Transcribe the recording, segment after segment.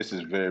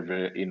is very,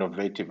 very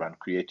innovative and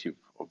creative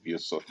of you.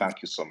 So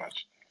thank you so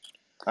much.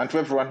 And to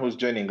everyone who's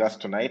joining us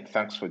tonight,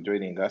 thanks for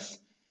joining us.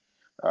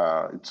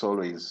 It's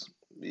always,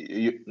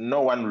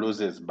 no one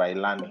loses by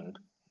learning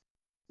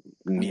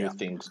new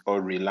things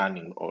or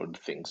relearning old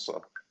things.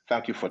 So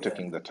thank you for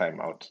taking the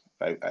time out.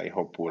 I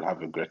hope we'll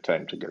have a great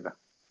time together.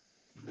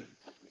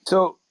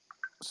 So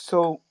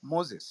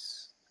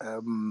Moses,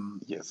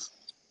 yes,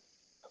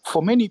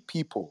 for many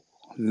people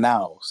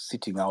now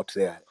sitting out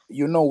there,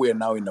 we're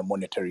now in a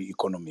monetary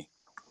economy.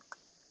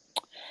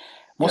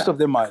 Most of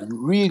them are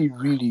really,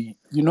 really,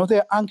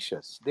 they're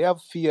anxious. They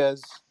have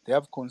fears. They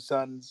have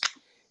concerns.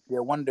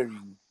 They're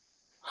wondering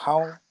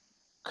how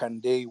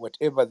can they,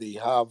 whatever they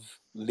have,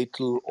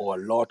 little or a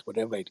lot,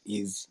 whatever it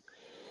is,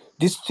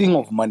 this thing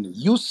of money,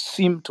 you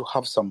seem to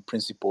have some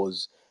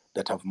principles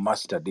that have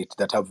mastered it,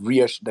 that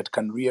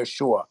can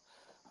reassure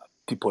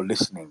people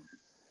listening.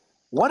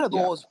 What are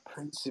those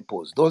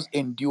principles, those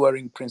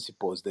enduring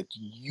principles that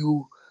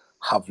you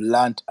have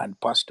learned and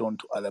passed on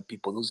to other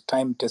people, those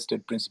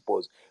time-tested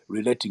principles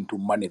relating to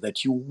money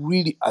that you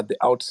really at the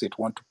outset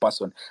want to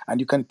pass on?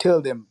 And you can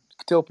tell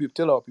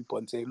our people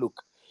and say,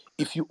 look,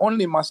 if you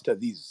only master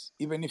these,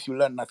 even if you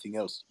learn nothing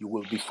else, you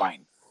will be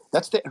fine.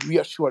 That's the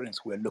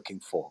reassurance we're looking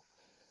for.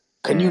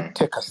 Can you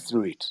take us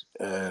through it,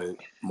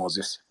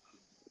 Moses?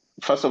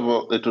 First of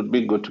all, it would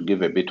be good to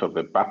give a bit of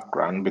a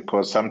background,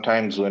 because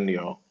sometimes when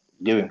you're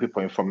giving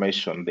people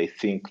information, they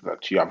think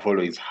that you have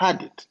always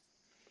had it.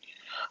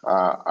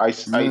 I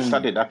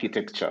studied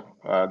architecture.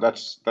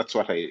 That's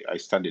what I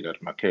studied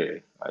at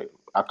Makerere.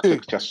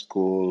 Architecture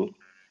school.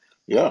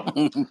 Yeah.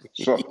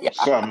 So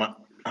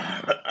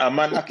I'm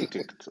an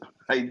architect.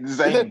 I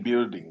design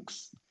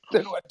buildings.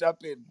 Then what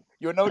happened?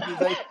 You're now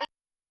designing.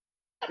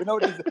 You're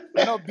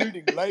now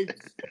building lives.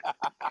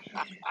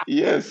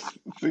 Yes,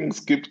 things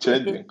keep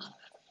changing.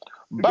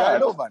 But I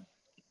know,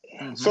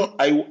 man. So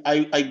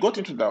I got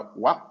into the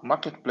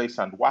marketplace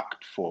and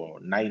worked for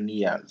 9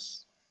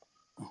 years.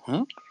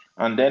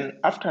 And then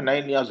after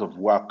 9 years of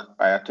work,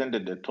 I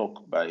attended a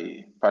talk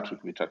by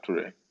Patrick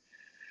Vitature.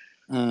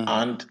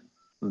 And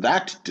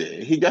that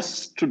day, he just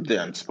stood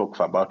there and spoke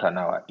for about an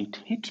hour. It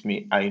hit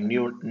me. I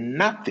knew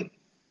nothing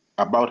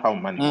about how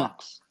money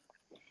works.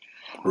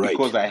 Right.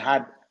 Because I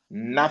had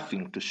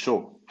nothing to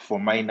show for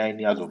my 9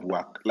 years of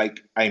work.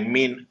 Like, I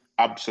mean,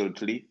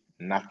 absolutely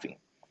nothing.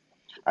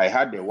 I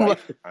had a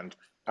wife and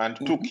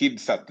 2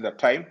 kids at the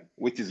time,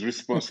 which is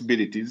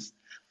responsibilities.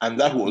 And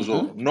that was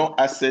all. No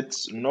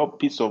assets, no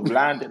piece of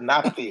land,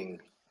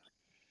 nothing.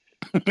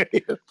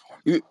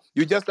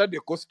 You just had a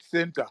cost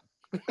center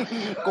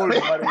called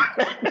marriage.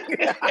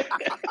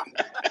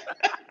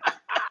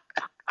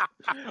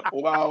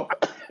 Wow.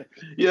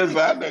 Yes,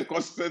 I had a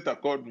cost center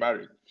called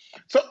marriage.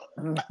 So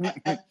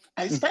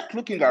I started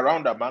looking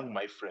around among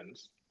my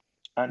friends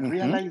and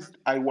realized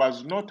I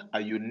was not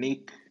a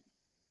unique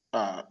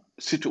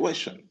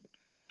situation.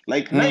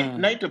 Like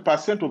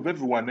 90% of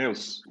everyone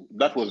else,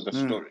 that was the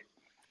story.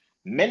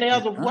 Many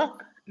years of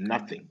work,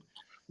 nothing.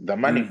 The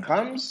money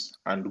comes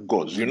and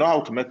goes. You know how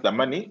to make the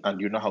money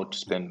and you know how to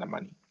spend the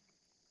money.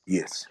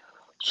 Yes.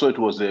 So it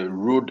was a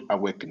rude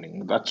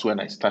awakening. That's when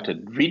I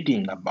started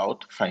reading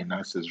about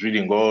finances,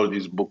 reading all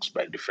these books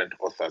by different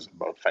authors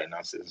about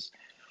finances.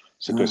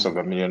 Secrets of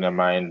a Millionaire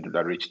Mind,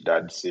 the Rich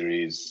Dad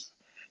series,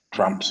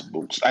 Trump's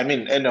books. I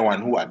mean,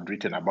 anyone who had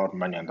written about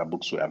money and the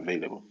books were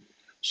available.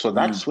 So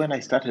that's when I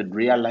started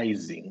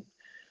realizing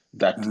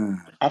that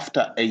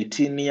after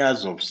 18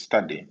 years of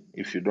study,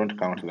 if you don't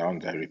count the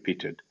ones I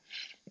repeated,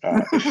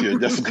 if you're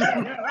just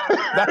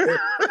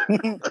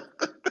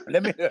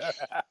let me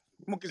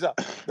Mukisa,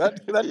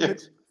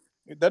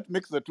 that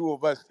makes the two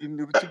of us. In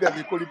Ruchiga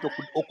they call it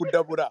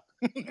okudabura.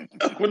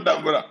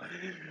 Okudabura.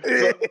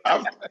 So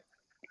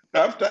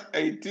after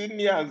 18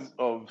 years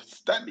of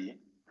study,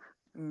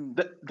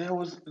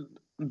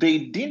 they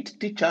didn't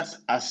teach us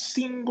a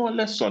single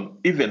lesson,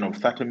 even of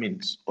 30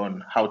 minutes,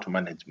 on how to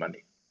manage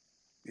money.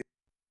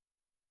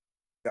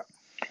 Yeah.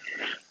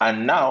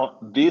 And now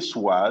this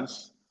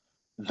was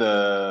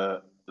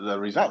the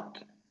result.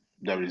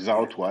 The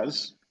result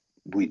was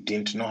we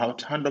didn't know how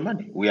to handle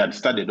money. We had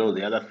studied all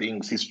the other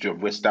things, history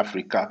of West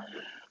Africa,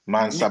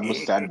 Mansa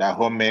Musa,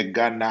 Dahomey,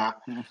 Ghana,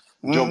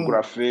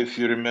 geography, if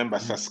you remember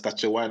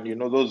Saskatchewan,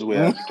 those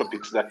were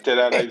topics that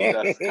terrorized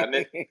us,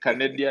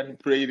 Canadian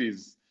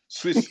prairies,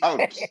 Swiss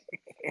Alps,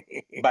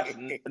 but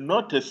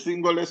not a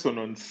single lesson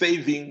on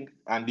saving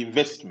and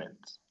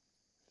investment.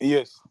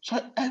 Yes.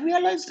 So I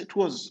realized it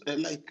was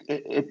like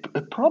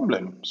a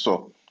problem.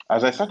 So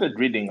as I started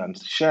reading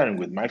and sharing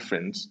with my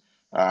friends,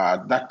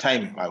 at that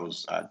time I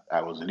was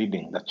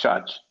leading the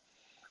church.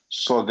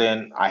 So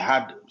then I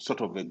had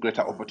sort of a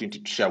greater opportunity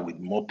to share with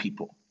more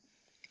people.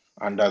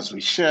 And as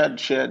we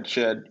shared,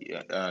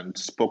 and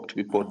spoke to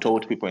people,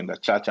 told people in the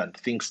church, and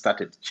things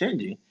started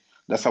changing,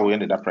 that's how we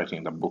ended up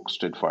writing the book,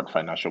 Straightforward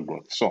Financial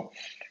Growth. So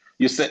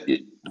you said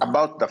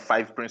about the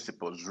 5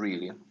 principles,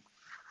 really.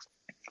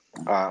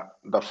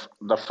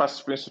 The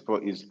first principle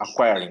is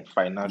acquiring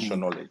financial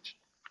knowledge.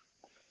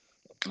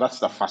 That's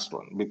the first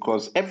one,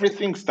 because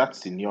everything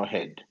starts in your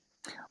head.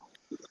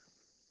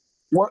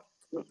 What?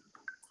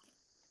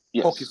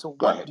 Yes. Okay, so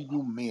what do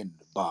you mean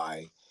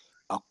by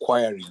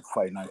acquiring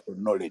financial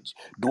knowledge?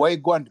 Do I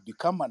go and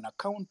become an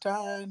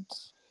accountant?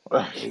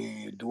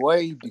 Do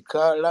I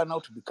learn how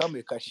to become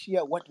a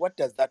cashier? What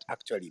does that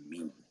actually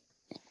mean?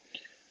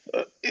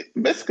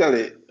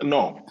 Basically,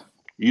 no.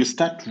 You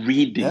start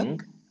reading.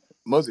 Yeah?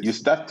 Moses. You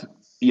start.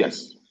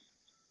 Yes.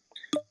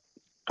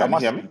 Can you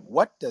hear me?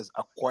 What does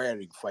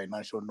acquiring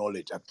financial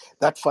knowledge?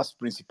 That first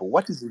principle.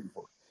 What is it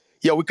for?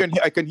 Yeah,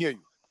 I can hear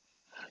you.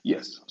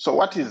 Yes. So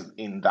what is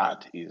in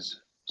that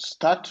is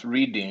start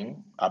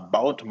reading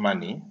about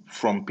money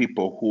from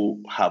people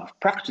who have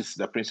practiced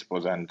the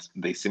principles and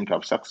they seem to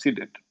have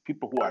succeeded.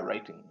 People who are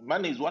writing.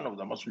 Money is one of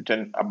the most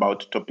written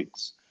about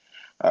topics,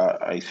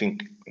 I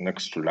think,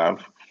 next to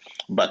love.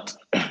 But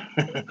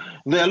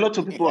there are lots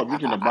of people who have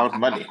written about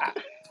money.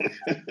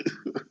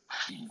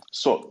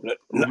 So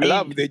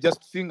love, they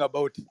just sing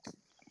about it.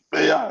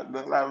 Yeah,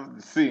 the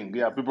love sing.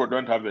 Yeah, people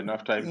don't have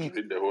enough time to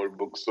read the whole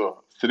book.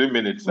 So 3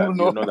 minutes and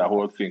you know the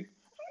whole thing.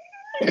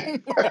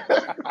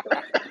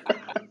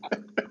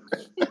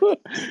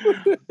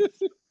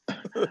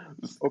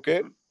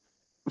 Okay.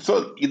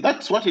 So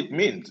that's what it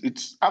means.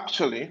 It's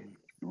actually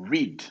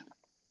read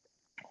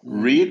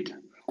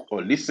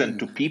or listen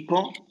to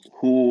people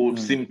who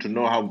seem to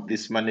know how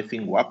this money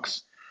thing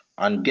works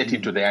and get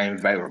into their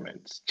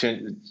environments.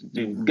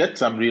 Get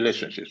some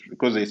relationships,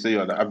 because they say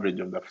you're the average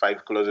of the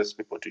 5 closest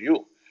people to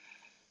you.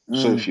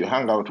 So if you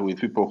hang out with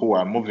people who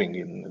are moving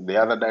in the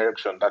other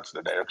direction, that's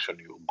the direction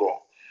you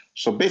go.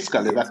 So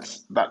basically,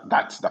 that's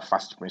the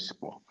first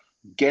principle.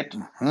 Get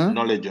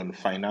knowledge on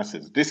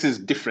finances. This is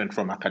different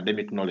from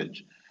academic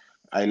knowledge.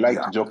 I like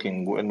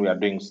joking when we are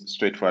doing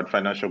straightforward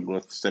financial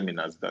growth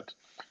seminars that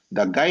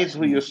the guys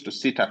who used to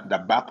sit at the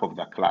back of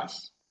the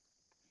class,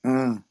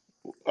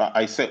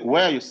 I say,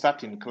 where you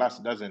sat in class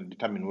doesn't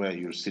determine where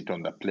you sit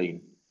on the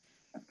plane.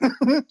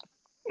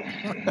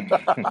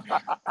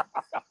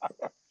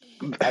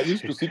 I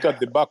used to sit at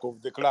the back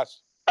of the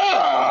class.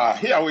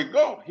 Here we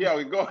go.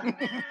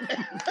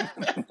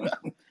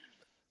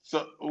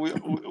 So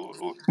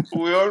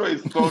we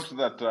always thought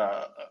that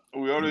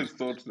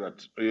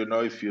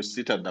if you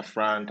sit at the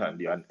front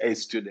and you're an A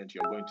student,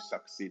 you're going to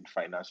succeed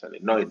financially.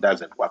 No, it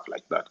doesn't work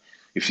like that.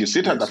 If you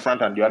sit at the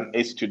front and you're an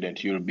A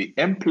student, you'll be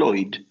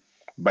employed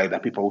by the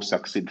people who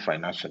succeed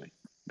financially,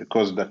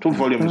 because the two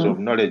volumes of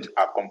knowledge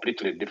are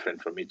completely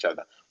different from each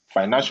other.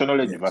 Financial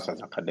knowledge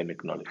versus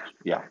academic knowledge.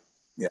 Yeah.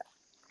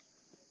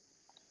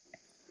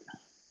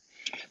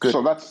 Good.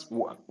 So that's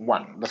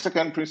one. The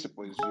second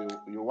principle is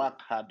you work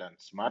hard and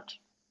smart.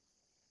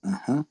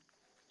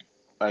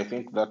 I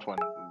think that one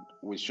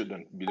we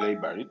shouldn't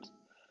belabor it.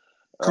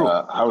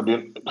 How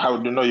do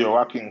you know you're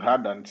working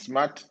hard and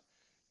smart?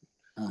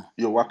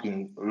 You're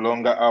working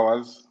longer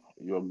hours.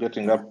 You're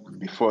getting up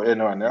before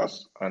anyone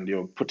else, and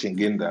you're putting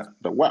in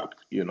the work.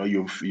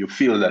 You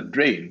feel the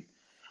drain.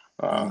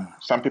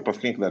 Some people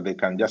think that they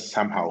can just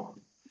somehow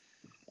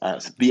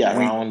be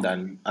around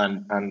and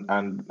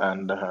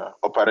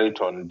operate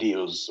on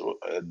deals,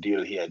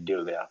 deal here,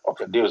 deal there.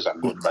 Okay, deals are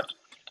good, but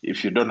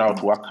if you don't know how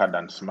to work hard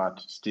and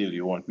smart, still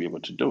you won't be able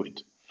to do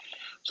it.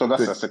 So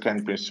that's the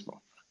second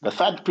principle. The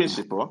third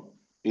principle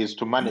is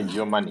to manage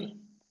your money.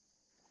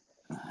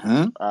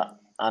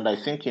 And I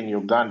think in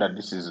Uganda,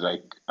 this is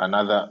like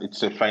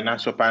it's a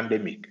financial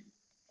pandemic.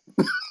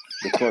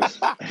 Because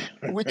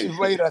which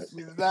virus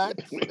is that?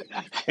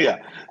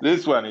 Yeah,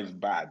 this one is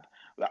bad.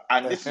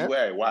 And this is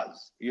where I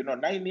was.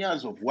 9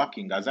 years of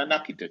working as an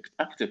architect.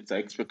 Architects are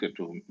expected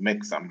to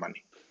make some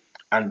money.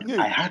 And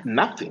I had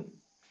nothing.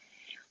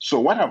 So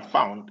what I've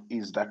found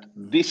is that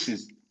this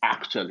is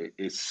actually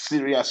a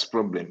serious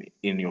problem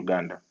in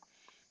Uganda.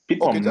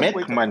 People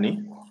make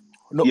money.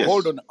 No, yes.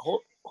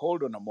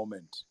 Hold on a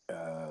moment,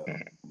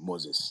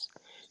 Moses.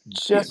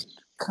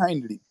 Just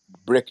kindly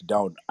break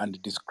down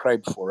and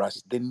describe for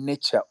us the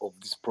nature of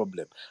this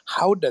problem.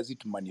 How does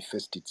it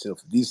manifest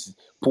itself, this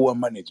poor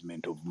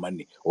management of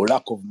money or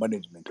lack of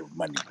management of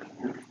money?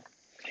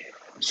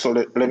 So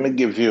let me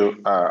give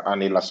you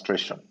an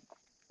illustration.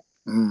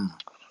 I'm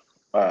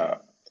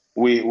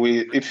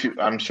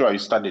sure you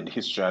studied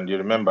history and you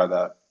remember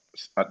the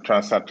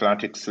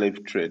transatlantic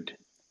slave trade.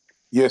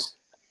 Yes.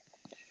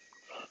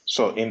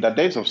 So in the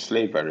days of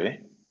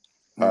slavery,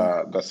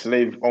 the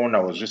slave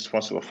owner was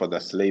responsible for the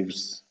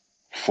slaves'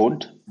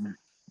 food,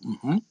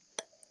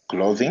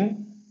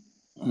 clothing,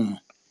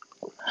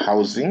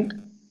 housing,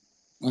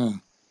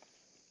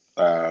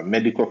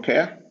 medical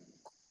care,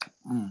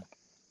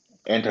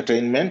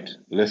 entertainment,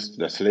 lest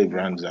the slave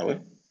runs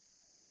away,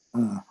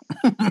 and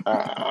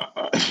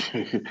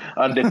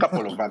a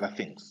couple of other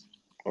things.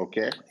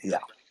 Okay? Yeah.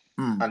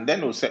 And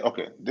then we'll say,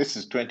 okay, this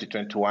is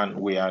 2021.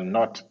 We are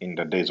not in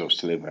the days of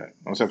slavery.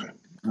 Okay.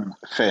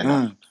 Fair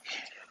enough.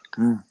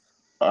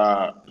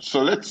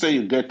 So let's say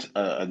you get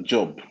a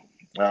job.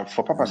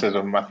 For purposes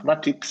of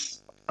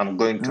mathematics, I'm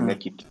going to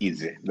make it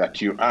easy that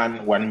you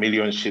earn 1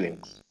 million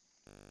shillings.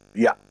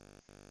 Yeah.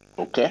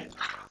 Okay.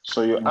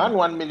 So you earn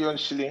 1 million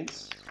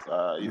shillings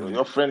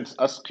Your friends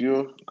ask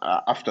you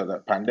after the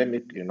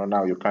pandemic,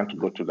 now you can't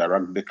go to the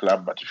rugby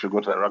club, but if you go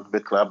to the rugby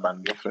club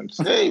and your friends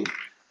say, hey,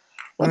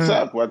 what's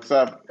up? What's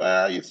up?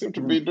 You seem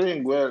to be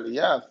doing well.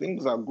 Yeah,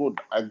 things are good.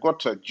 I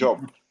got a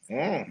job.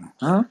 And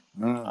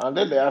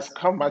then they ask,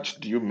 how much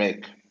do you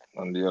make?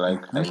 And you're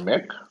like, I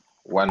make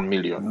 1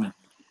 million.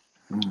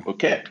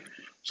 Okay,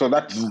 so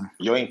that's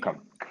your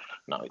income.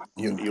 Now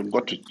you go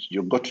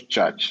to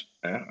church.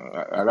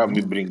 Allow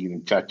me bring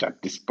in church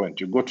at this point.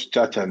 You go to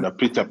church and the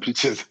preacher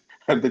preaches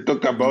and they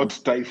talk about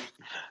tithe.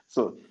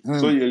 So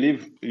you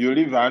leave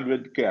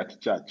 100K at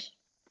church.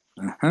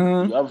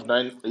 You have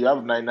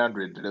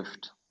 900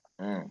 left.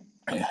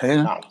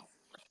 Now,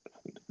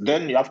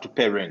 then you have to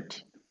pay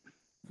rent.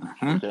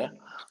 Okay,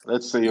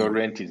 let's say your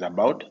rent is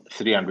about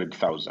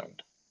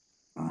 300,000.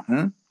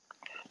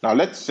 Now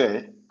let's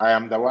say I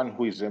am the one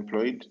who is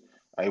employed.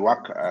 I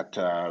work at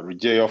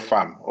Ruggiero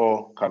Farm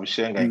or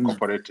Kabushenga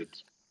Incorporated.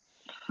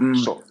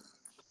 So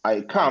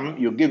I come,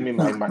 you give me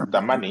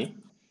the money,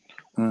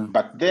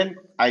 but then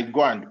I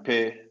go and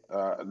pay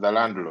the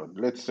landlord.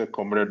 Let's say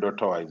Comrade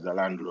Ottawa is the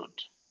landlord.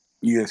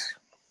 Yes.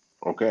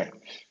 Okay.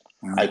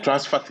 I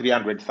transfer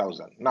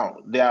 300,000. Now,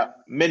 there are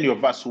many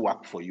of us who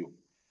work for you.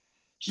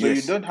 So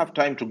you don't have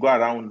time to go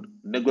around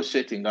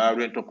negotiating our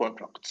rental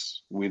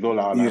contracts with all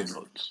our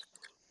landlords.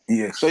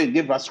 Yes. So you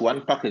give us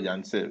one package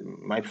and say,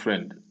 my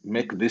friend,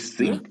 make this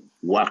thing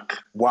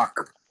work.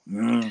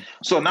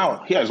 So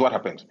now, here's what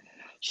happens.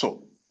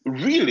 So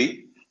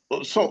really,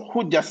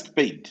 who just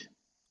paid?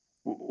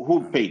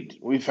 Who paid?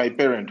 If I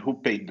parent, who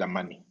paid the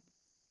money?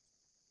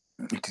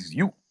 It is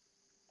you.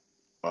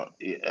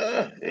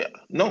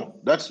 No,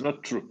 that's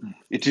not true.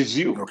 It is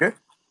you. Okay.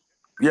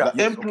 Yeah.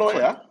 The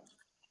employer,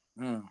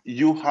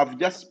 you have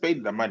just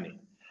paid the money.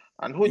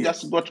 And who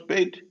just got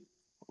paid?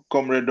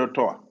 Comrade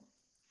Ottawa.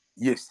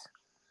 Yes.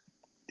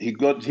 He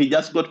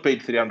just got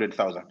paid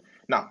 300,000.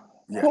 Now,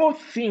 who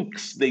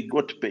thinks they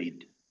got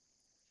paid?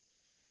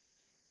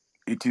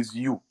 It is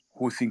you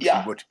who thinks you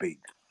got paid.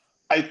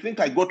 I think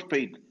I got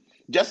paid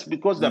just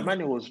because the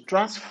money was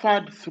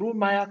transferred through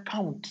my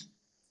account.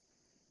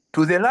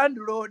 To the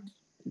landlord?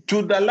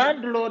 To the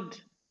landlord.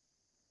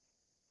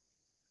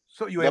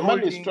 So you are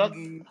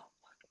holding...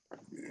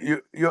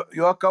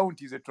 Your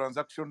account is a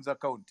transactions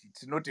account.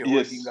 It's not a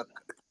holding account.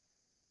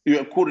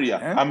 You're a courier.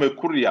 I'm a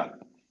courier.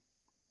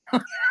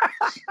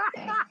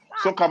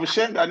 So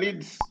Kabushenga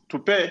needs to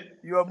pay.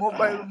 Your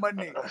mobile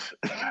money.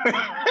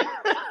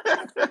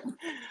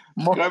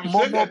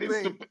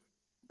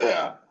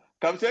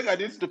 Kabushenga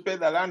needs to pay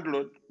the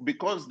landlord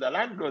because the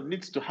landlord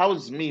needs to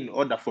house me in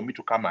order for me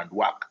to come and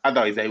work.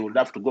 Otherwise, I would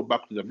have to go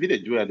back to the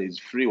village where there is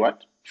free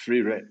what?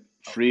 Free rent,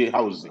 free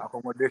housing.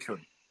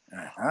 Accommodation.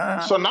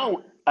 So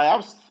now I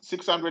have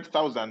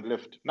 600,000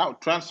 left. Now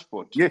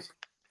transport. Yes.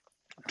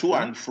 To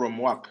and from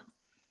work.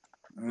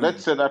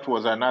 Let's say that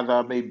was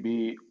another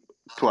maybe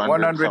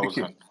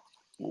 200,000.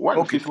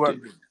 150. Okay,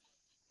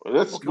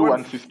 let's do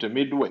 150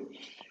 midway.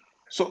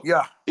 So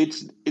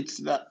it's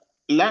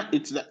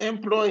the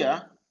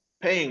employer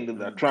paying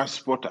the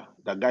transporter,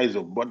 the guys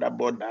of border,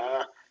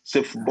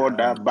 safe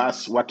border,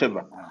 bus,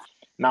 whatever.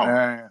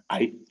 Now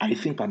I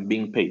think I'm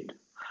being paid.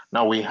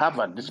 Now we have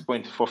at this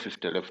point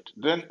 450 left.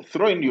 Then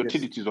throw in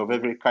utilities of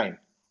every kind: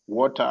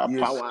 water,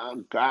 power,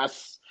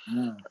 gas,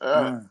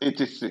 etc.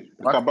 It's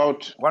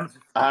about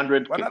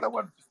 100K. Another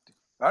 150.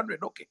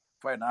 100, okay.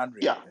 Fine,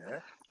 100. Yeah.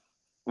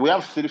 We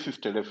have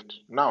 350 left.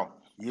 Now,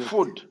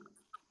 food.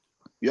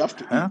 You have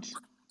to eat.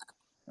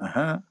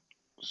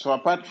 So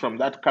apart from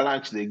that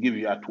lunch they give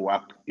you at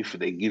work, if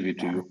they give it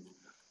to you,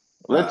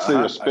 let's say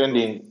you're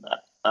spending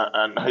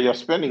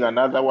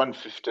another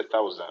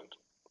 150,000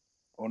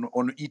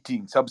 on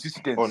eating,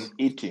 subsistence. On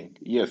eating,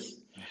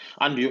 yes.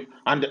 And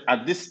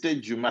at this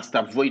stage you must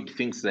avoid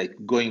things like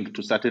going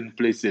to certain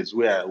places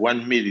where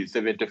 1 meal is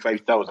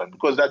 75,000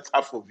 because that's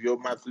half of your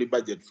monthly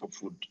budget for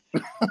food.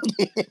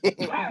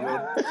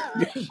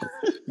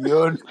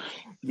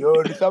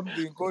 You're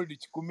something called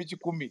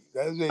chikumi.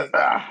 That's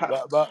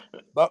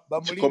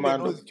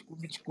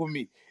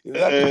chikumi.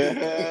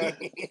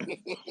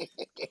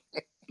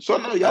 So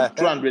now you have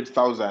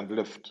 200,000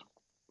 left.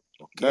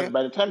 Okay. That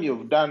by the time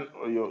you've done,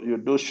 you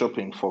do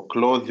shopping for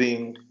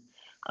clothing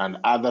and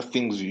other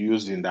things you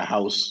use in the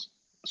house,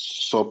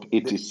 soap,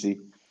 etc.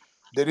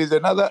 There is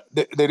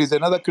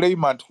another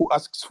claimant who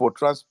asks for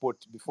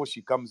transport before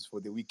she comes for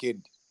the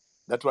weekend.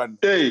 That one.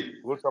 Hey.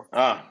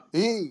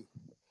 Hey.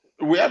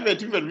 We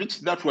haven't even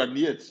reached that one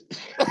yet.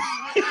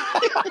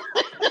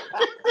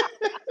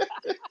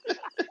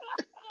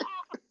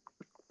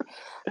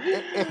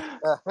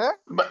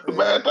 But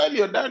by the time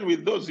you're done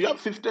with those, you have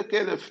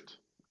 50K left.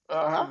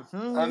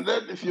 And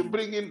then if you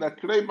bring in the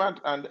claimant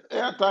and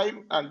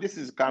airtime, and this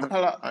is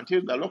Kampala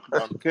until the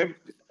lockdown came.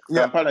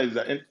 Kampala is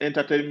the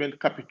entertainment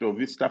capital of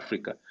East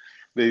Africa.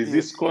 There is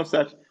this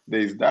concert,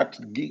 there is that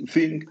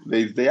thing,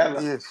 there is the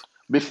other. Yes.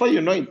 Before you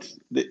know it,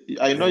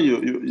 I know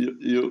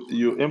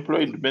you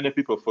employed many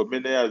people for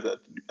many years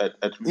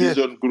at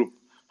Vision Group.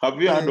 Have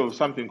you heard of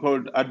something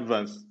called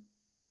Advance?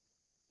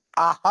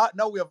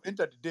 Now we have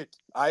entered the date.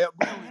 I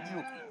agree with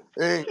you.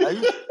 Hey,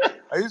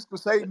 I used to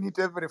sign it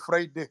every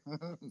Friday.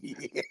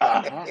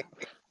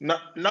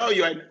 Now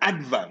you are in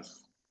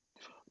advance.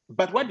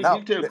 But what did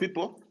you tell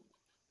people?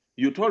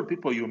 You told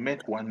people you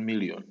make 1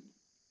 million.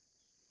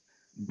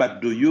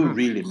 But do you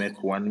really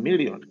make 1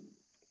 million?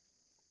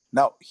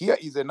 Now, here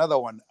is another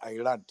one I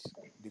learned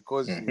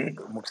because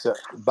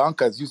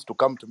bankers used to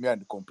come to me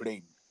and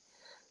complain.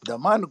 The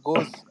man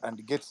goes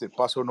and gets a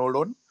personal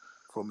loan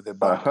from the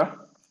bank.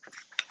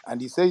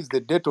 And he says the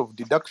date of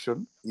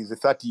deduction is the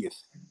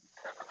 30th.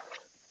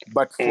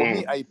 But for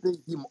me, I pay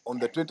him on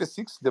the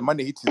 26th, the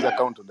money hits his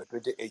account on the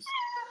 28th.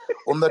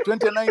 On the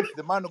 29th,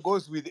 the man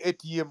goes with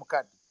ATM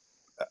card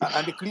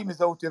and he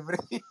cleans out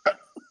everything.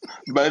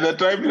 By the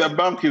time the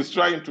bank is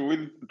trying to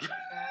win,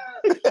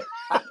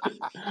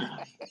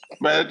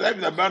 by the time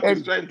the bank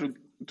is trying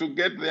to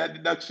get their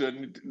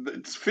deduction,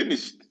 it's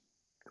finished.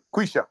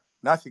 Quisha,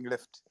 nothing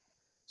left.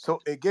 So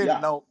again,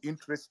 now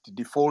interest,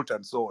 default,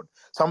 and so on.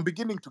 So I'm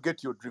beginning to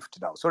get your drift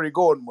now. Sorry,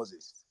 go on,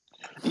 Moses.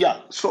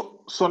 Yeah.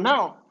 So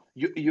now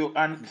you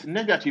earn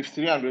negative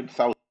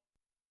 300,000.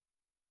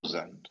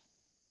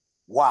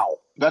 Wow.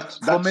 That's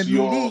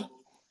your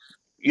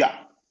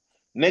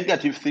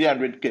negative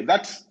 300K.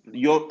 That's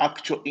your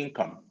actual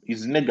income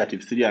is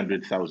negative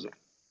 300,000.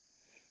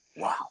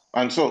 Wow.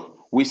 And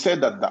so we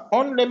said that the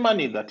only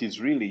money that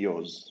is really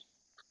yours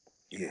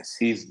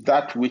is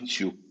that which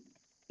you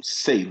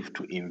save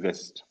to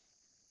invest.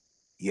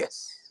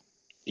 Yes.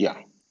 Yeah.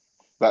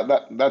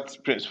 That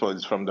principle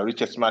is from the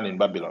richest man in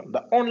Babylon.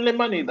 The only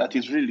money that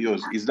is really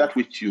yours is that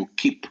which you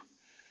keep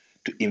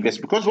to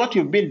invest. Because what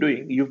you've been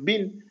doing, you've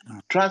been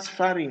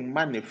transferring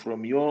money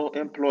from your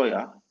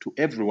employer to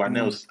everyone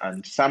else,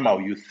 and somehow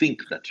you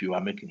think that you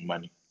are making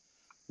money,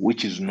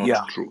 which is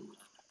not true.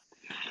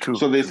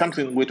 So there's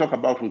something we talk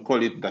about, we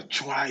call it the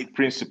Chwai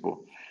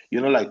principle. You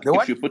know, like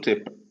if you put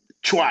a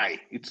Chwai,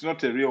 it's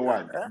not a real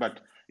word, but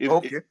if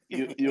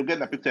you get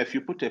the picture, if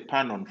you put a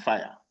pan on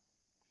fire,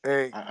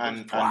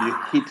 and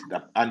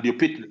you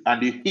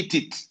hit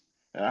it,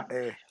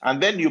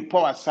 and then you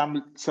pour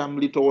some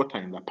little water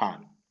in the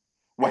pan,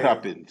 what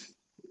happens?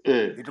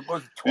 It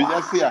goes you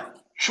just hear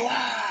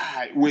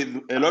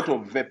with a lot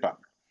of vapor.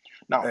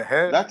 Now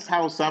that's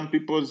how some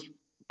people's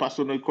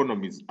personal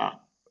economies are.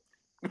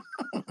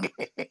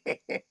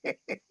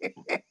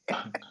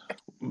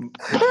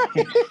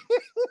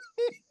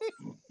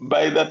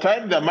 By the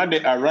time the money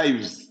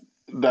arrives,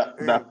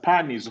 the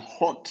pan is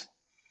hot.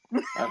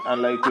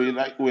 And like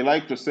we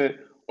like to say,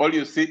 all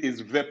you see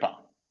is vapor.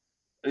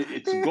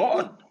 It's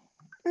gone.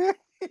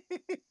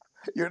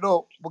 You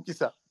know,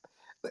 Bukisa.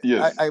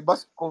 Yes. I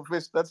must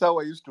confess, that's how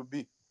I used to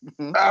be.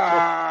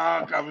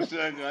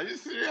 Kamshanga, are you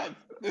serious?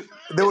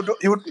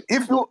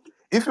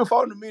 If you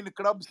found me in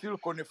Club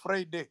Silk on a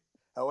Friday,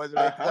 I was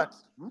like that.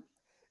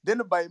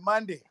 Then by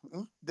Monday,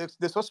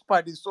 the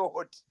saucepan is so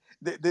hot,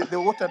 the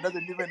water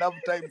doesn't even have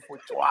time for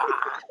chwa.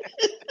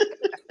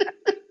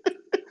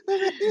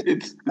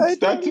 It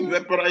starts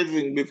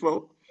vaporizing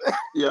before.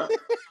 Yeah.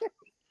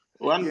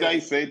 One guy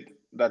said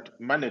that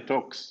money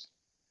talks.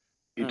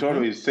 It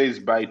always says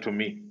bye to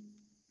me.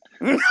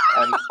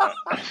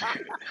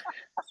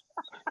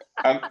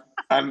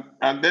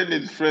 And then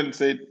his friend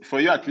said, for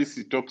you at least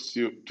it talks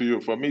to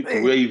you. For me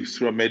it waves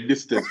from a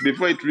distance.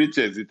 Before it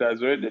reaches, it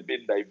has already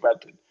been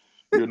diverted.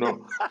 You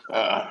know,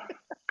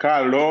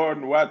 car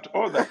loan,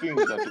 all the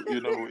things that,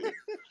 you know.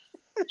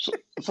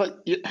 So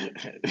you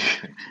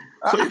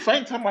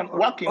find someone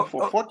working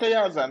for 40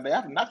 years and they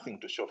have nothing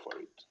to show for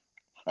it.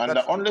 And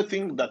the only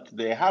thing that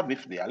they have,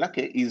 if they are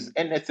lucky, is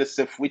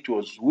NSSF, which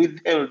was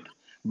withheld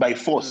by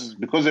force,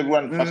 because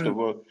everyone, first of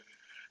all,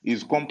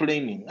 is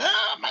complaining,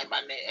 my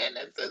money,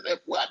 NSSF,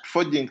 what?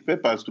 Forging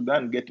papers to go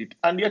and get it.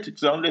 And yet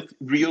it's the only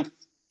real,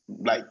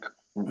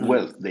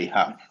 wealth they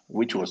have,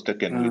 which was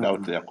taken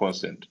without their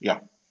consent. Yeah.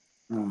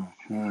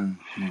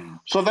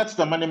 So that's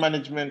the money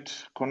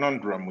management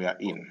conundrum we are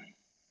in.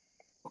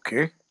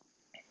 Okay.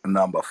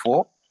 Number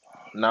 4.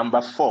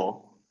 Number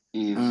 4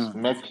 is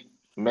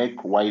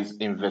make wise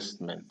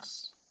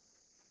investments.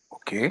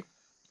 Okay.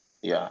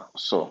 Yeah.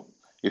 So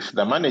if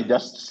the money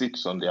just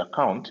sits on the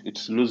account,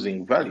 it's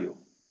losing value.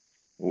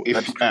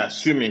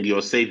 Assuming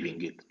you're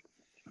saving it.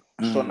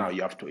 So now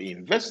you have to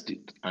invest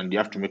it, and you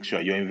have to make sure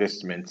your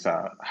investments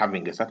are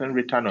having a certain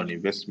return on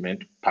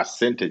investment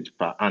percentage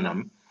per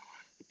annum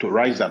to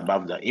rise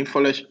above the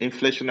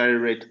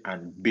inflationary rate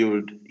and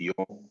build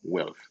your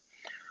wealth.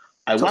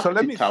 So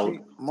let me see,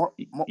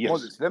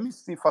 Moses, let me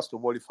see first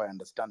of all if I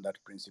understand that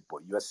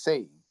principle. You are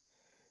saying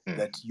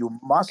that you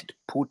must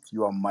put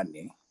your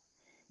money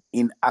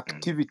in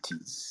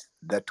activities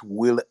that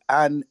will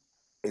earn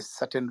a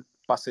certain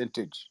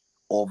percentage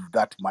of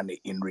that money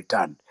in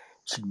return.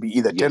 It should be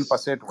either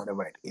 10%,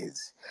 whatever it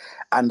is.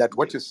 And that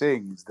what you're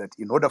saying is that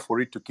in order for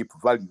it to keep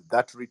value,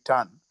 that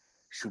return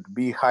should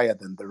be higher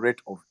than the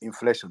rate of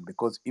inflation,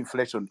 because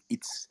inflation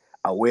eats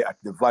away at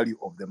the value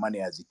of the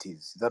money as it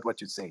is. Is that what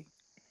you're saying?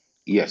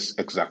 Yes,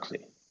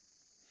 exactly.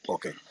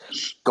 Okay.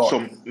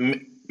 So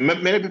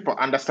many people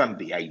understand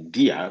the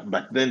idea,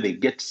 but then they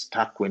get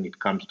stuck when it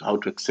comes to how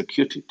to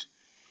execute it.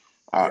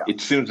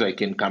 It seems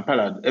like in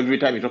Kampala, every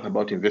time you talk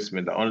about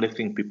investment, the only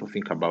thing people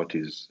think about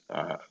is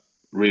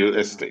real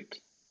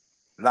estate.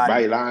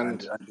 Buy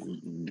land,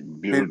 and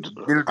build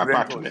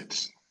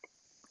apartments.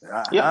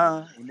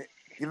 Yeah.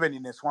 Even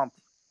in a swamp.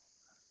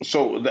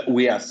 So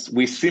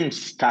we seem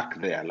stuck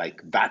there,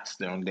 like that's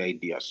the only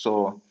idea.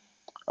 So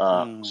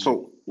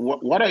so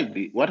what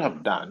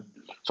I've done.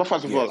 So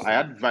first of all, I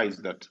advise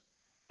that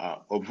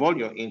of all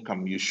your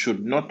income, you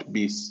should not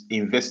be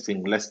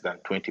investing less than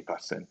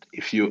 20%.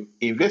 If you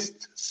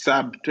invest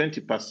sub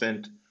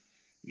 20%,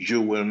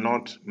 you will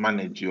not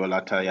manage your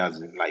latter years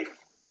in life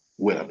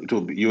well.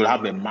 You'll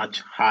have a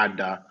much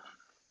harder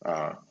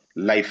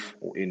life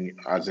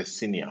as a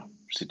senior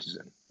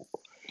citizen.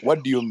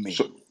 What do you mean?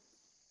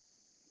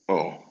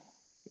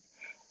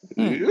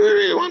 You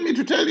really want me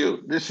to tell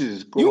you? This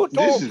is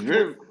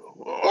very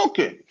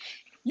okay.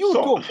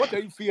 Talk. What are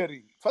you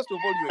fearing? First of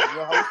all, you're in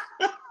your house.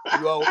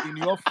 You are in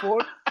your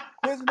phone.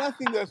 There's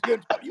nothing that's going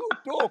to happen. You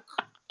talk.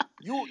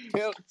 You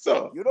tell.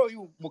 So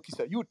you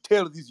Mukisa. You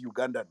tell these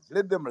Ugandans.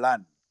 Let them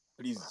learn,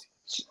 please.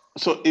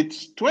 So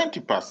it's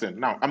 20%.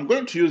 Now I'm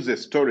going to use a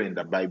story in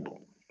the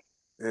Bible.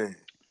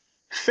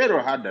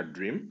 Pharaoh had a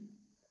dream.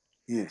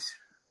 Yes.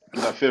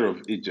 The Pharaoh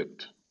of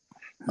Egypt.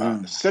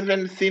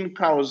 7 thin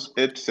cows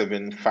ate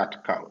 7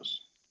 fat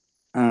cows.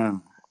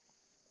 And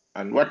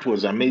what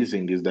was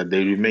amazing is that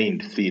they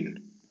remained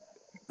thin.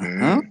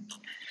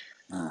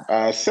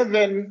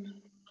 7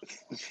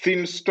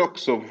 thin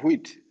stalks of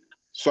wheat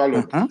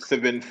swallowed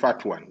 7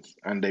 fat ones,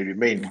 and they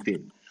remained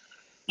thin.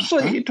 So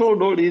he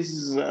told all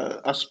these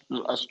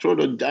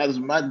astrologers,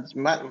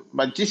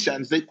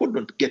 magicians, they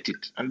couldn't get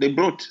it. And they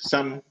brought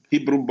some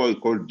Hebrew boy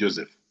called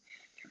Joseph.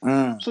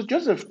 So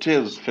Joseph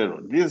tells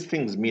Pharaoh, these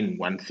things mean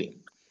one thing.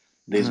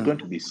 There's going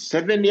to be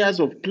 7 years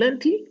of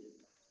plenty.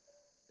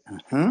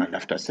 And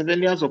after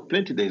 7 years of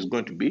plenty, there's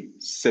going to be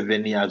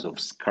 7 years of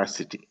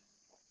scarcity.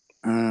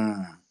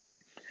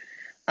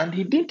 And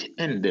he didn't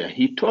end there.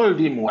 He told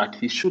him what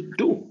he should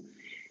do.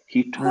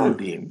 He told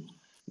him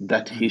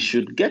that he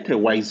should get a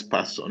wise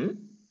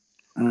person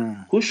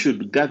who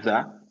should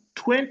gather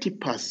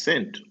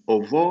 20%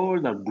 of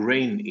all the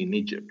grain in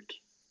Egypt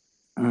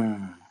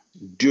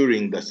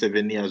during the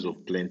 7 years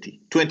of plenty.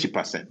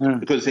 20%.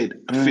 Because it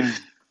said a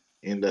fifth.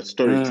 In the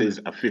story, it says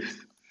a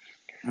fifth.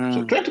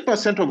 So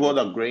 20% of all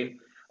the grain,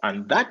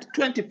 and that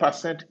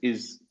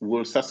 20%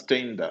 will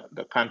sustain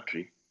the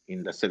country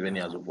in the 7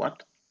 years of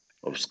what?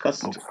 Of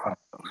scarcity.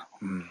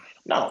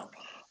 Now,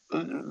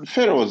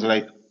 Pharaoh was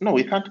like, no,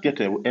 we can't get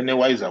any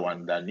wiser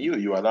one than you.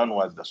 You are the one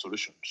who has the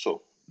solution.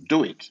 So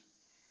do it.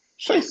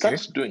 So he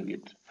starts doing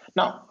it.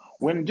 Now,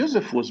 when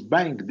Joseph was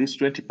buying this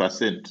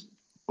 20%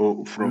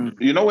 from,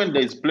 when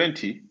there's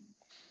plenty,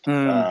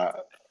 the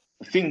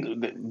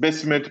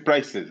basement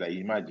prices, I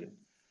imagine.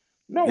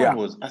 No one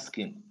was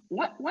asking,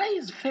 why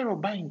is Pharaoh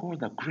buying all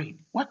the grain?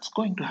 What's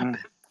going to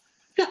happen?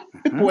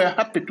 People were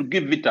happy to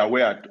give it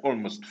away at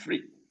almost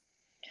free.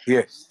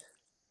 Yes.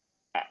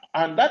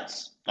 And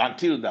that's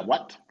until the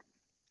what?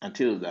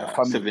 Until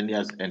the 7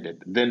 years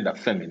ended. Then the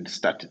famine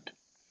started.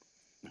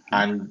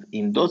 And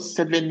in those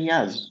 7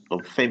 years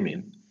of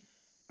famine,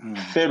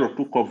 Pharaoh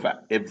took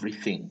over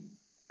everything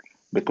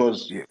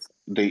because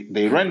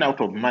they ran out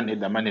of money,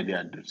 the money they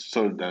had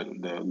sold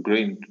the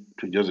grain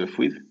to Joseph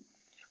with.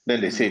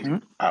 Then they said,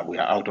 we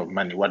are out of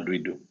money. What do we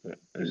do?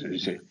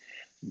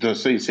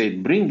 So he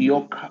said, bring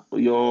your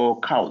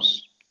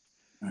cows.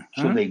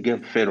 So they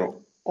gave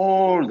Pharaoh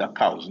all the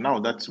cows. Now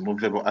that's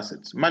movable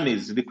assets. Money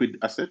is liquid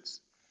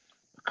assets.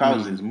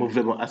 Cows is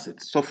movable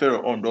assets. So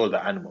Pharaoh owned all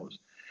the animals.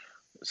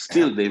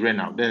 Still, they ran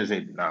out. Then they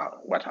said, now,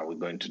 what are we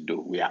going to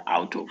do? We are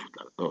out of...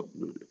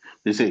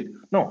 They said,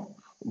 no,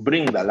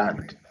 bring the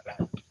land.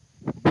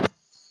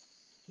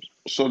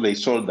 So they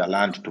sold the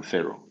land to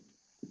Pharaoh.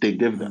 They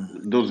gave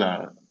them, those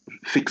are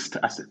fixed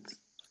assets.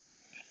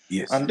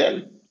 Yes. And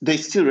then they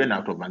still ran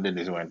out of money.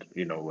 They went,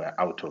 we're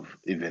out of,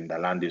 even the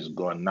land is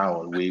gone.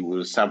 Now we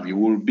will serve you.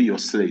 We'll be your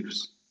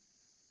slaves.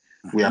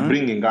 We are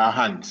bringing our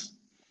hands.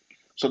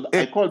 So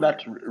I call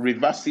that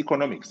reverse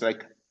economics.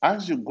 Like,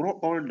 as you grow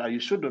older, you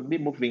shouldn't be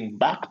moving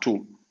back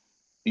to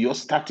your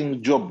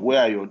starting job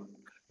where you're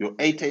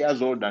 80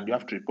 years old and you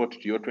have to report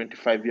to your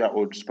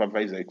 25-year-old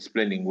supervisor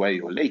explaining why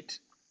you're late.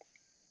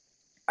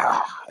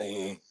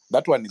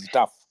 That one is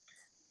tough.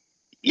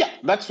 Yeah,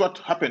 that's what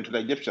happened to the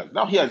Egyptians.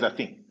 Now, here's the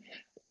thing.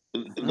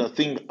 The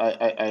thing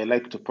I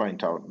like to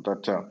point out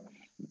that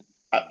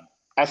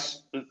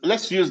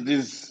let's use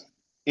this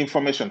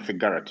information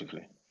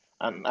figuratively.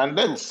 And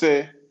let's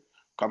say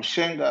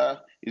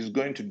Kamshenga is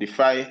going to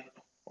defy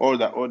all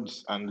the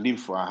odds and live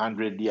for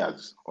 100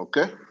 years,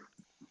 okay?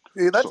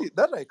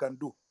 That I can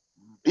do.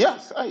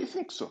 Yes, I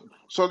think so.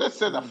 So let's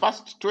say the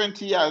first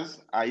 20 years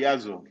are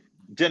years of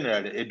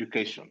general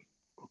education,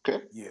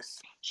 okay? Yes.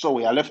 So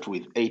we are left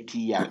with 80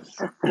 years.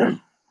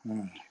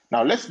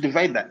 Now let's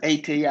divide the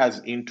 80 years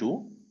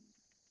into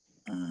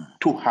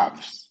 2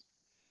 halves.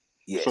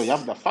 Yes. So you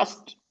have the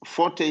first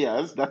 40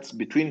 years, that's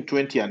between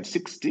 20 and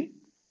 60.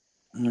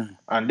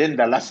 And then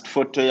the last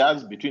 40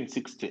 years between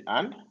 60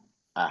 and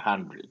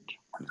 100.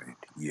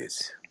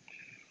 Yes.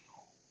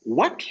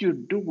 what you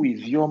do with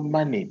your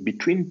money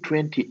between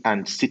 20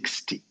 and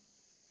 60,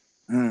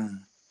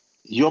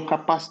 your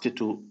capacity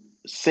to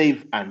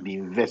save and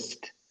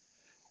invest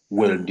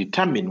will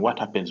determine what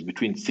happens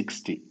between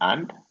 60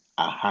 and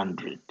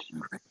 100.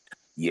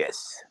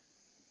 Yes.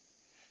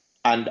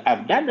 And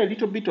I've done a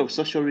little bit of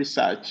social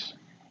research,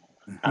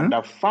 and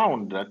I've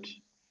found that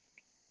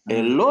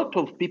a lot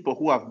of people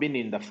who have been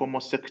in the formal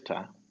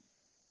sector,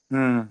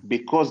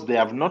 because they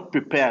have not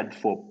prepared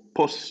for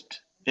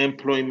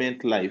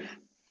post-employment life,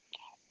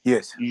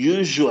 Yes.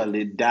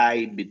 usually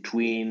die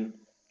between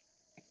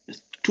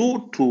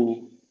 2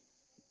 to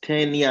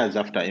 10 years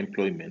after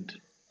employment.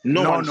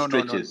 No one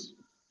stretches.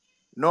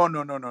 No.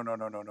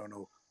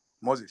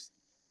 Moses.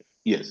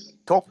 Yes.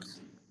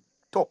 Tops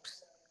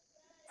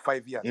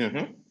 5 years.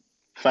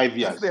 5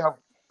 years.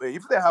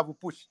 If they have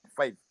pushed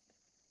 5.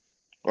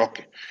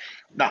 Okay.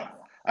 Now,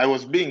 I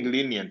was being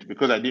lenient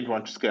because I didn't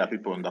want to scare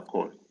people on the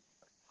call.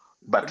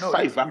 But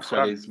 5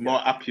 actually is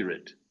more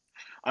accurate.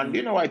 And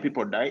you know why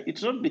people die?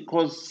 It's not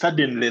because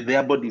suddenly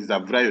their bodies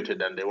have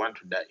rioted and they want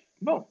to die.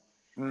 No.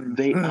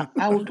 They are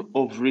out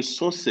of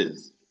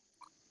resources.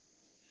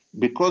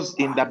 Because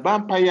in the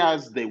bumper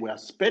years, they were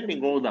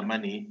spending all the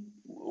money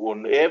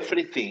on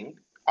everything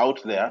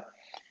out there.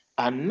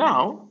 And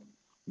now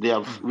they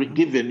have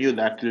given you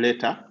that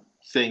letter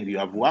saying you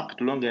have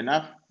worked long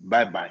enough,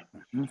 bye-bye.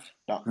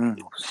 Now,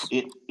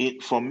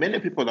 for many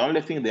people, the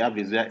only thing they have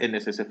is their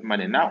NSSF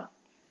money. Now,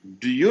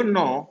 do you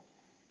know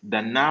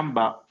the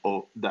number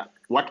of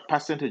what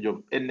percentage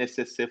of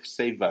NSSF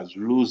savers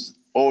lose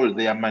all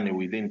their money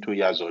within 2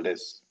 years or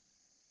less?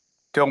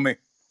 Tell me.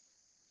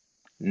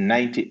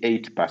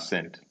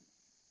 98%.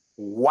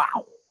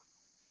 Wow.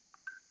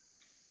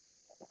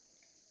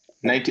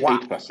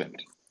 98%.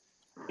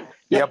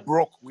 They are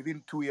broke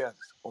within 2 years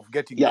of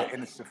getting the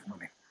NSSF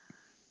money.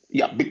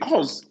 Yeah,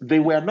 because they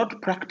were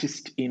not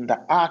practiced in the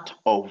art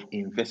of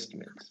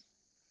investments.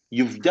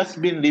 You've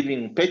just been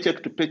living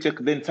paycheck to paycheck,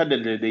 then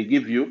suddenly they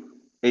give you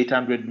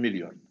 800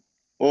 million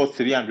or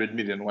 300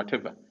 million,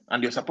 whatever,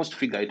 and you're supposed to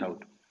figure it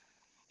out.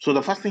 So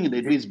the first thing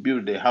they do is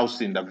build a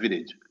house in the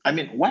village. I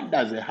mean, what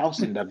does a house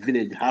in the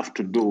village have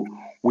to do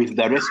with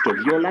the rest of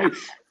your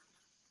life?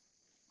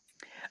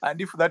 And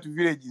if that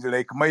village is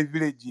like my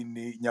village in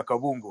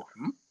Nyakabungo,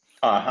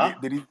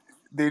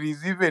 there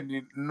is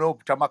even no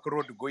tarmac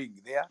road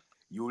going there.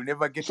 You will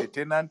never get a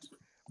tenant,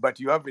 but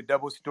you have a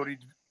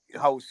double-storied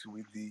house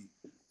with the...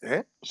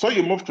 So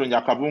you move to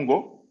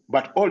Nyakabungo,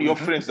 but all your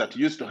friends that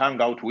you used to hang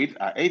out with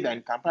are either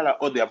in Kampala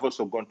or they have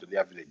also gone to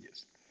their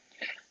villages.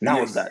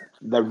 Now,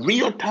 the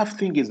real tough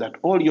thing is that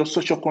all your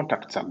social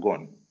contacts are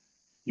gone.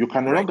 You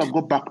can no longer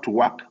go back to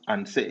work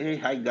and say, hey,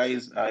 hi,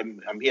 guys,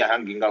 I'm here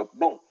hanging out.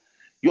 No,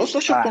 your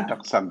social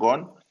contacts are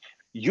gone.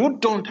 You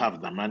don't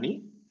have the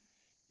money.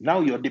 Now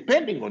you're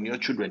depending on your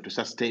children to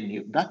sustain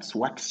you. That's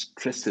what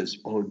stresses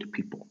old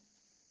people.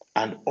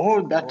 And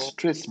all that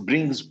stress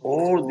brings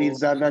all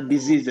these other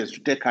diseases to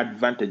take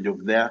advantage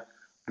of their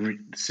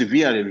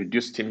severely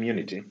reduced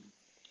immunity.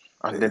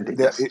 And then they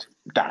just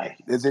die.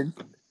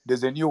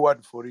 There's a new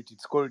word for it.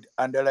 It's called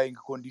underlying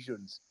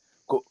conditions,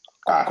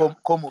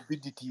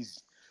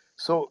 comorbidities.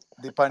 So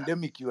the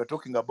pandemic you are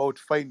talking about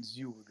finds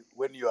you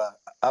when you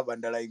have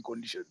underlying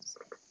conditions.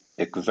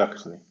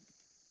 Exactly.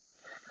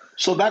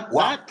 So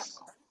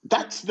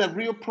that's the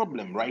real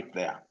problem right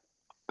there.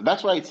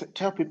 That's why I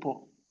tell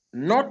people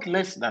not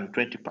less than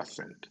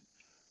 20%.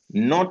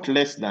 Not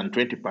less than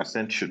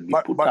 20% should be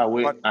put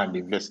away and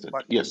invested.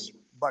 Yes.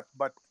 But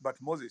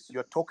Moses,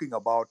 you're talking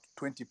about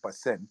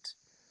 20%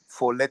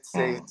 for, let's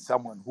say,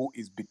 someone who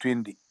is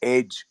between the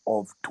age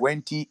of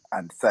 20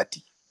 and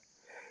 30.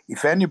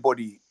 If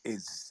anybody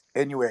is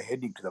anywhere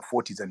heading to the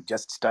 40s and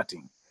just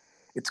starting,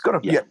 it's going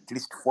to be at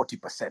least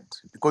 40%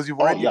 because you've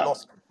already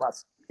lost the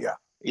first.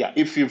 Yeah,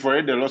 if you've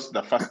already lost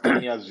the first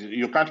 10 years,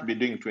 you can't be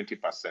doing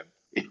 20%.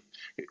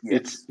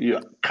 It's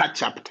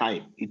catch-up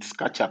time. It's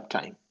catch-up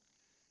time.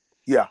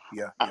 Yeah.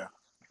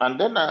 And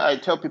then I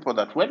tell people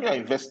that when you're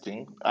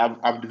investing,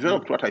 I've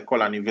developed what I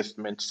call an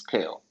investment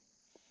scale.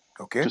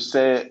 Okay. To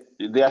say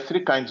there are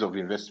 3 kinds of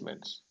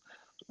investments.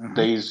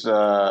 There is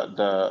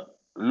the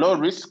low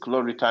risk, low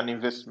return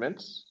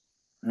investments.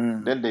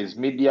 Then there's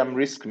medium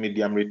risk,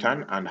 medium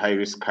return, and high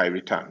risk, high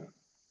return.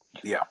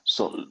 Yeah.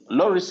 So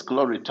low risk,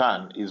 low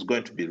return is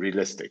going to be real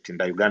estate in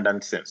the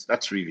Ugandan sense.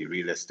 That's really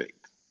real estate.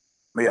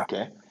 Yeah.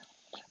 Okay.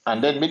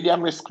 And then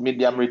medium risk,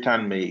 medium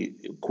return may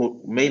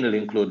mainly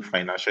include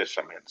financial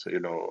instruments,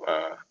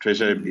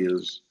 treasury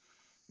bills,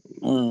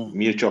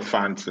 mutual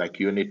funds like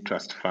unit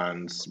trust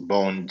funds,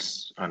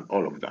 bonds, and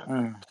all of that.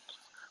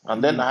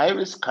 And then high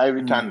risk, high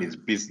return is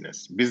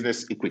business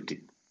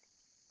equity.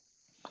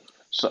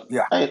 So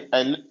I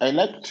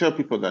like to tell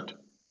people that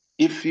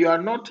if you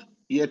are not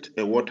yet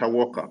a water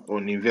walker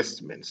on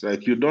investments,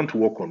 like you don't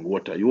walk on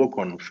water, you walk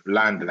on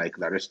land like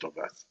the rest of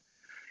us,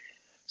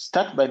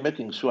 start by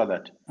making sure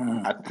that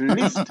at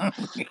least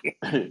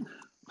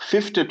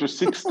 50 to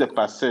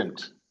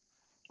 60%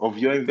 of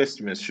your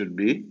investments should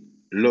be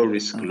low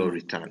risk, low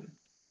return.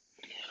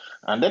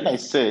 And then I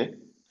say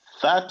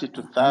 30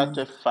 to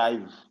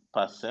 35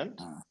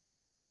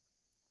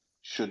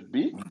 should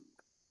be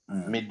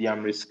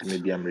medium risk,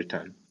 medium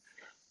return.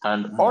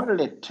 And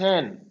only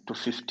 10 to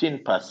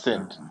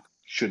 15%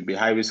 should be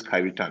high risk, high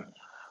return.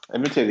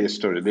 Let me tell you a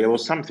story. There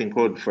was something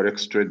called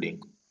Forex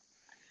trading.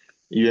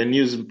 You're a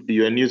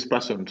news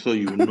person, so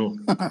you know.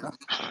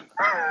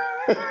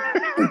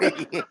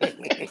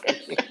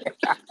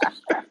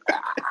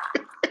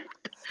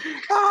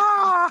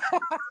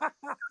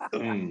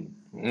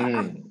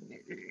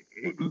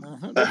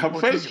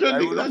 Forex trading, I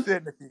will not say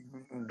anything.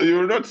 You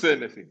will not say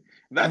anything.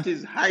 That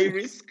is high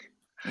risk,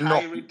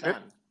 high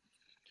return.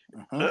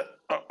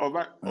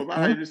 Over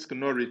high risk,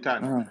 no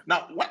return.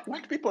 Now,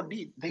 what people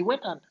did, they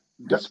went and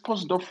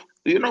disposed of,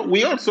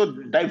 we also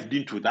dived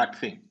into that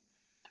thing.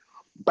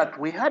 But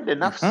we had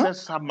enough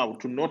sense somehow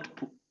to not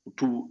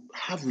to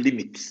have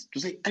limits, to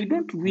say, I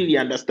don't really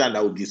understand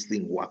how this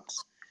thing works.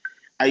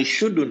 I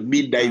shouldn't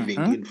be diving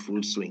in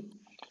full swing.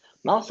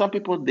 Now, some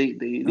people, they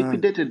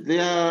liquidated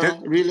their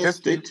real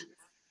estate.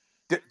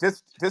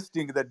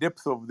 Testing the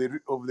depth of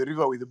the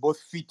river with both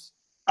feet.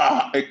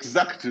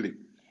 Exactly.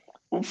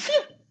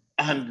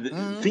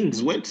 And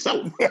things went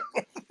south.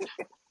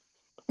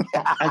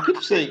 I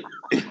keep saying,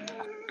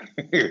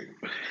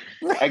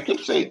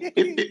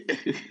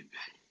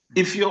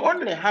 if you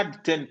only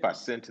had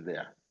 10%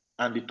 there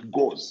and it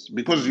goes,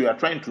 because you are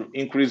trying to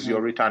increase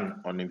your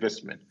return on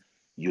investment,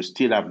 you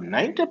still have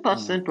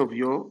 90% of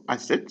your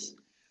assets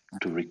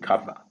to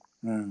recover.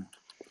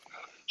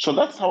 So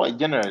that's how I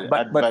generally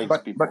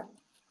advise people.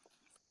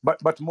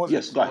 But Moses,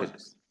 yes, go ahead.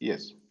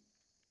 Yes.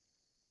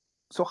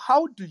 So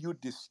how do you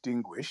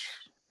distinguish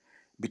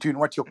between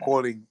what you're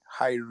calling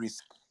high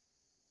risk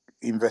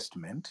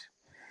investment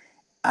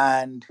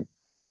and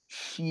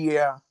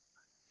sheer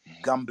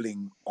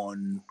gambling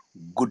on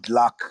good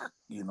luck,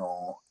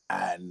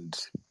 and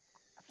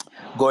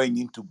going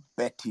into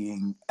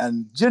betting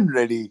and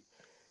generally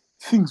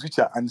things which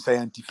are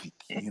unscientific,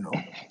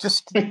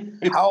 just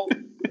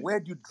where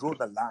do you draw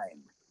the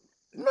line?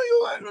 No,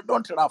 you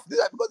don't laugh.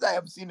 Because I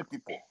have seen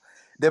people.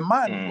 The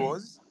man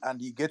goes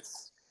and he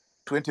gets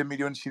 20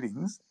 million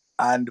shillings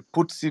and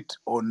puts it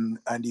on,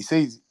 and he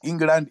says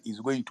England is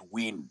going to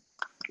win.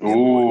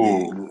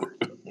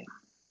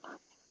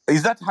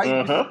 Is that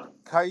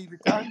high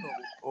return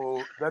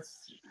or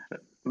that's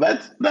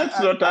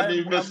not an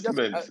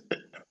investment?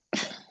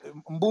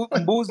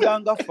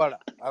 Mbuzanga fala.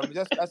 I'm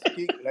just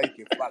asking like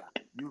a fala.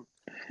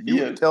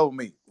 You tell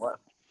me.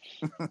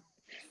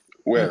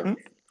 Well,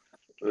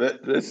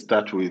 let's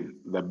start with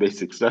the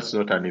basics. That's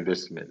not an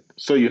investment.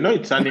 So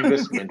it's an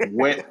investment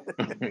when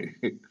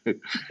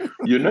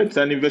it's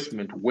an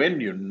investment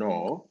when you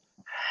know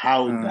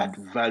how that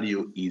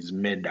value is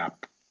made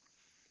up.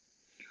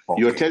 Okay.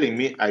 You're telling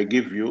me I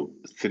give you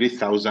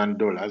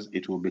 $3,000,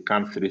 it will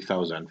become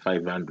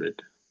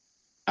 3,500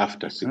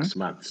 after 6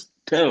 months.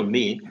 Tell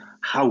me,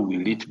 how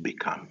will it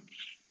become?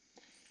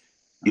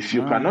 If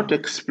you cannot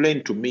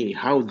explain to me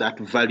how that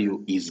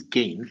value is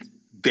gained,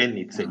 then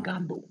it's a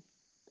gamble.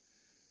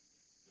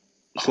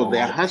 So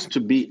there has to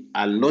be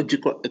a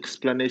logical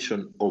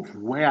explanation of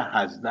where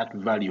has that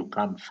value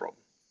come from.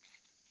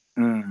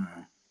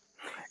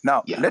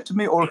 Now, let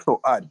me also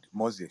add,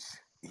 Moses,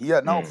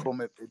 here now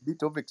from a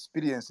bit of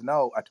experience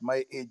now at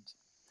my age,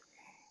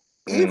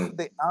 if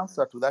the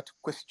answer to that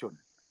question,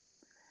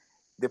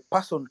 the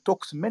person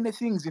talks many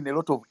things in a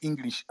lot of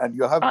English and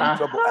you're having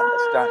trouble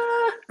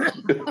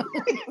understanding.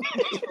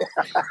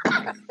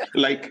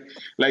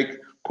 like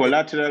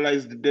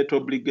collateralized debt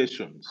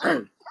obligations.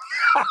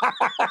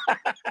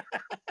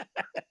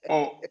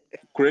 Or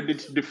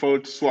credit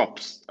default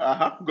swaps.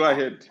 Go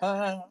ahead.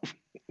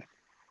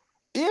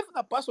 If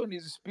the person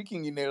is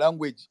speaking in a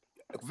language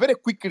very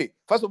quickly,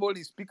 first of all,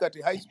 he speaks at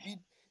a high speed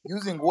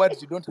using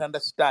words you don't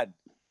understand,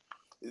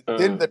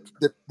 then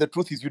the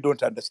truth is you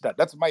don't understand.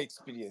 That's my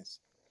experience.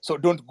 So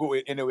don't go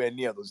anywhere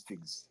near those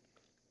things.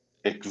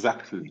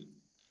 Exactly.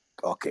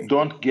 Okay.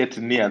 Don't get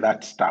near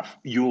that stuff.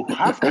 You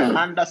have to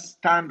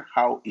understand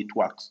how it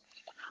works.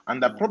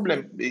 And the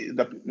problem,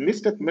 the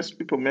mistake most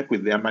people make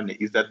with their money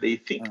is that they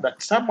think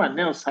that someone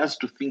else has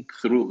to think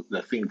through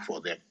the thing for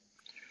them.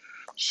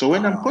 So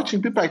when I'm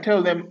coaching people, I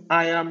tell them,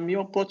 I am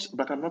your coach,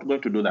 but I'm not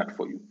going to do that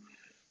for you.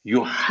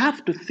 You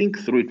have to think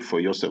through it for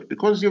yourself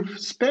because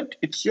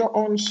it's your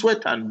own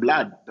sweat and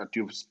blood that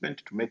you've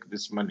spent to make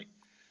this money.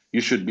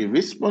 You should be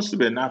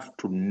responsible enough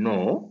to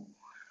know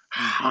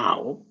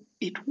how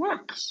it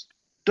works.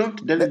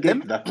 Don't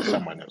delegate that to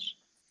someone else.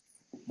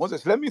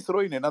 Moses, let me throw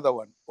in another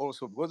one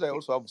also, because I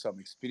also have some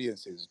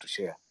experiences to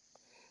share.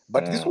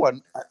 But this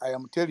one, I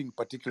am telling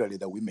particularly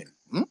the women.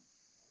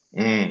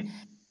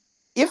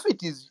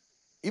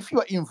 If you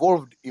are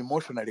involved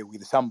emotionally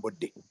with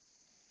somebody,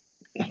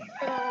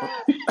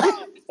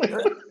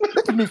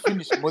 let me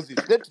finish, Moses.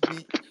 Let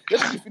me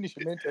finish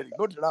mentally.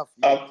 Don't laugh.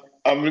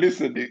 I'm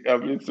listening.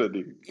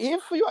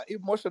 If you are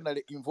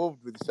emotionally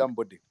involved with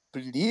somebody,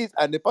 please,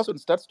 and the person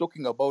starts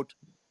talking about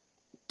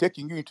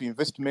taking you into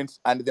investments,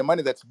 and the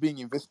money that's being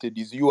invested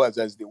is yours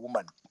as the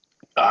woman.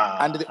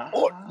 And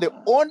the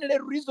only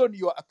reason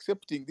you are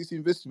accepting this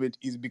investment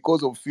is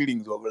because of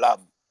feelings of love.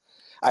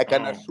 I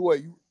can assure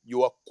you,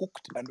 you are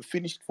cooked and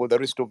finished for the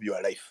rest of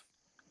your life.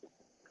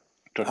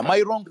 Totally. Am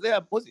I wrong there,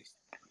 Moses?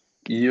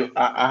 You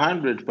are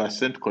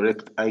 100%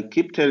 correct. I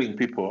keep telling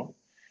people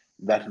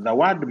that the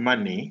word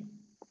money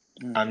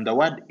and the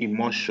word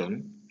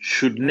emotion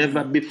should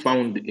never be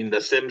found in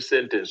the same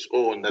sentence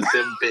or on the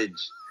same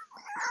page.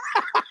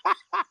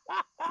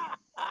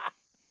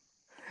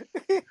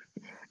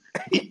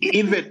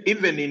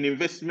 Even in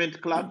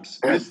investment clubs,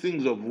 these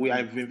things of we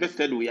have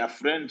invested, we are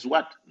friends,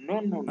 what?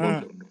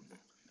 No.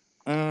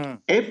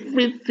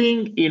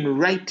 Everything in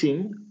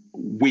writing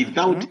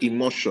without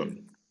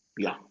emotion.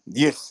 Yeah.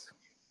 Yes.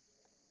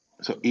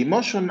 So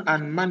emotion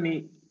and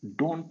money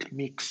don't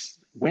mix.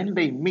 When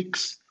they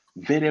mix,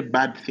 very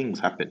bad things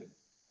happen.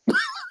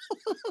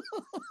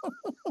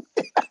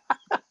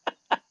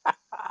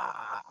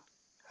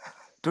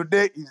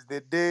 Today is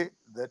the day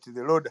that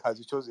the Lord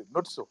has chosen,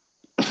 not so.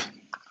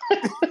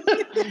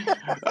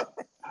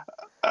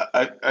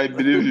 I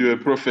believe you're a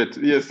prophet.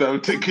 Yes, I'll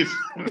take it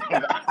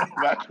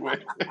that way.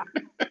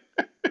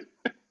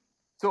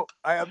 So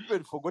I have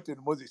even forgotten,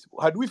 Moses.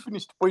 Had we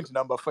finished point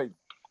number 5?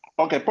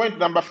 Okay, point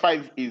number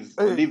 5 is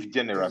live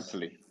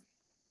generously.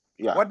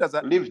 Yeah. What does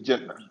that mean?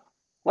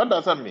 What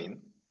does that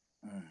mean?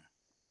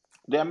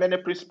 There are many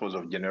principles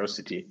of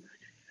generosity.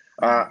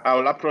 I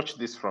will approach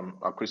this from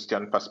a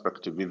Christian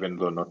perspective, even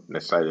though not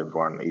necessarily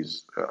everyone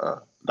is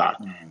that.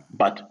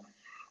 But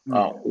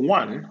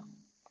one,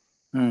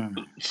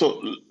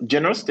 so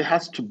generosity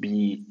has to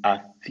be a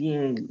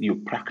thing you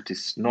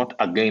practice, not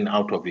again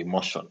out of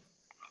emotion.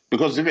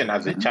 Because even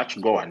as a church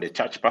goer and a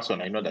church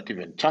person, I know that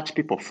even church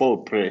people fall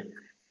prey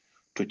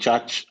to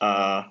church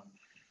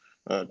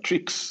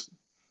tricks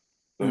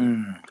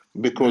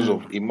because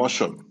of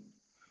emotion.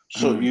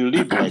 So you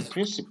live by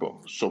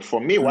principle. So for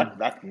me, what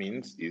that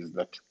means is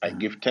that I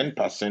give 10%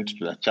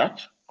 to the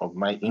church of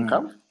my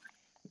income.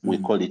 We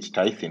call it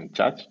tithe in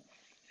church.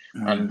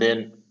 And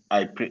then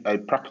I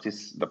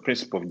practice the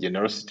principle of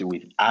generosity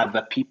with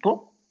other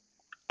people.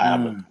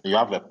 You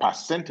have a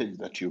percentage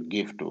that you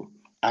give to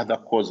other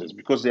causes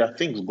because there are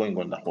things going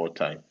on the whole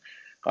time.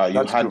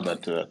 You heard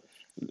that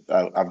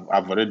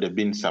I've already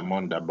been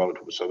summoned about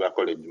Busoga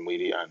College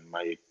Mwiri and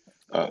my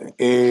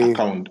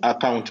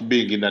account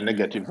being in a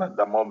negative at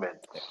the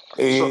moment.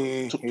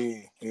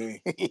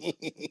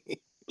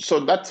 So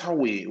that's how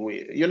we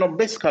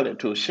basically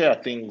to share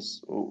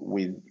things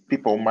with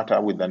people who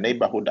matter, with the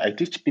neighborhood. I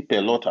teach people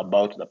a lot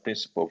about the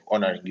principle of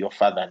honoring your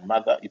father and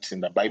mother. It's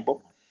in the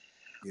Bible.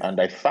 Yeah.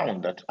 And I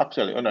found that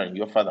actually honoring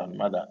your father and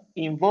mother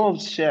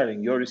involves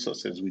sharing your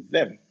resources with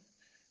them.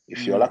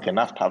 If you're lucky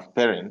enough to have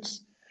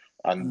parents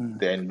and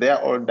then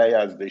they're older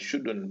years, they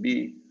shouldn't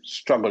be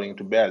struggling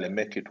to barely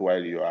make it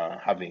while you are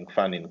having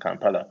fun in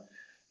Kampala.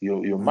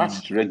 You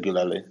must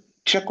regularly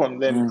check on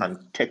them and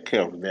take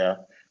care of their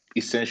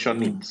essential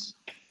needs.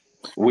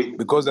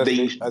 Because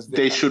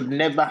they should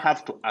never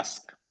have to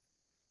ask.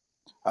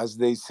 As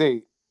they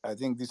say, I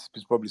think this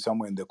is probably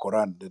somewhere in the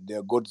Quran, that they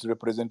are God's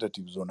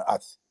representatives on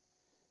earth.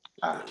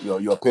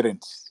 Your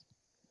parents.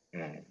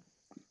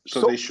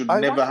 So they should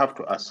never have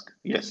to ask.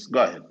 Yes,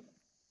 go ahead.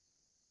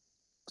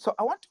 So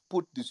I want to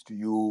put this to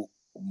you,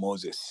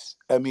 Moses.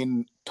 I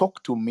mean,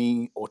 talk to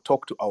me or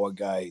talk to our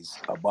guys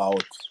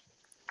about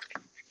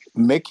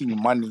making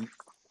money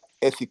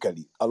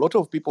ethically. A lot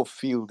of people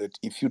feel that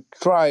if you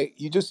try,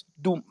 you just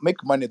do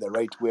make money the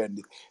right way.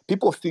 And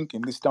people think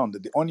in this town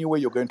that the only way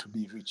you're going to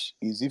be rich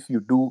is if you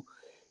do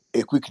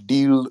a quick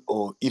deal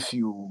or if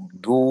you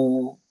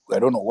do, I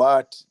don't know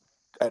what.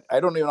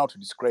 I don't know how to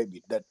describe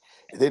it. That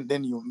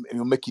then you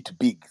make it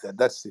big.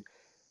 That's it.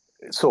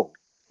 So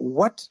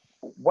what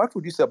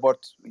would you say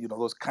about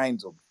those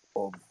kinds of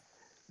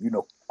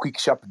quick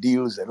sharp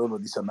deals? I don't know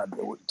this and that.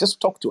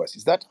 Just talk to us.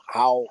 Is that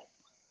how?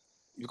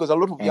 Because a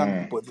lot of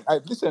young people,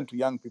 I've listened to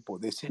young people.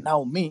 They say,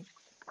 now me,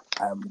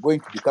 I'm going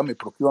to become a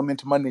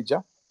procurement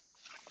manager,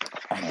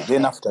 and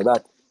then after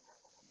that,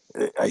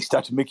 I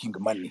start making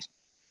money.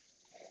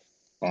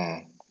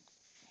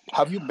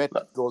 Have you met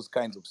those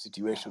kinds of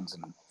situations?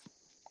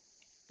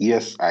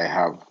 Yes, I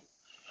have.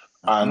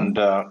 And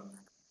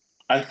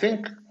I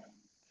think,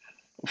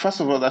 first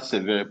of all, that's a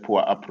very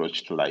poor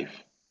approach to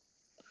life.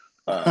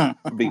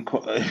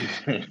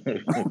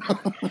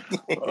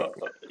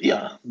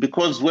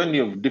 Because when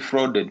you've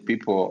defrauded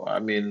people, I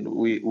mean,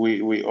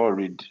 we all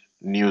read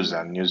news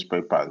and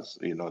newspapers.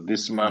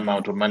 This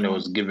amount of money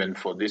was given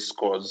for this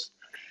cause.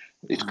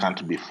 It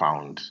can't be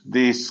found.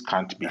 This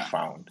can't be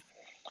found.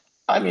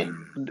 I mean,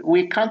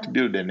 we can't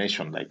build a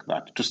nation like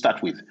that to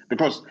start with,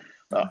 because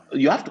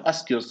you have to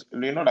ask yourself,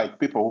 like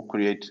people who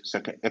create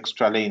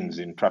extra lanes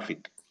in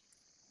traffic.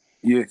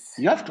 Yes.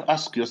 You have to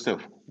ask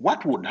yourself,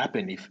 what would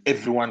happen if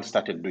everyone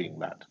started doing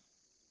that?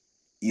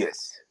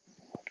 Yes.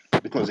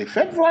 Because if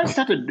everyone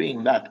started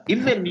doing that,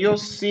 even your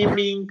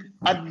seeming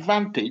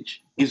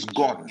advantage is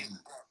gone.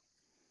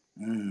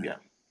 Yeah.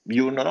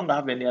 You will no longer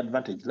have any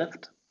advantage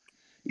left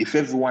if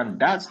everyone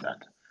does that.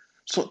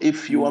 So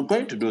if you are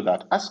going to do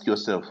that, ask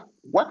yourself,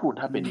 what would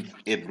happen if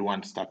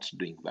everyone starts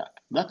doing that?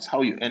 That's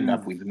how you end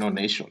up with no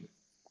nation.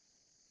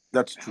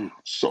 That's true.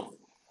 So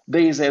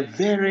There is a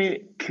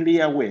very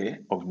clear way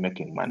of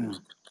making money.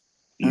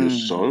 You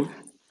solve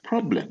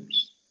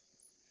problems.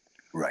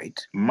 Right.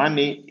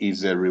 Money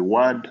is a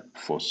reward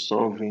for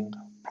solving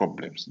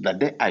problems. The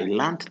day I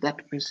learned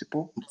that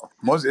principle,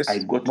 I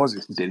got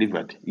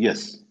delivered.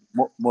 Yes.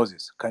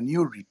 Moses, can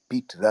you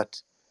repeat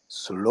that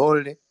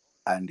slowly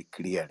and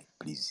clearly,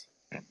 please?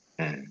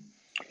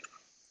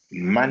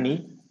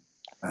 Money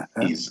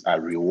is a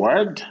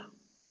reward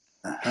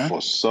for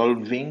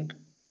solving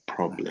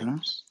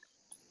problems.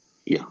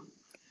 Yeah.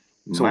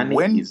 So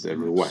money is a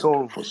reward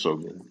for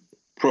solving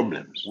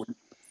problems.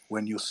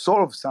 When you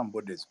solve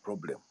somebody's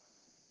problem,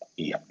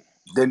 yeah,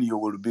 then you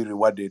will be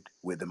rewarded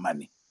with the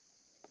money.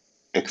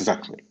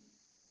 Exactly.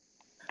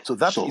 So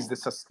that is the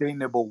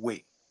sustainable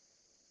way.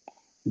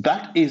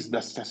 That is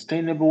the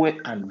sustainable way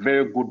and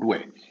very good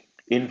way.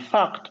 In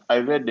fact, I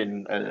read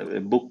in a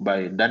book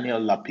by Daniel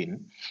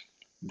Lapin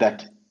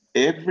that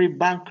every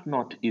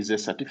banknote is a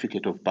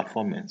certificate of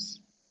performance.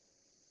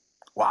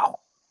 Wow.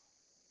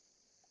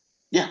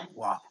 Yeah.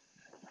 Wow.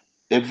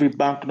 Every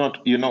banknote,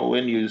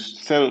 when you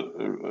sell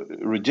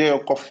Ruggiero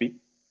coffee,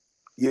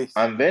 yes,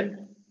 and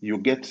then you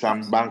get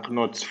some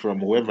banknotes from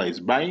whoever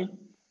is buying,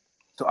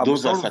 so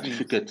those are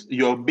certificates.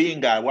 You're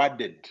being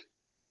awarded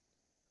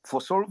for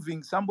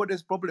solving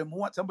somebody's problem.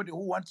 Somebody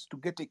who wants to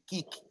get a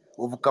kick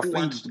of caffeine. Who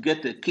wants to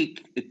get a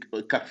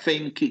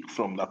caffeine kick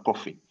from the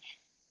coffee.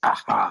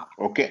 Aha.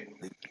 Okay.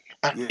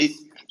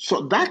 Yes.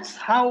 So that's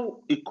how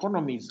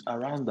economies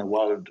around the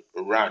world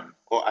run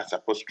or are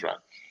supposed to run.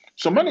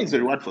 So money is a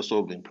reward for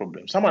solving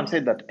problems. Someone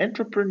said that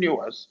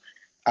entrepreneurs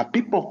are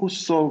people who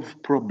solve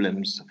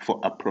problems for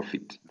a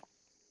profit.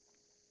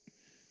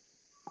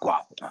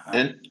 Wow.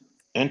 And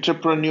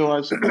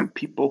entrepreneurs are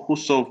people who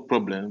solve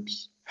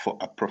problems for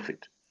a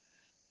profit.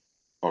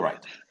 All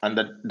right. And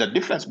the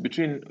difference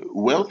between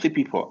wealthy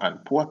people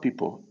and poor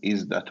people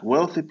is that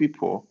wealthy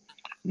people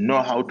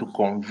know how to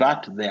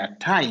convert their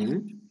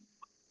time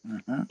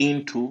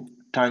into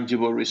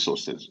tangible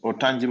resources or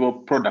tangible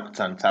products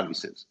and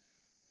services.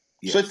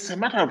 Yes. So it's a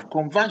matter of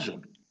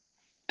conversion.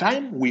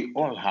 Time we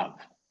all have.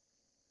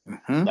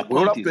 The we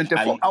all have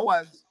 24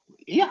 hours.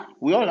 Yeah,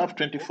 we all have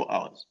 24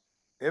 hours.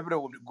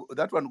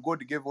 That one God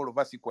gave all of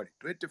us equally,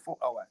 24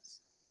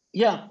 hours.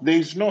 Yeah, there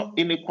is no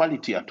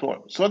inequality at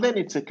all. So then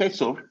it's a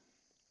case of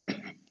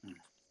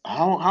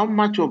how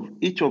much of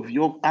each of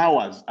your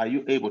hours are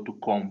you able to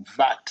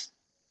convert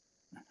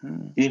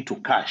into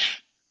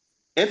cash,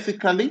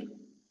 ethically,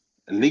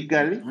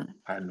 legally,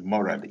 and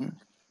morally.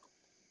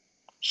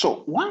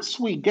 So once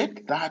we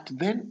get that,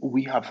 then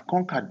we have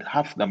conquered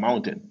half the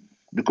mountain.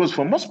 Because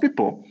for most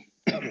people,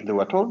 they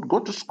were told, go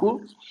to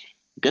school,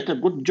 get a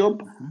good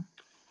job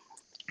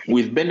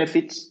with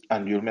benefits,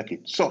 and you'll make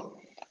it. So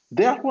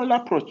their whole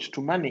approach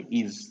to money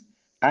is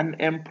an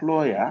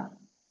employer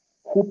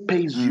who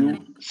pays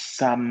you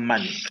some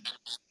money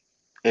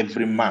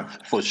every month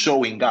for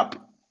showing up.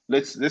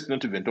 Let's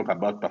not even talk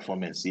about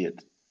performance yet.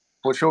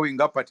 For showing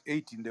up at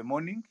 8 in the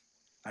morning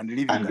and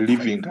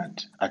leaving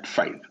at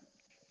 5.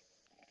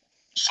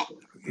 So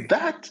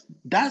that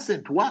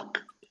doesn't work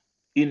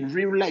in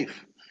real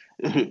life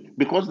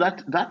because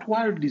that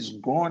world is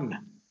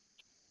gone.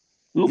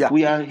 Look,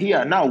 we are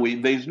here now.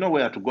 There is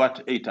nowhere to go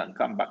at 8 and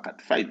come back at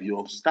 5.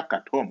 You're stuck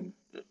at home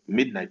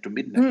midnight to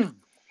midnight.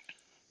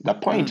 The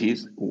point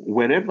is,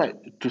 wherever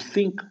to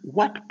think,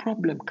 what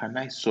problem can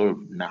I solve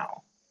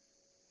now?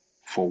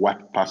 For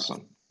what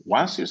person?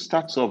 Once you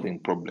start solving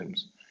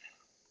problems,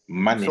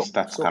 money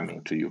starts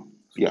coming to you.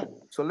 Yeah.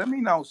 So let me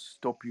now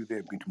stop you there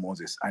a bit,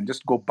 Moses, and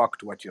just go back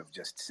to what you have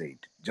just said,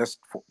 just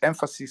for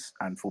emphasis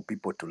and for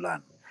people to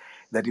learn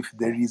that if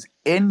there is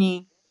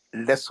any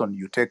lesson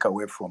you take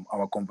away from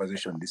our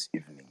conversation this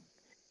evening,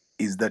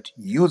 is that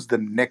use the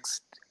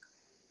next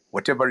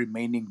whatever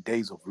remaining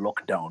days of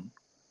lockdown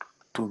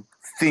to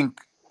think,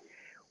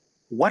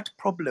 what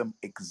problem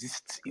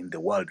exists in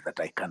the world that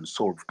I can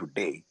solve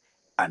today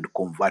and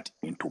convert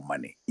into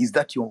money? Is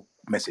that your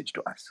message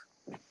to us?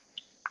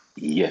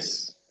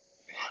 Yes.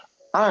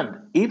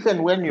 And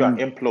even when you are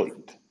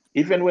employed,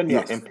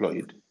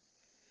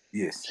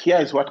 yes, here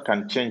is what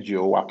can change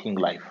your working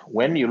life.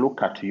 When you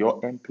look at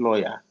your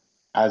employer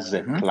as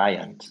a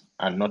client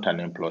and not an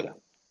employer.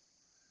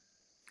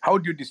 How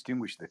do you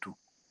distinguish the two?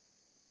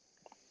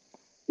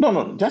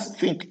 No, just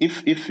think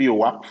if you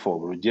work for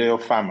Ruggiero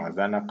Farm as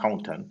an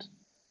accountant,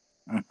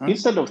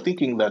 instead of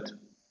thinking that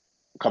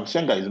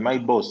Kabshenga is my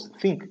boss,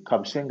 think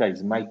Kabshenga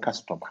is my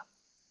customer.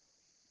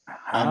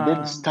 And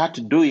then start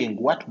doing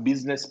what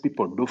business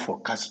people do for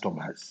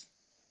customers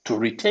to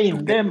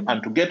retain them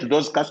and to get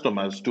those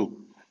customers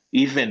to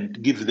even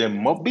give them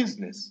more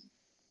business.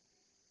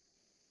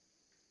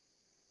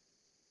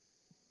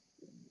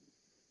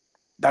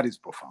 That is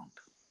profound.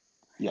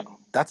 Yeah.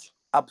 That's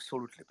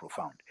absolutely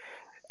profound.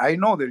 I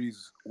know there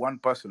is one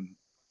person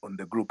on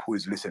the group who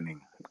is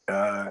listening.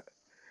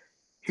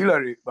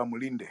 Hilary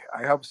Bamulinde,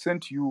 I have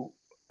sent you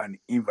an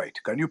invite.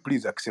 Can you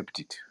please accept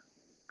it?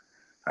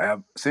 I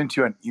have sent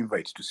you an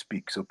invite to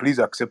speak, so please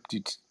accept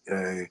it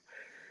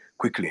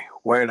quickly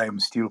while I'm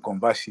still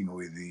conversing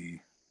with the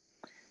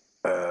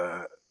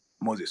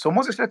Moses. So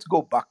Moses, let's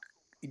go back.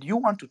 Do you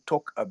want to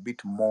talk a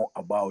bit more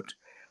about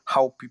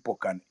how people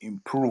can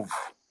improve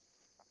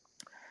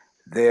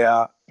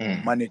their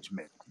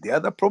management? The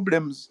other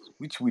problems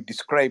which we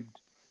described,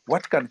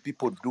 what can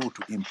people do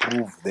to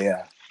improve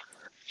their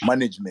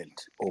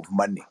management of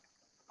money?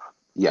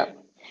 Yeah.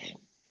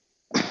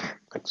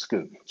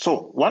 Excuse me.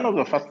 So one of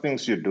the first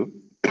things you do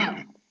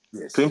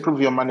to improve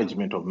your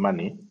management of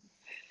money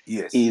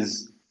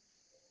is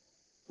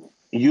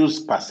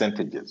use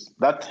percentages.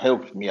 That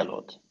helped me a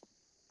lot.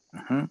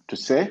 To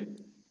say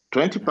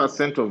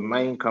 20% of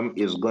my income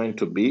is going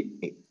to be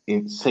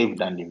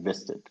saved and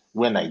invested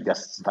when I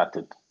just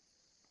started.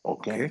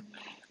 Okay?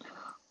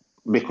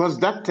 Because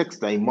that takes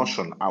the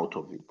emotion out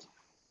of it.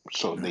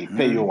 So they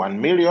pay you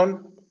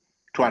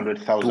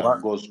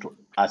 1,200,000 goes to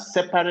a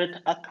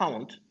separate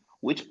account,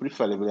 which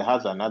preferably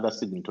has another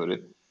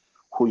signatory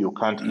who you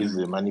can't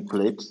easily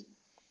manipulate.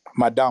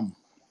 Madam.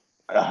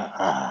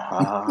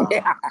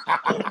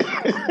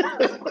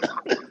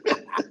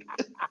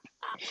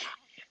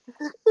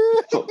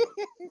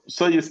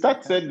 So you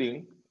start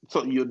sending,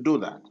 so you do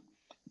that.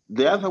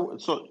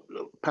 So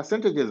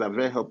percentages are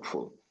very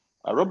helpful.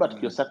 Robert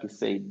Kiyosaki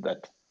said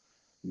that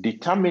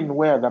determine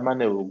where the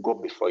money will go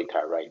before it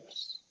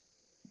arrives.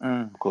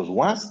 Because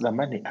once the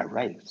money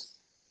arrives,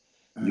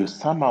 you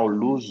somehow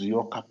lose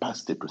your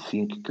capacity to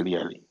think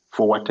clearly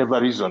for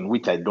whatever reason,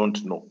 which I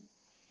don't know.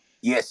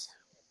 Yes.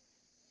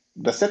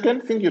 The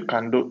second thing you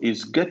can do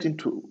is get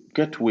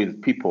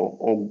with people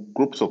or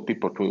groups of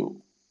people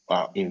to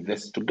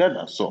invest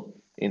together. So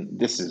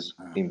this is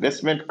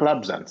investment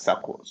clubs and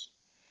circles.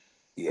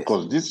 Yes.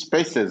 Because these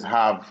spaces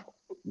have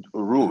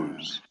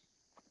rules.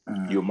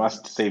 You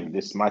must save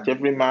this much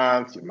every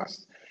month. You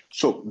must.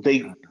 So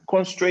they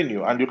constrain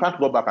you, and you can't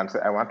go back and say,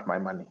 "I want my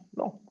money."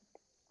 No.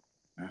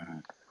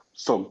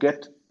 So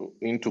get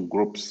into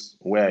groups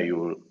where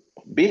you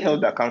be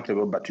held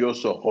accountable, but you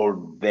also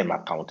hold them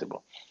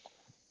accountable.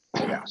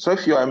 Yeah. So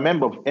if you are a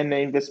member of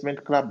any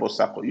investment club or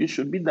circle, you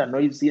should be the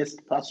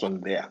noisiest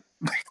person there.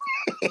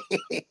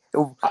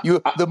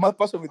 The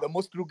person with the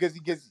most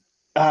gezi.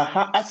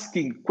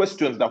 Asking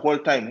questions the whole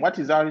time. What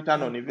is our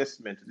return on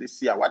investment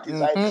this year? What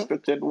is our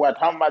expected what?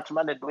 How much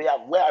money do we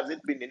have? Where has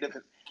it been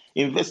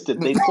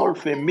invested? They call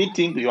for a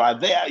meeting. You are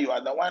there. You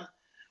are the one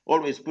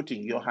always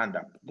putting your hand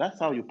up. That's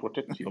how you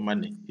protect your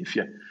money.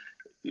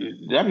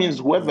 That means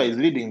whoever is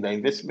leading the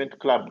investment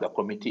club, the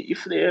committee,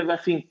 if they ever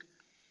think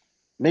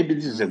maybe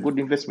this is a good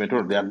investment,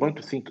 or they are going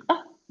to think,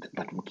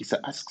 but Mukisa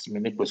asks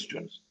many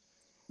questions.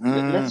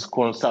 Let's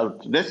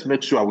consult. Let's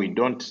make sure we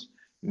don't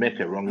make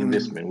a wrong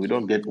investment. We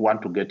don't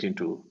want to get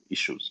into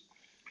issues.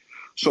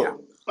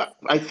 So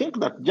I think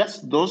that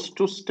just those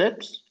two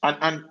steps,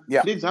 and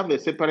please have a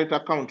separate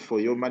account for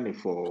your money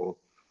for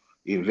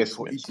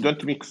investments.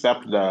 Don't mix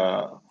up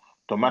the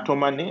tomato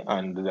money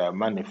and the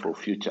money for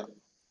future.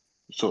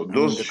 So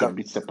those should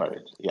be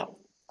separate. Yeah.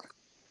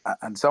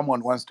 And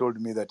someone once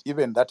told me that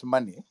even that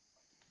money,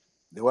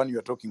 the one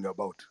you're talking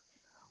about,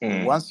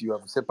 once you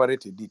have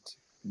separated it,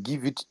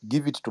 give it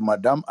to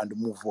Madame and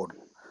move on.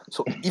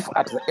 So if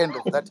at the end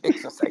of that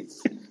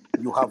exercise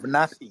you have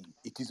nothing,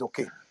 it is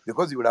okay,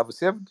 because you will have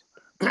saved,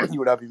 you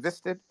will have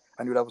invested,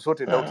 and you will have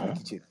sorted out the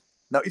kitchen.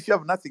 Now, if you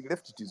have nothing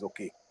left, it is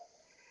okay.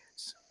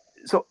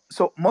 So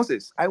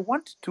Moses, I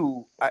want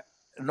to.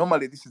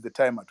 Normally, this is the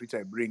time at which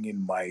I bring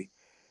in my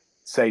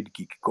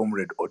sidekick,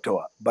 Comrade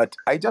Otoa, but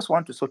I just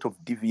want to sort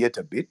of deviate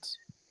a bit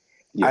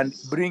and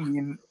bring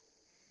in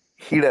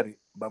Hilary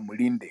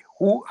Bamulinde,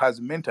 who has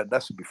mentored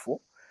us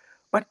before.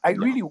 But I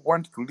really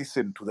want to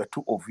listen to the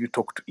two of you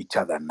talk to each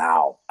other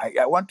now.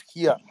 I want to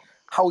hear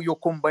how your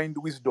combined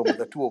wisdom,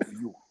 the two of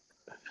you.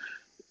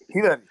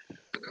 Hilary,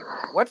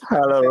 what?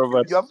 Hello,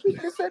 Robert. You have been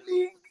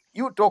listening.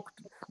 You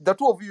talked. The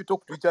two of you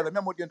talk to each other. I'm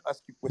not going to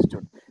ask you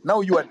questions.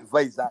 Now you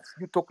advise us.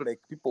 You talk like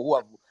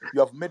people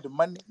you have made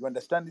money. You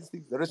understand these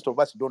things. The rest of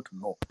us don't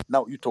know.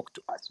 Now you talk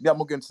to us. I'm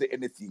not going to say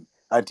anything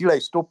until I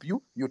stop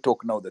you. You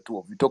talk now. The two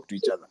of you talk to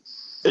each other.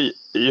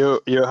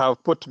 You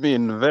have put me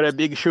in very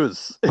big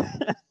shoes.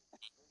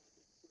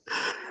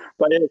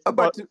 But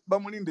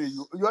Bamulinde,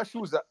 your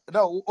shoes are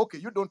now okay.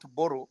 You don't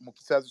borrow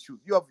Mukisa's shoes.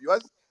 You have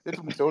yours. Let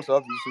Mukisa also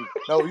have his shoes.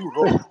 Now you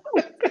roll.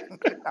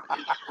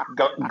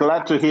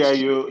 Glad to hear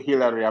you,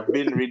 Hilary. I've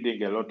been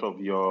reading a lot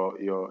of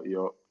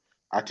your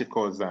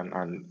articles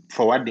and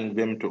forwarding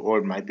them to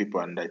all my people,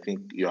 and I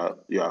think you are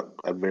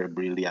a very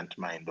brilliant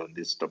mind on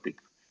this topic.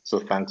 So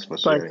thanks for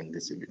sharing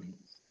this evening.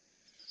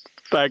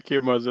 Thank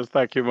you, Moses.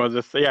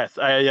 Yes,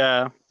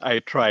 I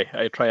try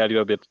a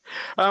little bit.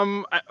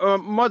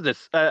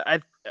 Moses,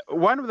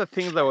 one of the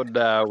things I would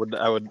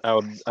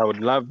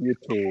love you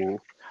to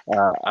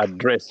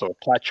address or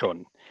touch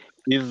on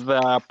is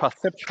the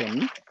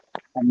perception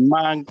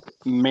among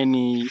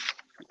many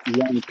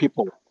young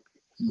people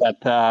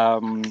that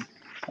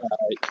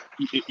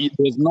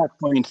there's no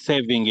point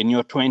saving in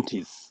your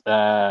 20s.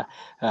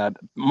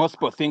 Most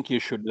people think you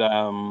should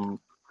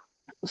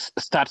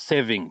start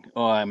saving,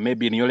 or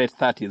maybe in your late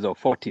 30s or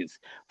 40s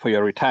for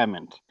your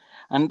retirement.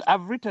 And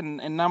I've written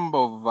a number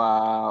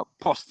of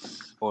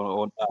posts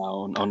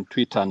on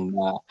Twitter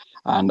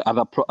and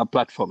other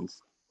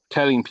platforms,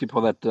 telling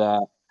people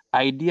that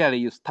ideally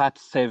you start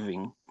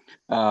saving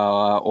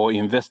or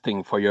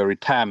investing for your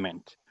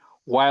retirement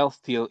while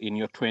still in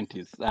your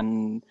 20s.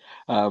 And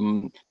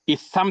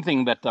it's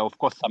something that, of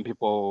course, some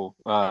people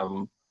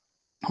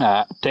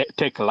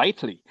take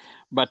lightly.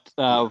 But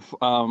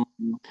from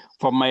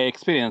my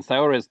experience, I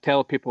always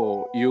tell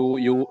people,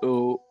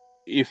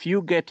 if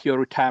you get your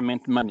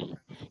retirement money,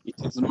 it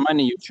is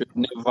money you should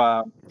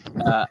never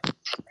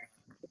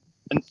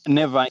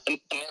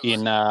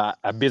in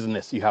a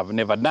business you have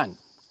never done.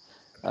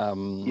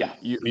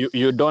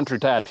 You don't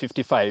retire at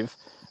 55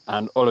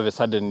 and all of a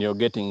sudden you're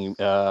getting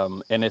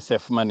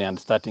NSF money and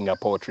starting a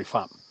poultry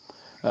farm.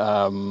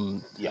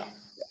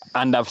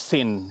 And I've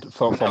seen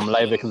from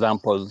live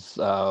examples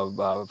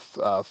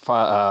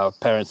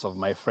parents of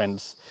my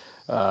friends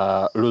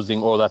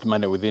losing all that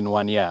money within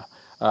 1 year.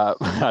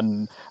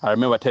 And I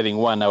remember telling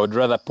one, I would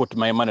rather put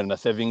my money in a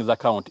savings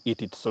account,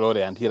 eat it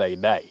slowly until I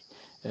die,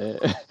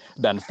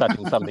 than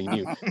starting something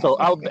new. So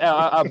I'll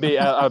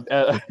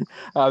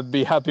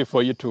be happy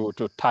for you to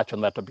touch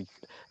on that topic.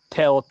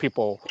 Tell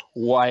people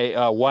why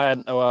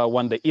one,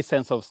 the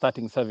essence of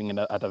starting saving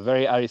at a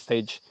very early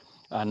stage,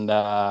 and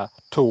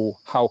two,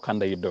 how can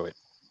they do it?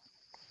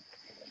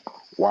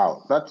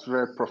 Wow, that's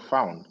very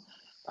profound.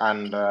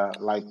 And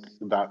like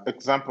the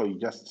example you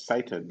just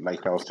cited,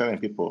 like I was telling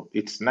people,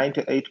 it's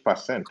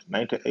 98%.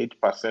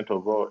 98%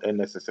 of all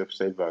NSSF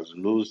savers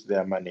lose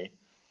their money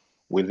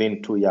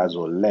within 2 years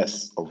or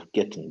less of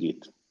getting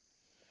it.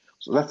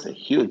 So that's a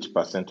huge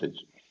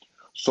percentage.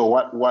 So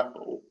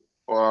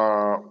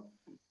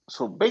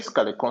so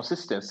basically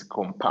consistency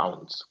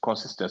compounds.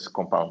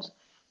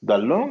 The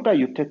longer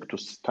you take to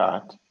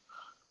start,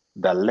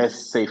 the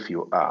less safe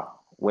you are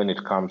when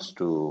it comes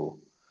to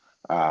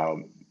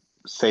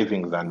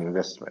savings and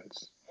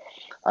investments.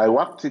 I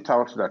worked it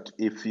out that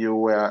if you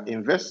were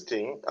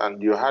investing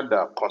and you had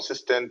a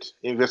consistent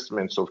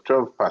investments of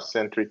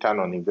 12% return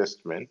on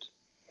investment,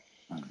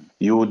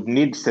 you would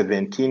need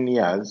 17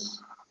 years.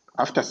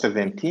 After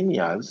 17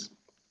 years,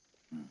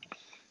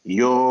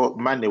 your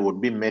money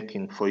would be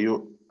making for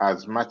you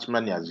as much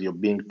money as you're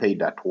being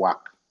paid at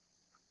work,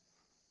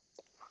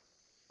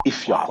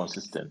 if you're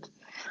consistent.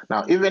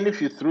 Now, even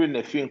if you threw in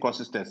a few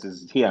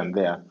inconsistencies here and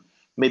there,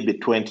 maybe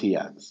 20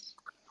 years,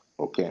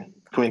 okay,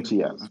 20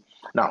 years.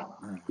 Now,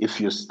 if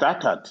you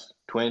start at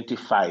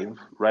 25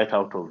 right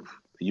out of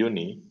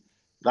uni,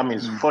 that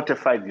means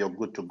 45, you're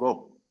good to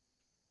go.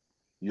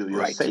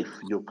 You're safe,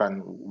 you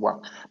can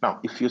work. Now,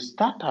 if you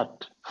start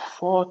at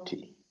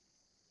 40,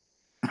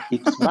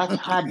 it's much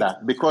harder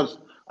because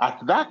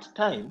at that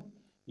time,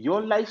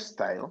 your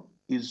lifestyle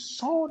is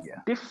so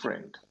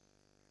different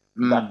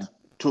that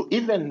to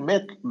even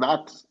make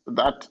that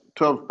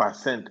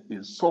 12%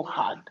 is so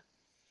hard.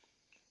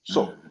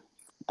 So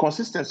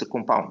consistency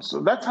compounds. So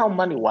that's how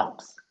money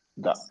works.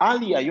 The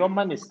earlier your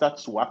money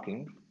starts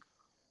working,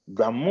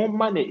 the more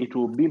money it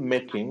will be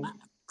making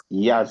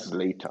years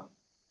later.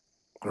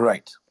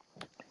 Right.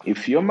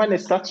 If your money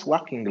starts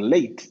working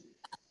late,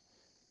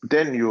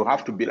 then you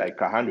have to be like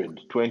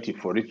 120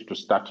 for it to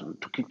start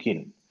to kick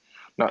in.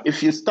 Now,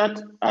 if you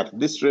start at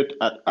this rate,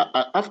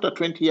 after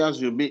 20 years,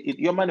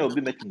 your money will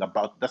be making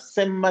about the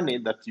same money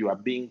that you are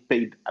being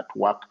paid at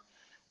work,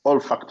 all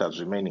factors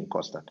remaining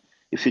constant.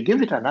 If you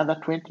give it another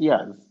 20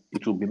 years,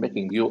 it will be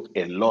making you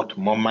a lot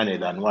more money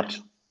than what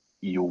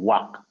you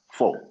work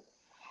for.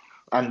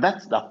 And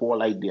that's the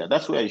whole idea.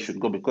 That's where you should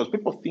go, because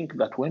people think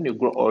that when you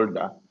grow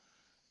older,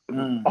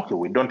 okay,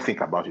 we don't think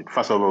about it.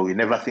 First of all, we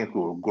never think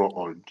we will grow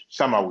old.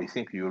 Somehow we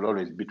think you'll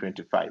always be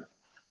 25,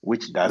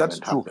 which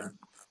doesn't happen.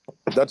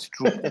 That's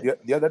true.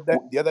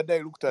 The other day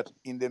I looked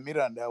in the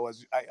mirror and I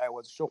was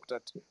shocked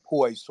at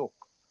who I saw.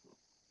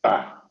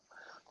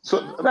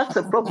 So that's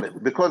a problem,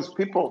 because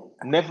people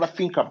never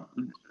think of,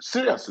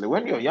 seriously,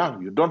 when you're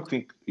young, you don't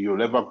think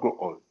you'll ever grow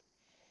old.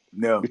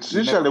 No. It's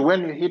usually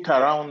when you hit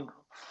around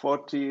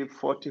 40,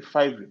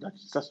 45, that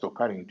starts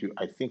occurring to you.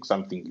 I think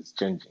something is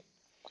changing.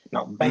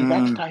 Now, by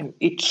that time,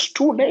 it's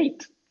too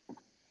late.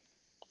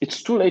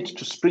 It's too late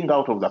to spring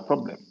out of the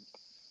problem.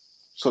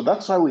 So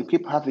that's why we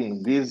keep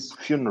having these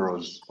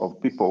funerals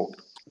of people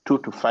 2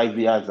 to 5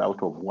 years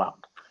out of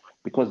work,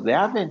 because they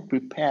haven't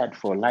prepared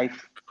for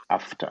life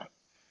after.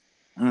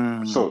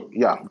 So,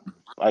 yeah,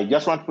 I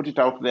just want to put it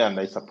out there, and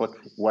I support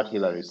what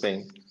Hilary is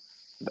saying.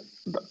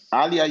 The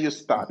earlier you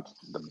start,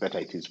 the better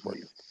it is for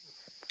you.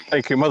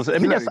 Thank you, Moses.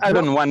 Let me just add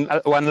on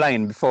one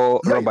line before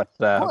Robert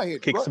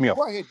kicks me off.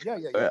 Go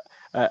ahead.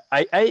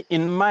 I,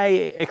 in my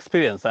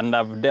experience, and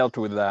I've dealt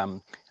with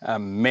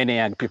many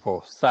young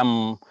people,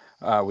 some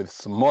with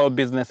small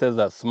businesses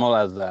as small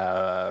as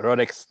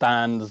Rolex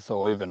stands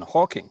or even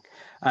hawking.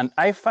 And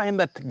I find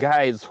that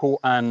guys who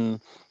earn,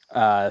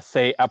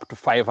 say, up to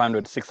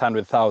 500,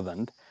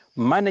 600,000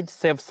 manage to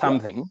save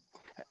something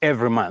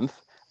every month,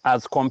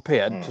 as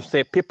compared to,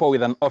 say, people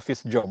with an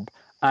office job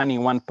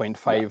earning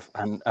 1.5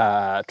 and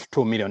to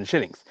 2 million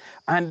shillings.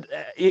 And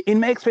in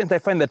my experience, I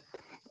find that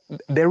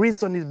the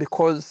reason is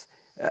because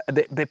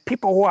the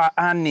people who are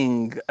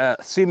earning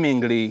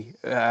seemingly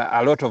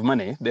a lot of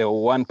money, the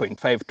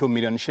 1.52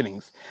 million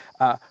shillings,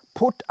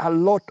 put a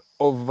lot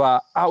of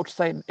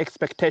outside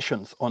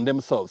expectations on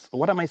themselves.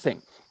 What am I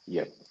saying?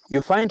 Yeah.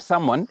 You find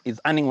someone is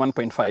earning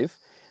 1.5.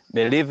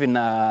 They live in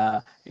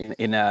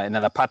an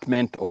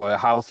apartment or a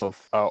house of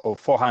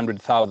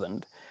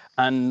 400,000.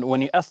 And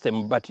when you ask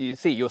them, but you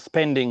see, you're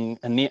spending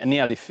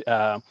nearly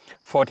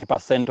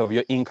 40% of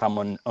your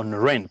income on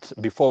rent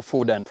before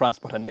food and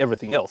transport and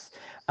everything else.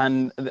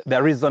 And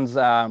the reasons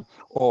are,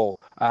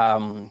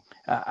 how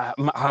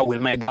will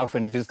my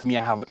girlfriend visit me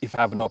if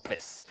I have no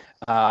place?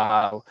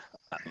 I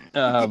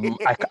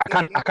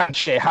can't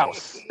share a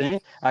house.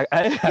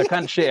 I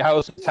can't share a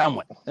house with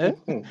someone.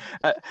 And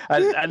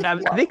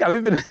I think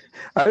I've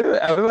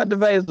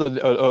advised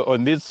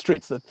on these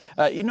streets that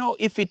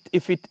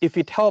if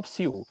it helps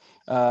you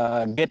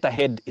get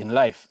ahead in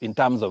life in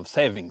terms of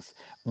savings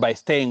by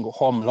staying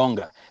home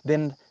longer,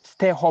 then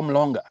stay home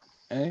longer.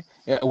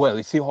 Well,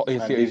 is your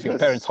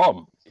parents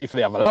home if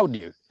they have allowed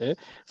you?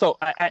 So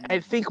I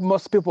think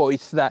most people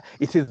it is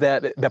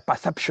the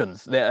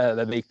perceptions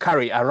that they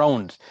carry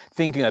around,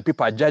 thinking that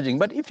people are judging.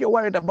 But if you're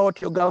worried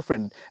about your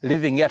girlfriend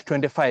living at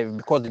 25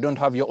 because you don't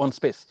have your own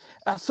space,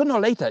 sooner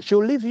or later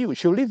she'll leave you.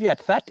 She'll leave you at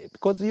 30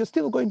 because you're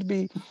still going to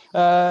be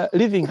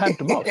living hand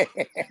to mouth.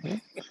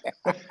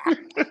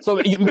 So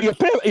you're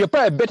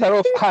probably better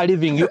off her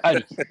leaving you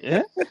early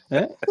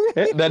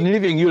than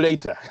leaving you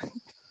later.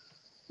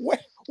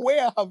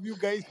 Where have you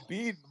guys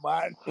been,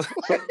 man?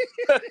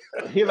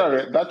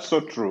 Hilary, that's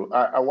so true.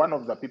 One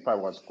of the people I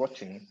was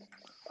coaching,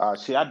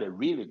 she had a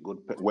really good,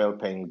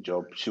 well-paying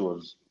job. She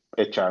was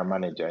HR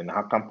manager in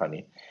her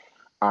company.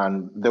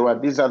 And there were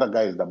these other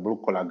guys, the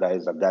blue-collar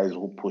guys, the guys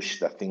who push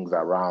the things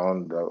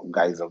around, the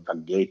guys of the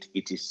gate,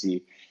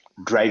 etc.,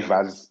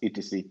 drivers,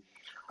 etc.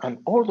 And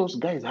all those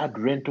guys had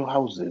rental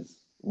houses,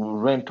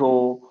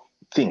 rental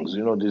things,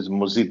 these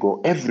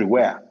Mozigo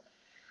everywhere.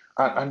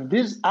 And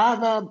these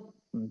other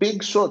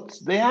big shots,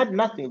 they had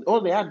nothing.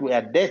 All they had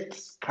were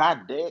debts, car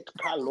debt,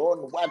 car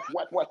loan, what.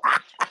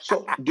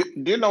 So do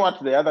you know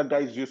what the other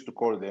guys used to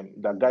call them?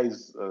 The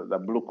guys, the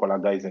blue-collar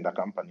guys in the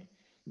company.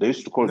 They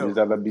used to call these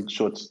other big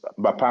shots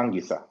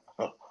Bapangisa.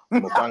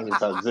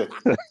 Mupangisa ze.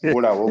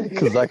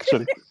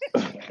 Exactly.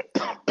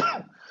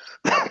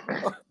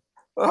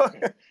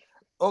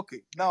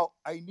 Okay, now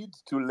I need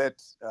to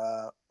let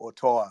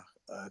Otoa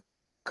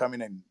come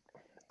in and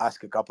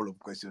ask a couple of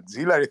questions.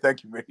 Hilary,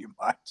 thank you very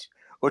much.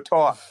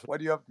 Otoa, what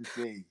do you have to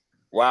say?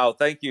 Wow,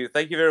 thank you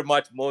very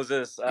much,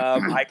 Moses.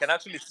 I can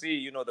actually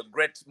see, the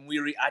great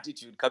Mwiri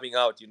attitude coming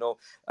out.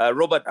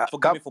 Robert,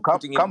 forgive me for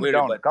putting in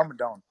Mwiri, but calm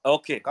down.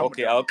 Okay,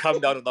 I'll calm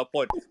down on that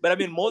point. But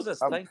Moses,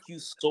 thank you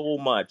so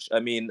much.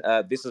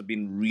 This has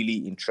been really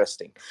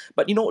interesting.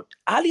 But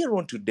earlier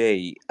on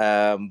today,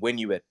 when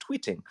you were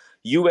tweeting,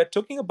 you were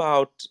talking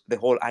about the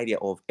whole idea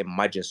of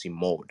emergency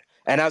mode.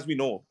 And as we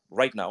know,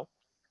 right now,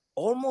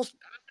 almost.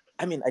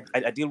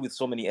 I deal with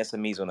so many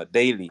SMEs on a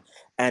daily,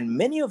 and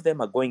many of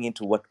them are going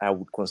into what I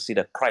would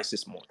consider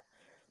crisis mode.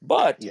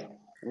 But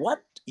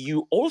what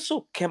you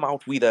also came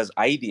out with as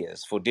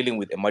ideas for dealing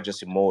with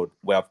emergency mode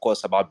were, of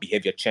course, about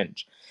behavior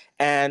change.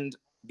 And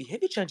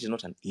behavior change is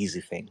not an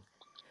easy thing.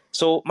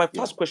 So my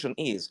first question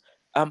is,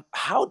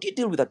 how do you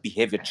deal with that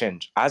behavior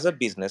change as a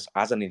business,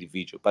 as an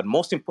individual? But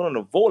most important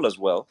of all as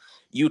well,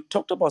 you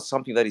talked about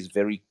something that is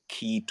very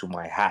key to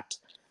my heart.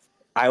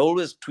 I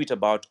always tweet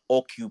about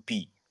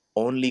OQP,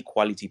 only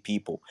quality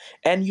people.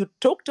 And you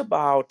talked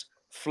about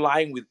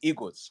flying with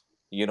egos,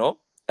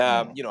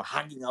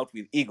 hanging out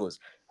with egos.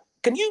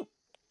 Can you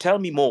tell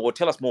me more or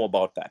tell us more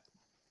about that?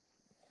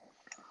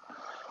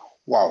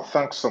 Wow,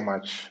 thanks so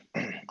much,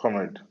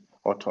 Comrade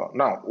Otto.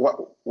 Now,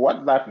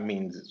 what that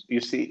means is,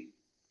 you see,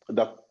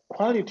 the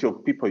quality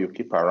of people you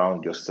keep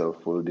around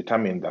yourself will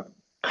determine the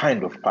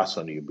kind of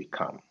person you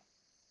become.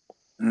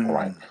 All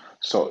right.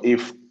 So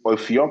if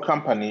your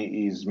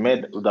company is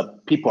made, the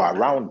people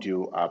around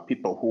you are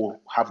people who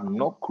have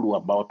no clue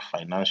about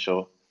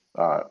financial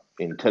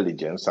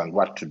intelligence and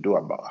what to do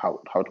about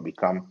how to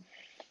become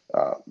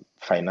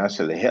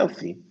financially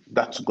healthy,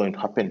 that's going to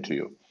happen to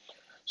you.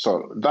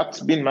 So that's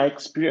been my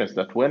experience,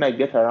 that when I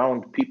get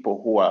around people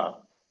who are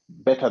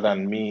better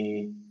than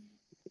me,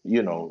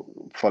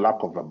 for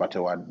lack of a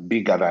better word,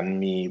 bigger than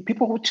me,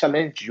 people who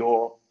challenge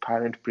your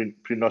current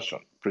pre-notion,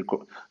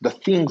 the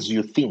things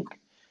you think.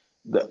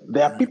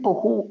 There are people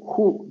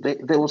who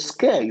they will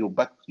scare you,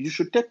 but you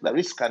should take the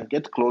risk and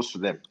get close to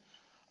them,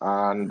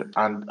 and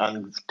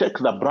take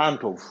the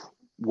brunt of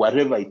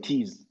whatever it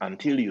is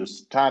until you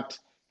start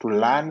to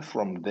learn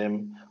from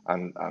them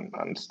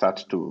and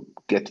start to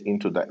get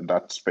into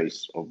that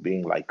space of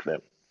being like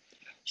them.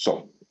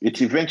 So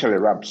it eventually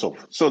rubs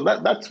off. So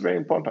that's very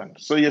important.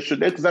 So you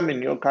should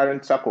examine your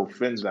current circle of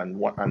friends and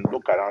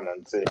look around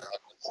and say,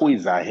 who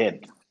is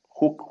ahead?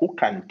 Who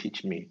can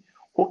teach me?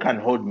 Who can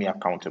hold me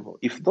accountable?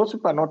 If those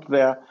people are not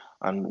there,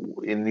 and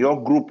in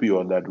your group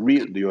you're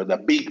the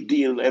big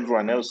deal,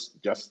 everyone else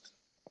just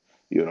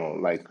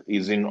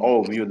is in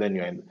awe of you, then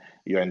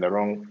you're in the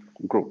wrong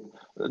group.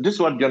 This is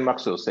what John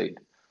Maxwell said.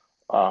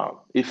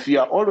 If you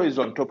are always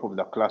on top of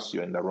the class,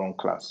 you're in the wrong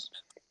class.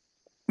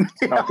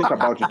 Now think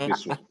about it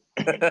this way.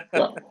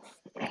 Yeah.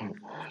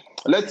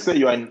 Let's say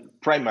you're in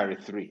primary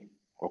 3,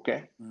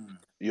 okay?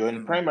 You're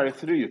in primary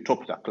 3, you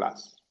top the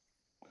class.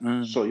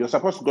 So you're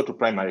supposed to go to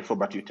primary 4,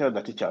 but you tell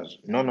the teachers,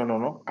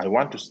 no, I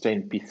want to stay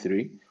in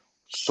P3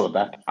 so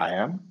that I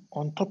am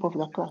on top of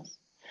the class.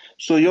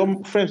 So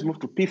your friends move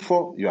to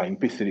P4, you are in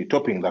P3,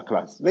 topping the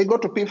class. They go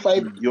to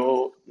P5,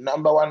 you're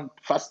number 1,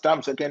 first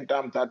term, second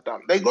term, third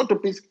term. They go to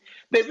P6,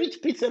 they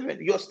reach P7,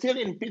 you're still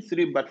in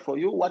P3, but for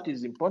you, what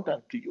is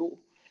important to you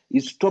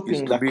is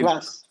topping the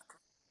class.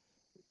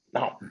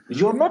 Now,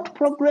 you're not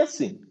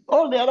progressing.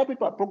 All the other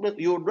people are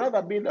progressing. You would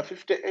rather be the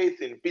 58th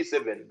in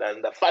P7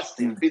 than the first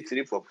in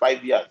P3 for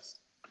 5 years.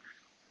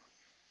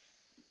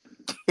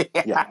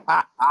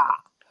 Yeah.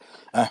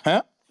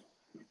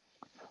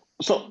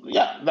 So,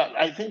 yeah,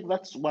 I think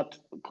that's what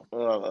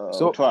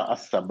Toa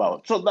asked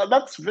about. So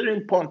that's very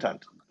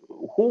important.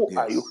 Who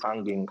are you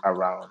hanging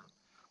around?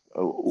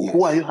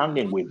 Who are you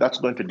hanging with? That's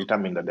going to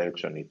determine the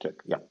direction you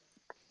take. Yeah.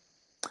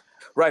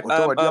 Right.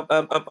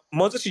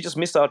 Moses, you just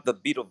missed out the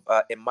bit of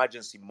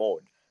emergency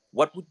mode.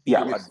 What would be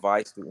your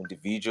advice to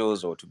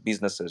individuals or to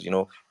businesses,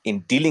 in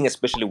dealing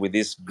especially with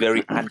this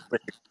very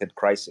unprecedented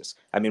crisis?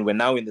 I mean, we're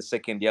now in the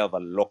second year of a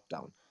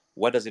lockdown.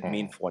 What does it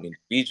mean for an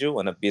individual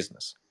and a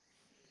business?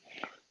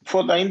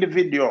 For the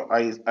individual,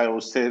 I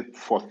will say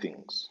 4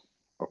 things.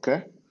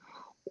 Okay.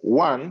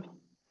 1,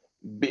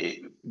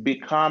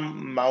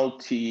 become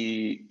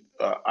multi.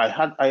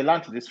 I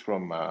learned this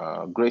from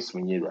Grace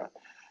Munyira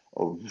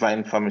of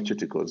Vine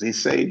Pharmaceuticals. He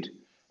said,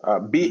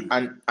 be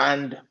an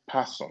and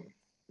person.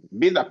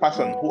 Be the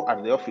person who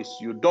at the office,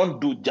 you don't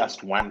do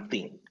just one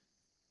thing.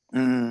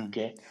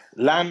 Okay.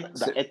 Learn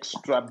the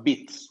extra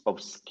bits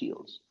of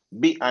skills.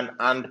 Be an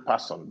and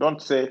person.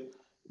 Don't say,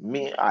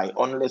 me, I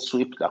only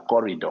sweep the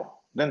corridor.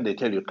 Then they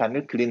tell you, can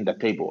you clean the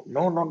table?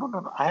 No.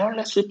 I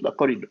only sweep the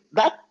corridor.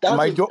 That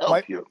doesn't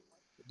help you.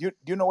 Do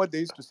you know what they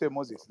used to say,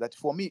 Moses? That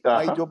for me,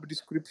 my job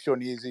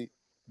description is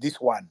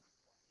this one.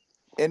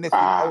 Anything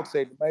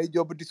outside my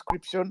job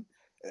description,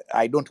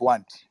 I don't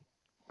want.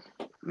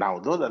 Now,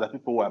 those are the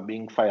people who are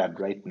being fired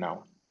right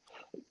now.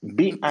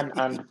 Be an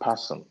and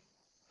person.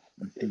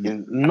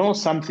 Know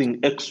something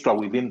extra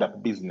within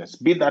that business.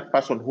 Be that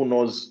person who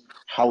knows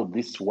how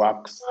this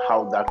works,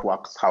 how that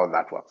works.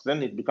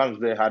 Then it becomes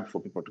very hard for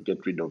people to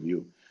get rid of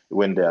you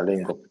when they are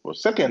laying off people.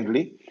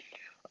 Secondly,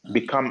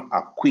 become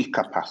a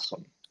quicker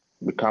person.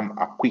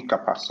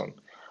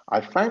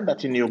 I find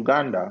that in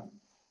Uganda,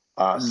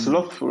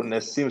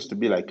 slothfulness seems to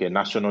be like a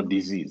national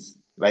disease.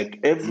 Like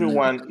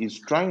everyone is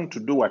trying to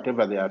do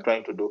whatever they are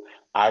trying to do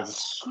as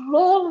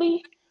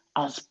slowly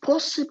as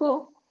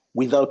possible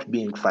without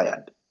being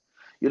fired.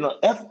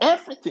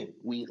 Everything.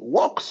 We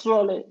walk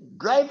slowly,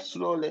 drive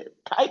slowly,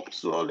 type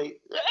slowly.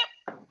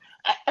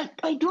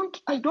 I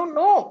don't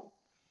know.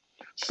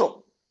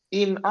 So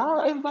in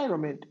our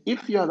environment,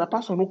 if you are the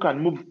person who can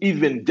move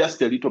even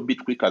just a little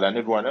bit quicker than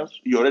everyone else,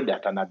 you're already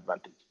at an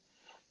advantage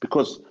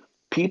because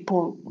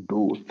people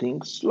do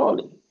things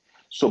slowly.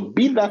 So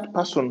be that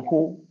person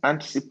who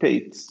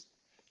anticipates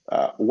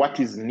what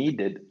is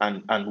needed,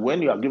 and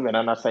when you are given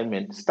an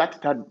assignment,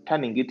 start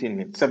turning it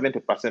in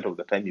 70% of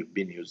the time you've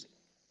been using.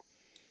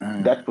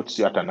 That puts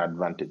you at an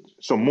advantage.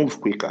 So move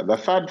quicker. The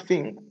third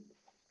thing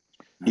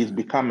is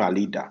become a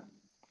leader.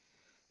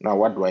 Now,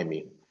 what do I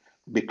mean?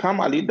 Become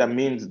a leader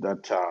means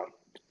that,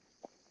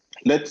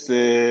 let's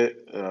say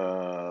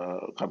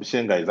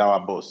Kabishenga is our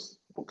boss.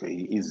 Okay,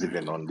 he is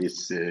even on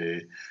this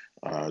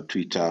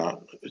Twitter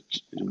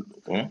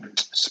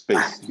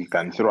space. He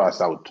can throw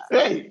us out.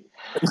 Hey!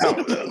 Now,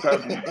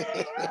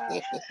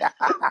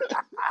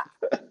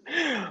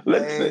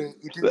 let's say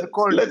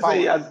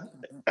he has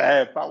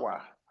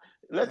power.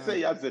 Let's say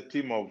he has a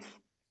team of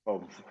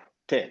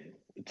 10.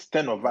 It's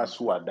 10 of us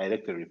who are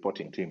directly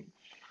reporting to him.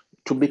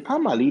 To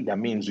become a leader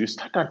means you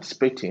start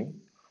anticipating,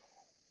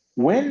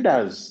 when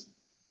does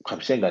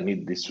Kabishenga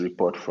need this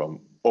report from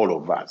all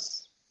of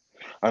us?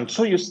 And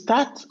so you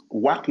start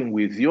working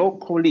with your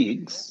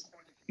colleagues.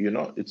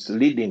 It's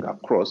leading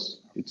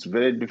across. It's a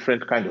very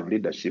different kind of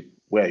leadership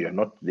where you're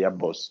not their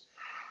boss.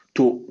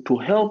 To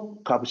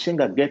help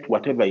Kabishenga get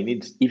whatever he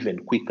needs even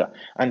quicker,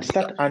 and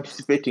start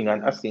anticipating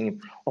and asking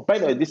him, oh, by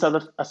the way, this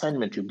other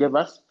assignment you gave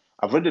us,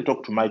 I've already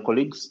talked to my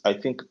colleagues. I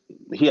think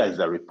here is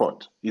the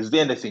report. Is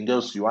there anything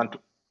else you want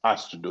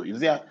us to do?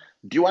 Do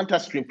you want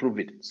us to improve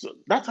it? So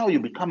that's how you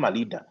become a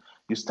leader.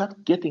 You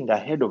start getting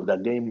ahead of the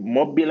game,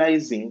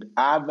 mobilizing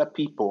other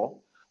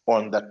people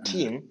on the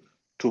team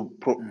to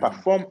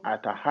perform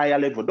at a higher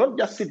level. Don't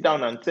just sit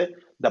down and say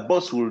the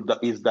boss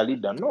is the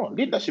leader. No,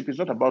 leadership is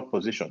not about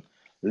position.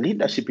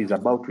 Leadership is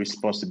about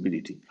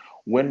responsibility.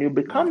 When you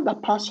become the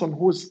person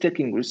who's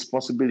taking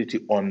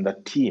responsibility on the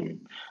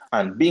team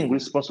and being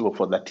responsible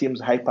for the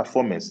team's high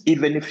performance,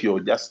 even if you're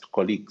just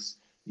colleagues,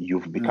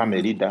 you've become a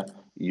leader.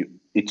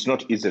 It's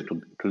not easy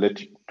to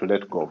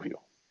let go of you.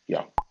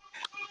 Yeah.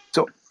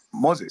 So,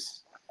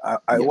 Moses,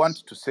 I want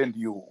to send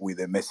you with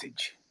a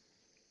message.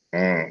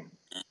 I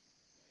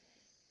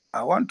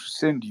want to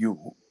send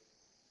you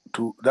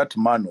to that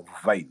man of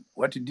Vine.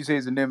 What did you say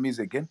his name is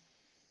again?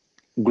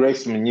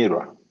 Grace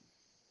Mnyira.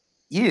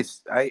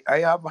 Yes, I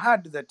have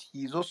heard that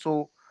he's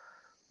also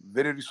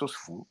very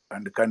resourceful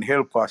and can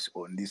help us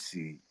on this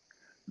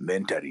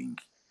mentoring.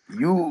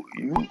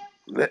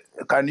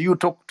 Can you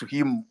talk to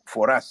him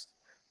for us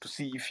to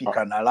see if he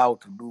can allow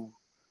to do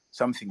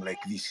something like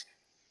this?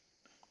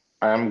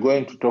 I am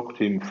going to talk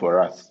to him for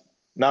us.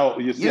 Now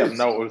you see, Yes.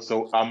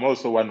 I'm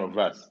also one of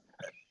us.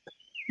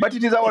 But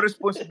it is our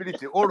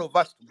responsibility, all of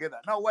us together.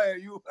 Now, why are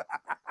you?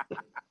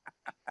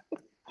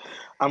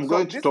 I'm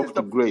going to talk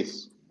to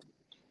Grace.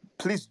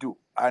 Please do,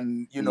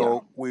 and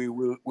we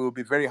will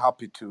be very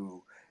happy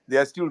to.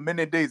 There are still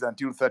many days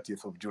until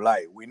 30th of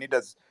July. We need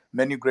as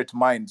many great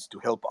minds to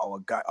help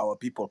our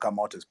people come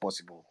out as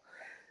possible.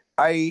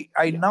 I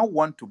now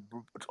want to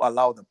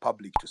allow the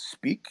public to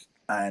speak,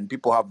 and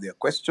people have their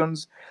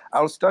questions.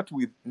 I'll start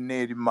with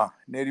Nerima.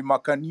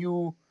 Nerima, can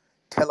you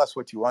tell us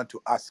what you want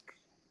to ask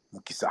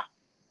Mukisa?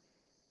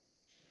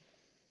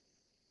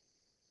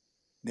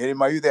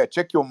 Nerima, are you there?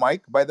 Check your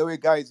mic. By the way,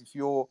 guys, if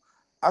you're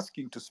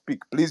asking to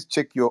speak, please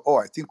check your... Oh,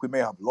 I think we may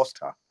have lost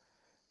her.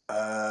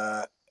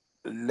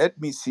 Let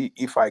me see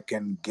if I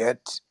can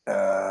get...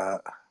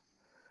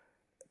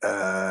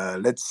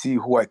 let's see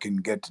who I can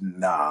get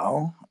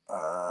now.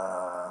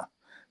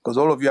 Because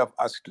all of you have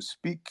asked to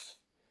speak.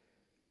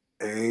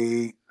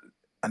 And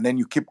then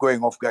you keep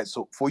going off, guys.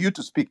 So for you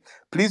to speak,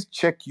 please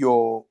check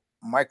your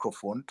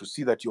microphone to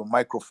see that your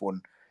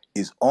microphone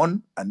is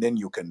on, and then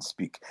you can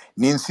speak.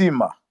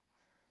 Ninsima,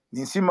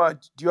 do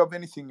you have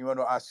anything you want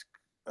to ask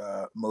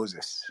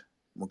Moses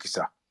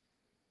Mukisa?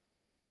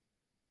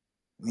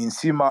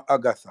 Ninsima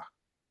Agatha.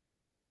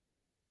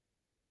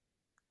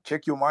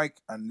 Check your mic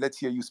and let's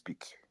hear you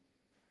speak.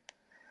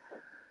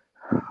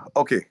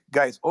 Okay,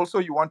 guys, also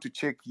you want to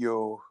check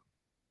your,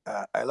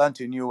 I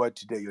learned a new word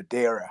today, your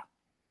data.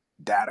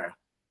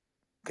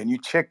 Can you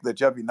check that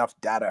you have enough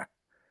data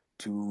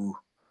to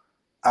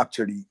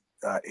actually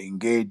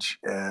engage?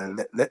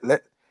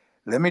 Let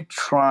me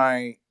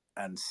try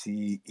and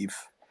see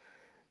if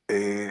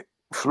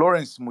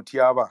Florence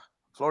Mutiaba,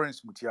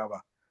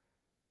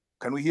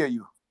 can we hear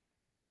you?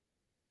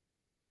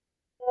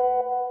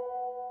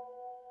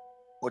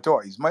 Ottawa,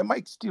 is my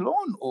mic still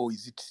on or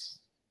is it?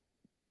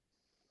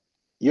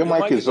 Your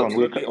mic is on.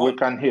 We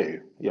can hear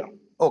you. Yeah.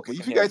 Okay,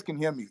 if you guys can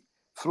hear me.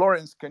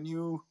 Florence, can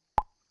you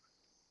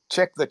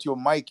check that your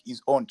mic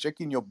is on?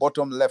 Check in your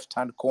bottom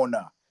left-hand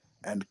corner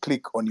and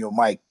click on your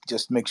mic.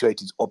 Just make sure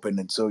it is open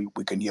and so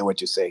we can hear what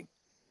you're saying.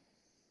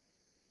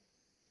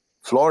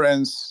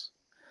 Florence.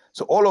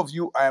 So all of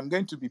you, I am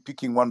going to be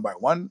picking one by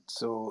one.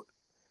 So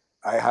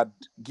I had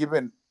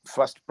given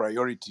first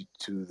priority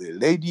to the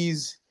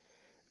ladies.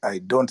 I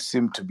don't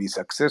seem to be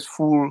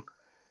successful.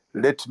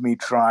 Let me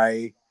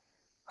try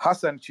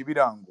Hassan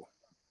Chibirango.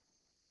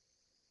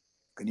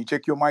 Can you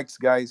check your mics,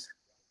 guys?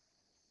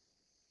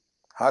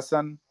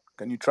 Hassan,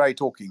 can you try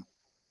talking?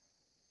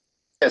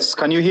 Yes,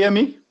 can you hear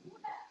me?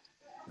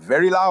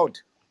 Very loud.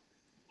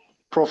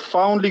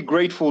 Profoundly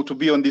grateful to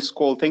be on this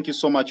call. Thank you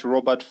so much,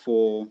 Robert,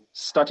 for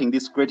starting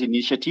this great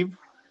initiative.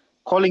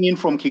 Calling in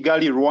from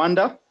Kigali,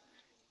 Rwanda.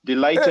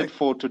 Delighted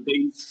for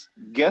today's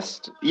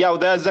guest. Yeah,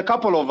 there's a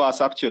couple of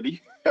us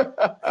actually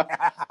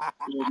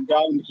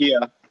down here.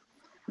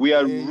 We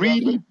are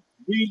really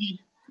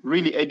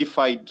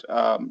edified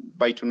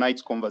by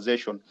tonight's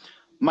conversation.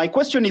 My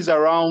question is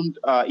around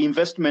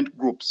investment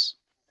groups.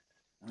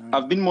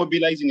 I've been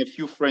mobilizing a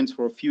few friends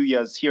for a few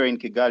years here in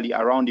Kigali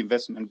around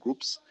investment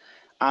groups,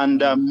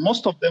 and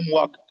most of them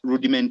work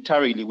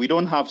rudimentarily. We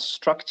don't have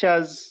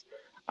structures,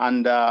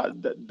 and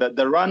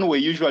the runway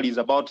usually is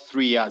about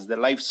 3 years, the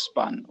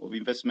lifespan of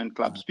investment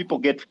clubs. People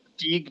get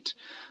fatigued.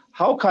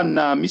 How can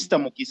Mr.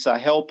 Mukisa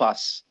help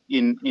us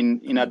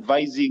in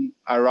advising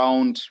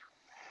around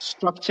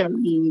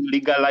structuring,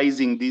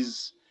 legalizing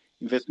these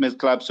investment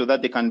clubs so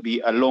that they can be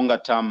a longer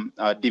term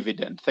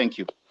dividend? Thank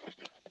you.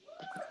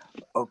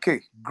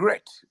 Okay,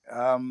 great.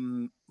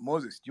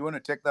 Moses, do you want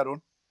to take that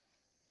on?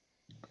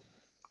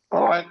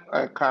 All right,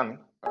 I can.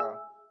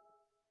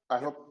 I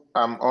hope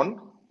I'm on.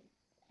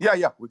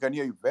 Yeah, we can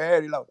hear you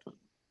very loud.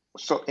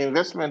 So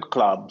investment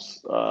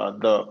clubs,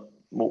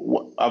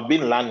 I've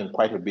been learning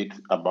quite a bit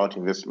about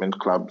investment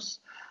clubs.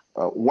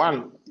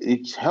 One,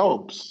 it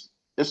helps,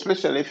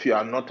 especially if you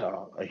are not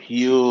a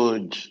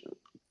huge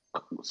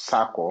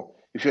circle.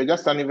 If you're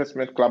just an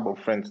investment club of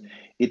friends,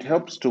 it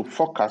helps to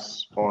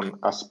focus on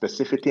a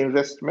specific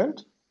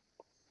investment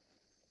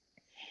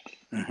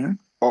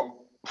or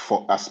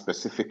for a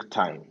specific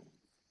time.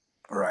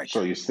 Right.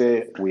 So you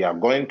say, we are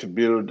going to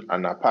build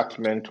an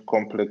apartment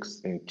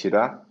complex in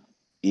Chira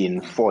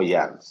in 4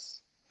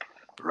 years.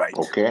 Right.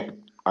 Okay.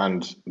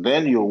 And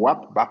then you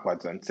work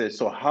backwards and say,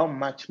 so how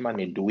much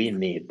money do we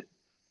need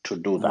to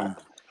do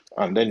that?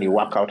 And then you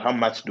work out how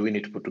much do we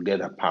need to put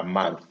together per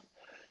month.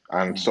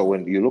 And so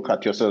when you look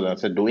at yourself and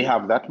say, do we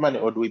have that money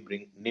or do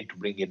we need to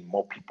bring in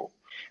more people?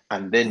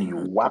 And then you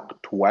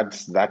work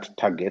towards that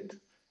target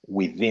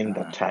within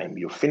the time.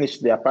 You finish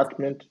the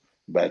apartment.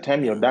 By the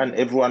time you're done,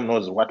 everyone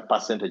knows what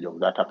percentage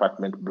of that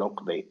apartment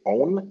block they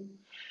own.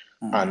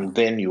 And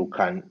then you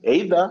can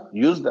either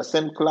use the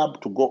same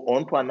club to go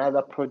on to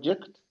another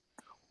project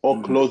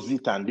or close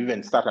it and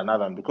even start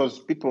another one,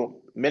 because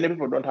many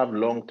people don't have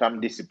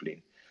long-term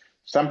discipline.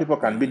 Some people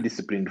can be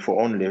disciplined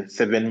for only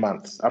 7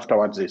 months.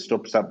 Afterwards, they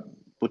stop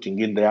putting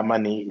in their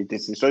money.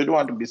 So you don't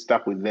want to be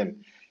stuck with them.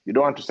 You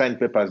don't want to sign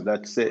papers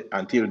that say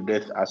until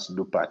death us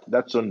do part.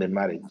 That's only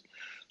marriage.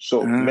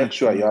 So make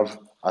sure you have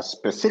a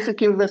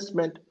specific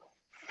investment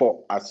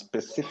for a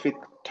specific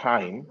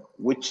time,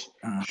 which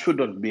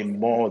shouldn't be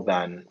more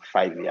than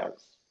 5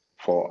 years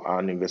for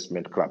an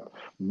investment club.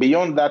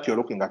 Beyond that, you're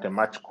looking at a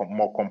much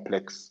more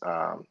complex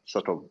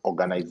sort of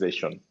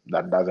organization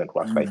that doesn't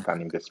work like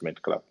an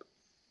investment club.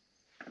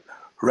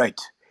 Right.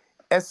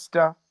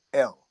 Esther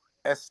L.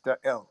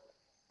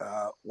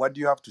 What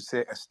do you have to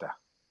say, Esther?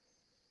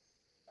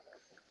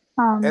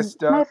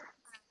 Esther?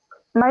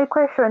 My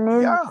question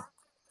is, I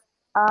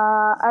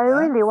Yeah.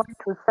 really want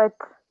to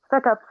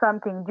set up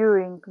something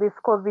during this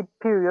COVID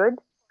period,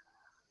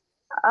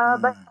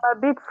 but I'm a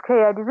bit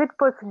scared. Is it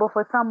possible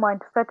for someone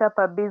to set up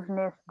a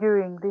business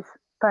during this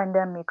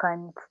pandemic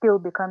and still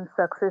become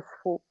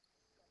successful?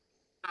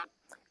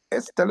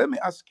 Esther, let me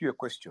ask you a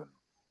question.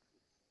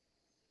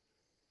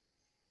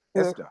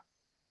 Yes. Esther,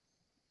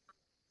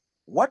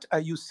 what are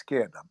you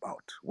scared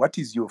about? What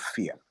is your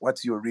fear?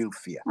 What's your real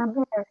fear?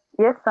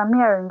 Yes, I'm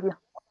hearing you.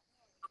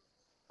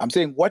 I'm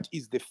saying, what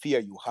is the fear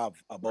you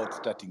have about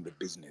starting the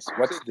business?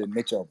 What's the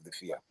nature of the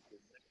fear?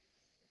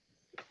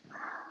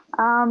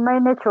 My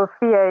nature of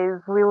fear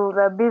is, will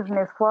the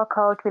business work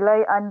out? Will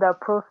I earn the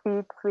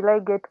profits? Will I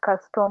get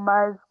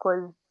customers?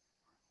 Because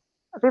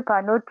people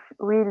are not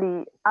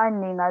really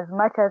earning as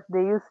much as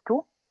they used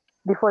to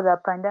before the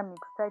pandemic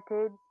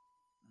started.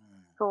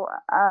 So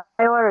my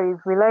worry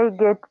is, will I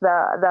get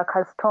the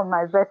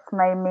customers? That's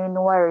my main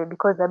worry,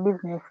 because the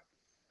business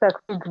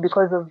succeeds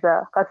because of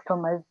the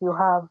customers you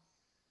have.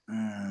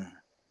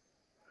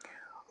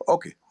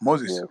 Okay,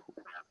 Moses.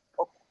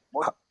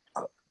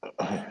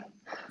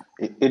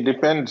 It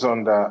depends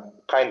on the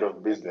kind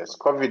of business.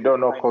 COVID or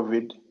no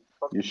COVID,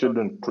 you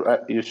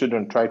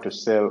shouldn't try to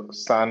sell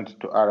sand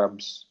to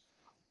Arabs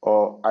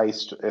or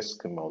ice to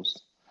Eskimos.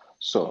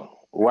 So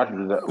what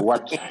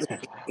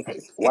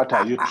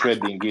are you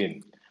trading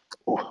in?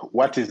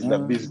 What is the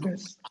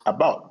business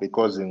about?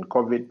 Because in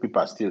COVID,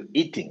 people are still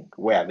eating.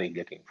 Where are they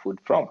getting food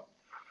from?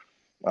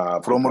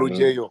 From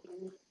Ruggiero.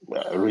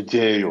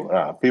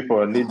 Ruggiero.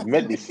 People need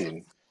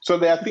medicine. So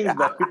there are things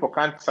that people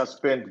can't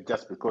suspend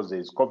just because there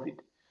is COVID.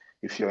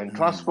 If you're in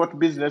transport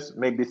business,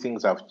 maybe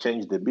things have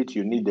changed a bit.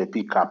 You need a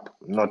pickup,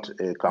 not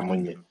a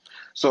kamunye.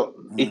 So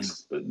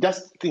it's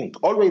just think.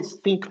 Always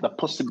think the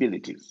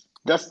possibilities.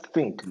 Just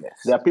think.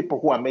 Yes. There are people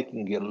who are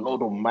making a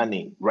lot of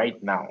money right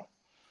now.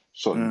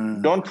 So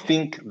don't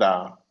think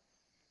the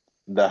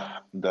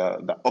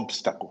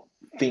obstacle.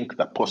 Think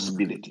the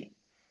possibility.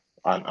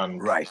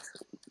 And right.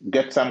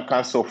 Get some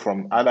counsel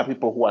from other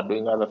people who are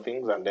doing other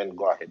things, and then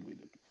go ahead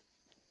with it.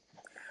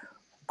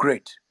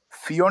 Great.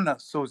 Fiona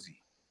Sozi.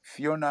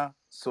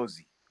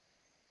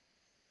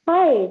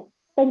 Hi,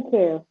 thank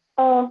you.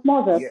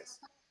 Moses, yes.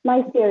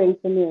 Nice hearing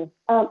from you.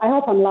 I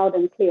hope I'm loud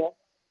and clear.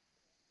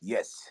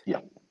 Yes.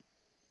 Yeah.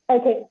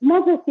 Okay,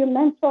 Moses, you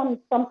mentioned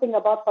something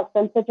about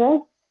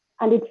percentages,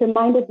 and it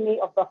reminded me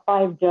of the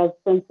 5 J's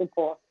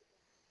principle.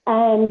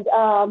 And,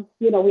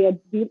 we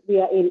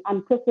are in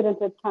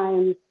unprecedented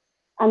times,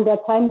 and there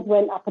are times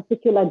when a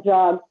particular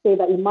drug, say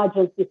the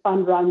emergency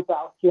fund, runs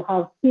out. You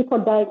have people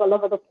dying all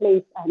over the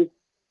place, and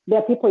there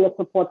are people you're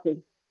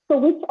supporting. So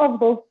which of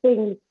those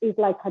things is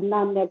like a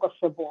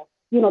non-negotiable?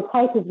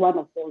 Type is one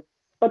of those.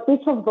 But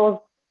which of those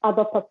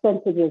other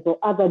percentages or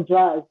other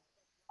drugs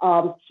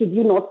should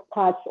you not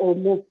touch or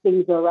move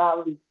things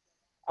around?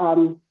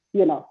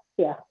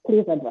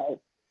 Please advise.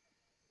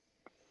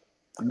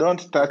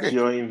 Don't touch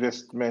your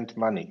investment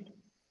money.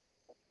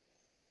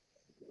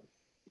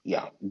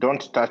 Yeah,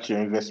 don't touch your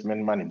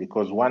investment money,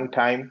 because one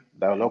time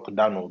the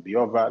lockdown will be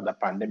over, the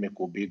pandemic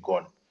will be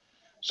gone.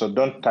 So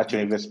don't touch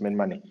your investment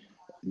money.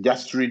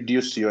 Just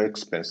reduce your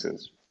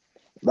expenses.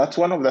 That's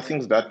one of the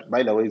things that,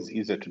 by the way, is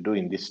easier to do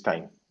in this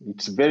time.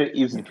 It's very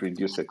easy to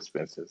reduce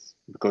expenses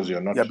because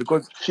you're not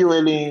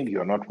fueling,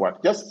 you're not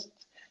what. Just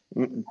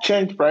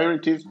change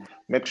priorities.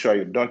 Make sure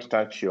you don't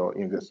touch your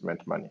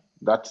investment money.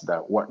 That's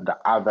the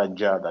other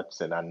jar that's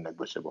a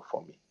non-negotiable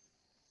for me.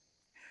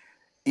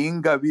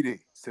 Ingabire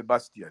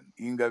Sebastian.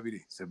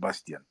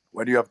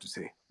 What do you have to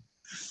say?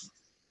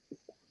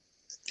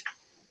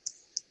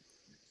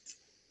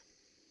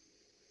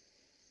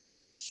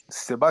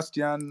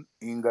 Sebastian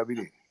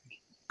Ingabire,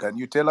 can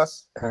you tell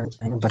us?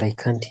 But I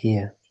can't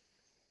hear.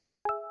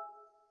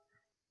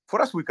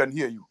 For us, we can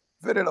hear you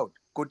very loud.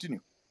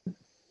 Continue.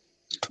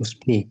 To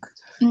speak.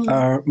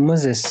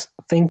 Moses,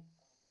 thank you.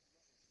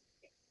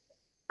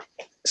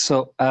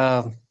 So,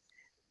 I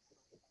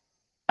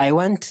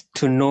want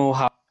to know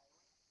how.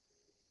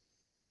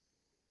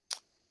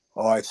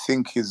 Oh, I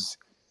think his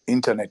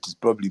internet is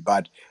probably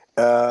bad.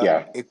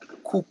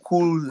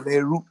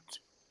 Ekukulerut.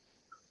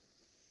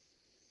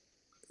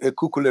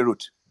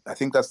 I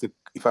think that's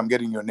if I'm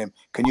getting your name.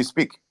 Can you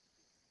speak?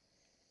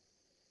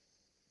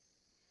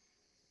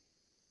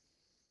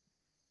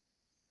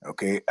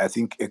 Okay, I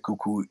think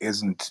Ekuku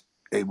isn't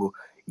able.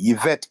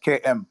 Yvette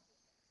KM.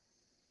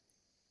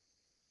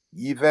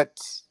 Yvette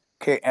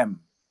KM.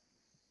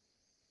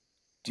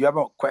 Do you have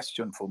a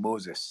question for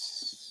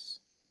Moses?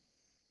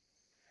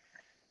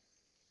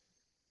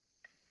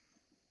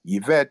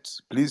 Yvette,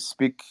 please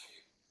speak.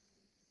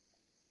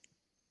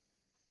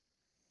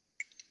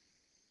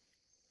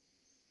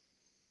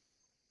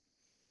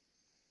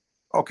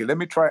 Okay, let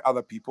me try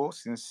other people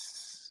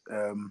since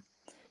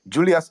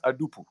Julius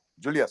Adupu.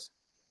 Julius.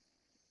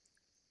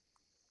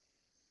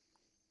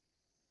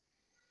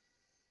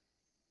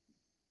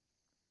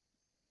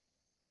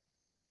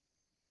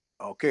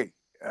 Okay.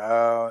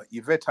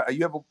 Yvette, are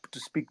you able to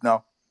speak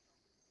now?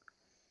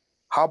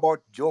 How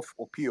about Geoff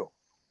Opio?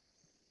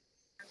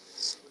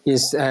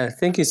 Yes,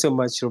 thank you so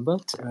much,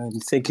 Robert,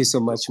 and thank you so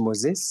much,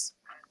 Moses.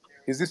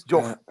 Is this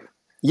Geoff?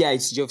 Yeah,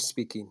 it's Geoff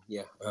speaking.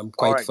 Yeah, I'm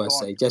quite right,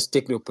 fast. I just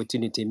take the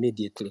opportunity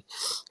immediately.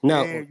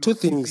 Now, two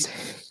things.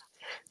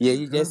 Yeah,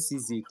 you just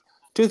seize it.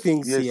 Two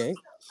things here.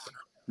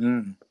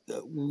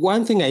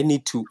 One thing I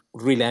need to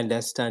really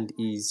understand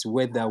is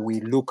whether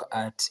we look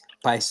at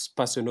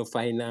personal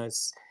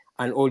finance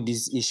and all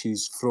these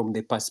issues from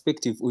the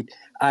perspective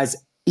as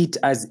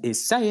a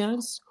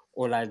science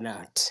or an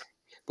art.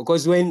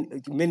 Because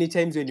many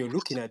times when you're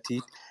looking at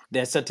it,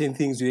 there are certain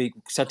things where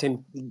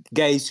certain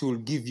guys who will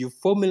give you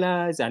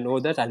formulas and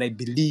all that, and I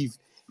believe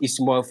it's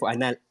more of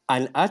an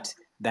art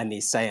than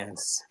a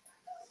science.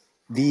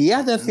 The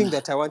other thing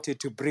that I wanted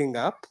to bring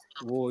up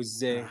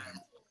was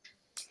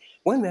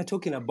when we're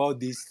talking about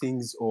these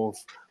things of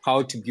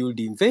how to build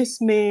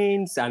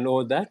investments and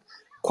all that,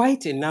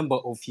 quite a number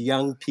of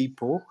young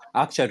people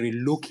actually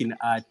looking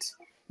at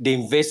the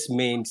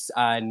investments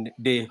and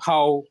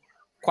how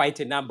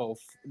quite a number of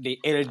the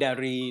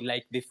elderly,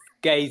 like the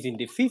guys in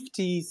the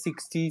 50s,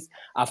 60s,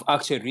 have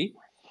actually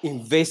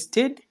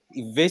invested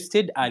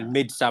and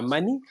made some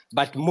money.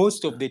 But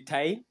most of the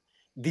time,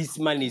 this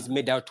money is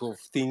made out of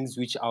things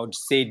which I would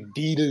say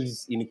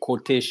deals in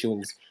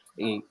quotations.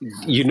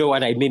 You know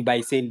what I mean by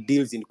saying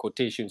deals in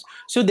quotations.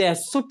 So they're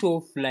sort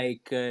of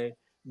like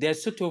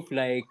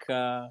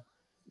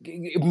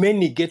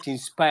many get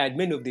inspired.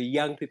 Many of the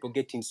young people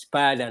get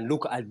inspired and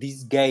look at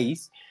these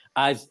guys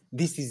as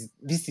this is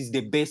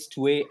the best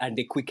way and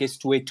the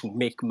quickest way to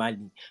make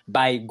money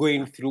by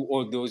going through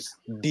all those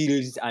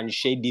deals and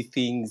shady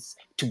things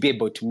to be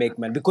able to make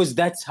money, because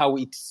that's how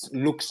it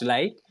looks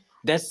like.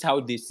 That's how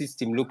the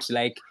system looks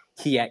like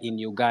here in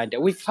Uganda.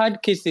 We've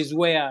had cases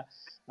where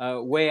I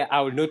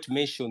will not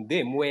mention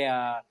them,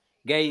 where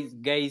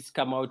guys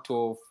come are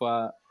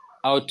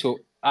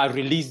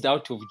released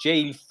out of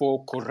jail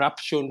for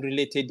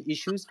corruption-related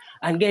issues,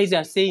 and guys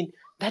are saying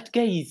that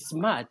guy is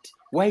smart.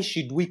 Why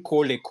should we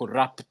call a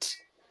corrupt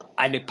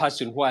and a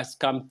person who has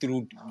come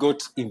through,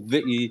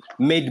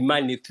 made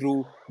money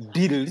through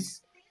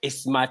deals, a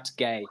smart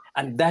guy?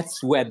 And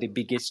that's where the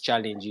biggest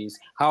challenge is.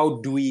 How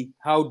do you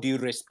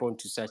respond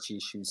to such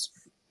issues?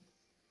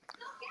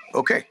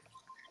 Okay,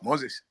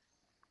 Moses.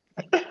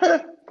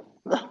 The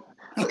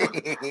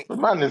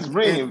man is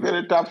bringing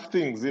very tough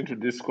things into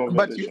this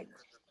conversation.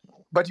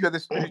 But you are the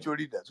spiritual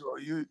leader, so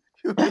you.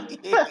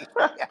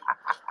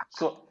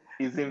 So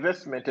is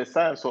investment a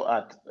science or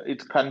art?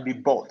 It can be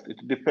both.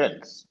 It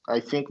depends. I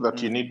think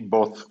that you need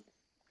both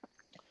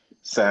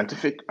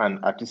scientific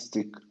and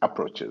artistic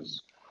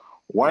approaches.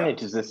 One,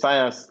 it is a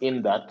science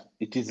in that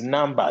it is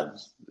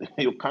numbers.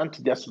 You can't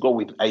just go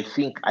with I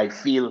think, I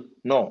feel.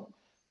 No,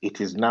 it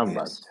is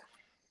numbers.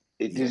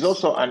 It is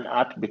also an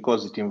art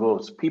because it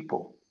involves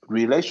people,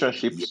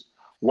 relationships.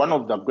 One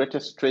of the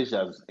greatest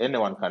treasures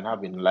anyone can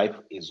have in life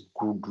is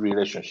good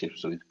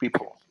relationships with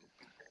people.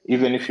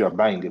 Even if you're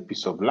buying a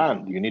piece of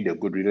land, you need a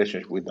good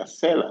relationship with the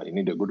seller. You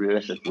need a good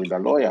relationship with the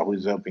lawyer who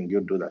is helping you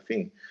do the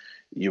thing.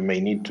 You may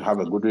need to have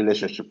a good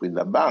relationship with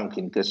the bank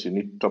in case you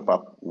need to top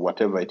up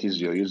whatever it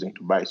is you're using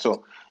to buy.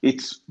 So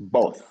it's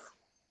both.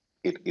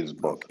 It is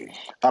both.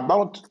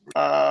 About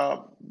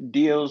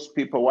deals,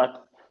 people,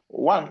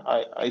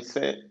 I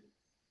say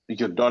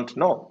you don't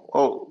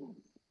know.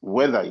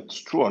 Whether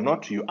it's true or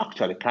not, you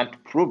actually can't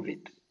prove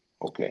it.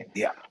 Okay.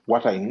 Yeah.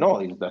 What I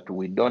know is that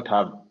we don't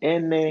have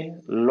any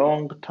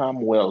long-term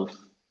wealth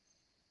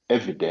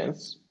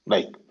evidence,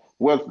 like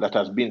wealth that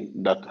has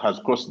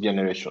crossed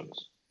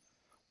generations,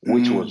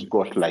 which was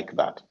got like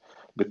that.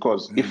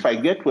 Because if I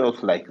get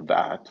wealth like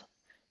that,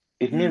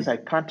 it means I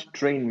can't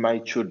train my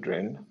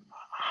children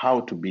how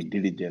to be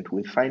diligent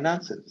with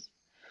finances.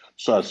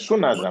 So as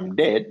soon as I'm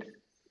dead,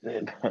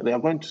 they are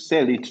going to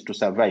sell it to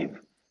survive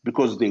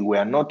because they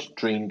were not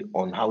trained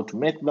on how to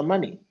make the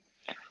money.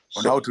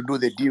 On how to do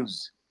the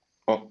deals.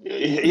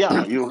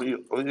 Yeah,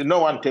 no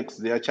one takes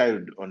their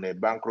child on a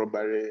bank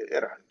robbery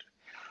errand.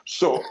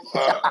 So,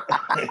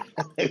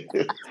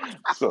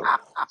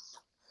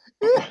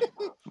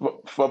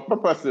 for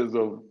purposes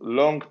of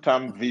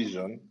long-term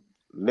vision,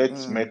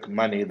 let's make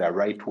money the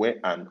right way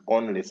and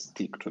only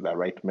stick to the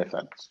right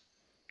methods.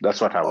 That's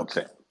what I would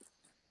say.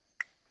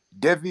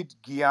 David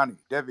Gianni.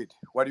 David,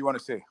 what do you want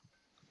to say?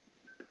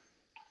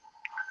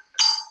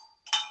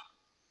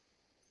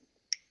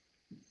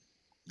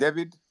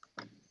 David?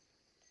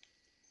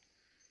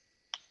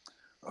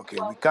 Okay,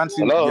 we can't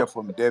seem to Hello? hear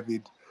from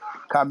David.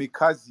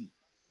 Kamikaze.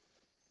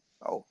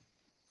 Oh.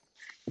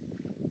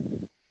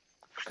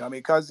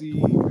 Kamikaze,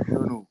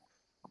 Yonu,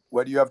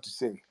 what do you have to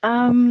say?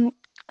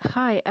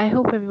 Hi, I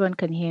hope everyone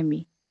can hear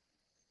me.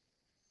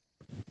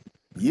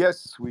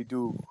 Yes, we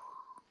do.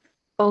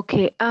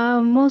 Okay,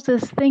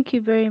 Moses, thank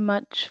you very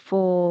much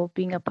for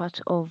being a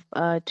part of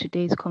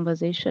today's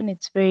conversation.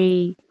 It's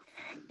very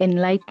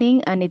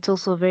enlightening, and it's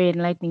also very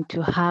enlightening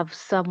to have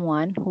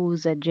someone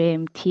who's a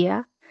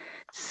JMTer.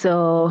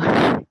 So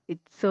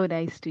it's so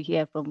nice to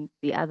hear from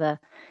the other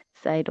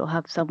side or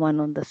have someone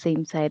on the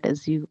same side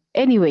as you.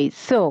 Anyway,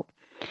 so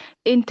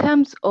in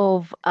terms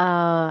of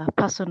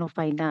personal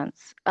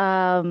finance,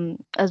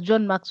 as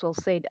John Maxwell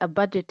said, a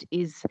budget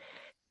is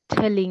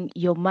telling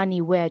your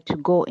money where to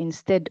go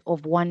instead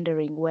of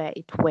wondering where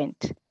it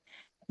went.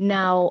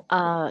 Now,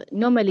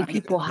 normally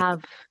people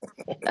have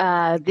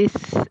this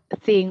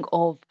thing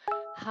of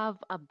have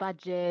a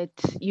budget,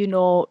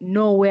 know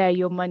where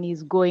your money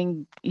is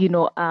going,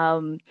 your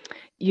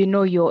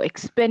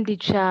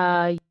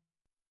expenditure,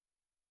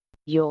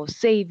 your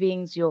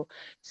savings,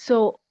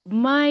 so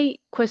my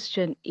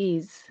question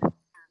is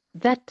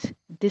that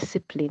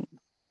discipline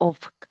of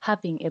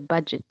having a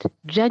budget,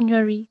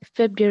 January,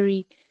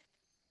 February,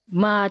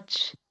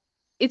 March,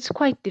 it's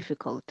quite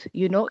difficult.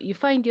 You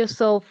find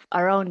yourself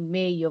around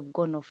May, you've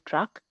gone off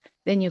track,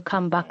 then you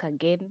come back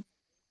again.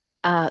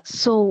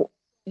 So,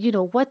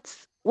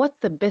 what's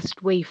the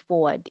best way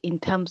forward in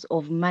terms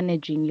of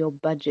managing your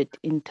budget,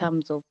 in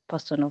terms of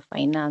personal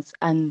finance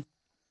and,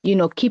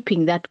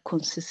 keeping that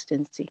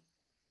consistency?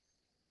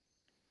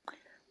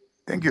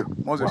 Thank you,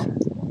 Moses.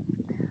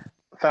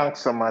 Thanks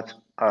so much,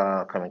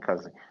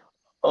 Kamikaze.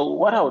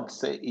 What I would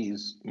say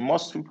is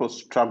most people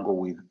struggle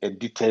with a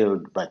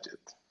detailed budget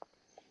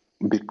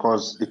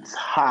because it's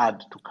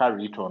hard to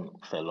carry it on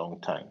for a long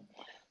time.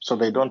 So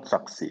they don't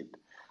succeed.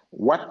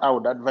 What I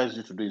would advise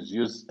you to do is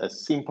use a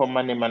simple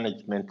money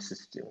management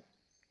system.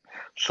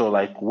 So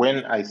like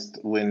when I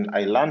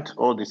learned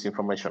all this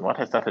information, what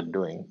I started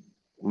doing,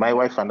 my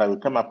wife and I will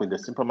come up with a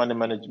simple money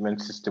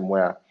management system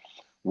where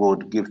we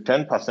would give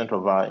 10%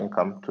 of our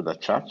income to the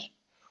church.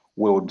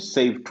 We would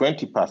save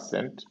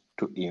 20%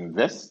 to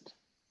invest.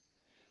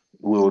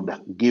 We would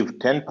give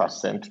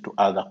 10% to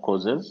other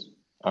causes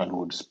and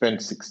would spend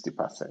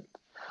 60%.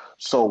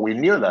 So we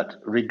knew that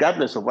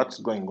regardless of what's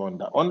going on,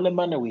 the only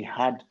money we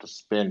had to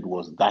spend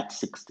was that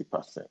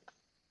 60%.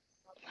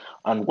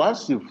 And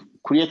once you've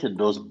created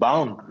those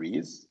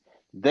boundaries,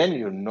 then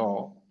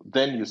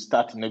you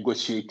start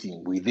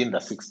negotiating within the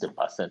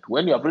 60%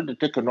 when you have already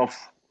taken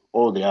off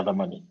all the other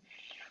money.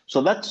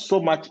 So that's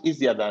so much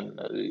easier than,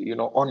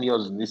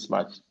 onions this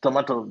much,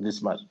 tomato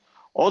this much.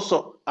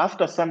 Also,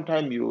 after some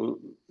time, you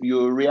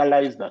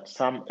realize that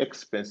some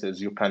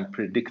expenses, you can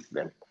predict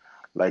them.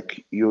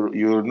 Like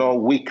you know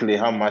weekly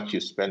how much you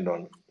spend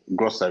on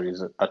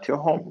groceries at your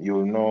home.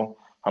 You know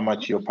how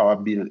much your power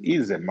bill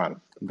is a month,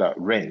 the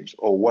range,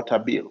 or water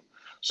bill.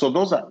 So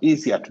those are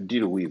easier to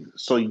deal with.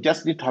 So you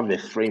just need to have a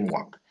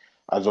framework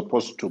as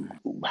opposed to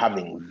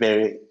having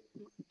very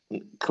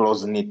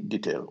close-knit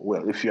detail.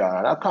 Well, if you are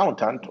an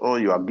accountant or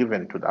you are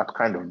given to that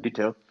kind of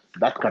detail,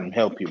 that can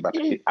help you, but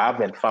I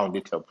haven't found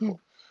it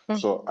helpful.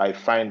 So I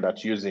find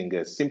that using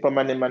a simple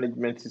money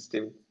management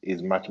system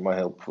is much more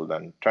helpful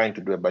than trying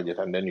to do a budget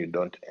and then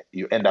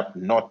you end up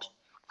not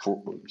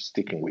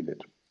sticking with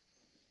it.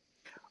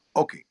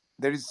 Okay,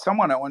 there is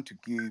someone I want to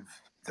give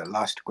the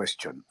last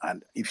question,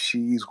 and if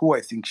she is who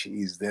I think she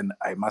is, then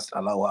I must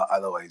allow her,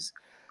 otherwise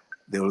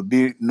there will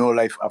be no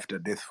life after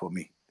death for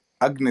me.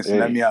 Agnes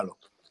Namialo.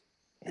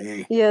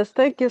 Hey. Yes,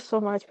 thank you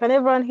so much. Can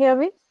everyone hear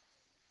me?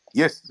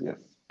 Yes.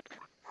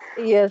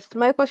 Yes,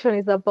 my question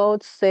is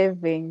about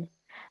saving.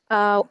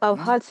 I've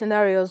had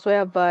scenarios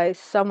whereby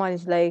someone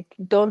is like,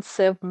 don't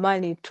save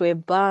money to a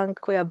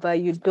bank, whereby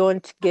you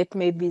don't get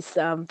maybe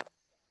some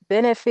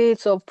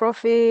benefits or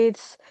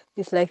profits.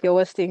 It's like you're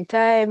wasting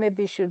time.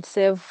 Maybe you should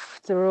save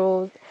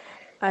through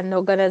an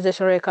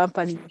organization or a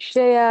company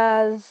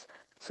shares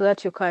so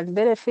that you can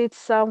benefit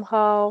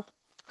somehow.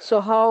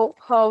 So how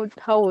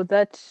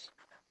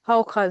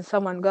can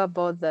someone go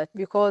about that?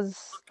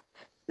 Because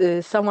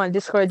someone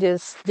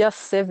discourages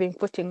just saving,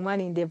 putting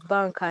money in the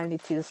bank, and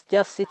it is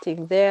just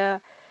sitting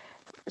there.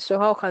 So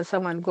how can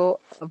someone go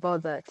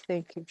about that?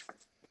 Thank you.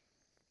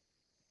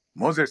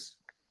 Moses,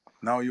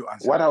 now you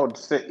answer. What I would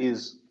say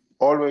is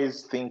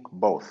always think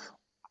both.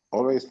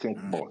 Always think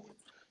both.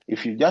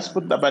 If you just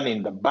put the money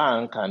in the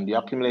bank and you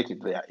accumulate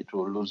it there, it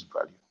will lose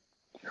value.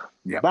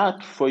 Yep.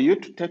 But for you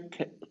to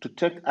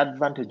take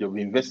advantage of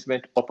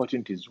investment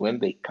opportunities when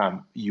they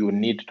come, you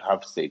need to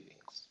have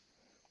savings.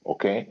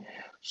 Okay?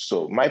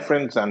 So my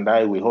friends and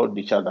I, we hold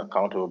each other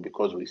accountable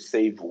because we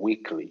save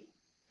weekly.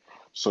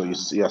 So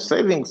you're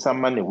saving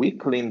some money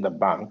weekly in the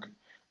bank,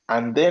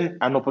 and then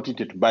an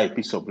opportunity to buy a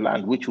piece of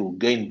land which will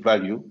gain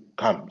value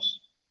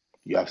comes.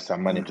 You have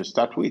some money to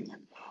start with.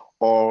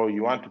 Or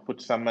you want to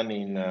put some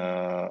money in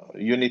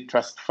unit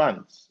trust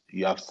funds.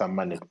 You have some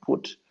money to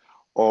put.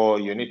 or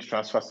you need to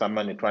transfer some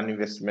money to an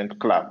investment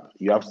club,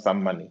 you have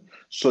some money.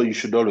 So you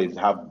should always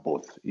have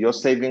both. Your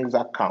savings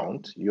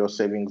account in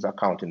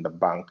the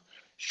bank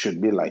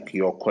should be like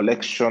your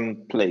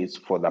collection place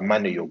for the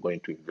money you're going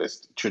to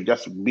invest. It should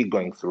just be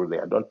going through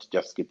there. Don't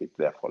just keep it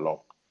there for long.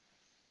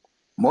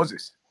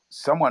 Moses,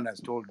 someone has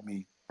told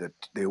me that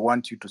they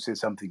want you to say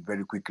something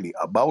very quickly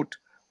about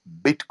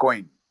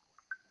Bitcoin.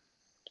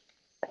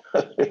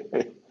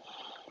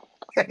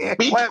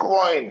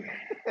 Bitcoin.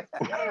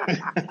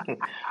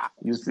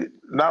 You see,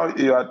 now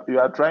you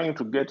are trying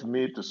to get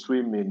me to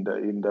swim in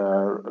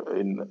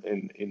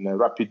a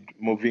rapid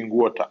moving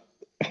water.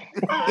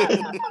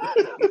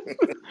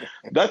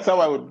 That's how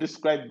I would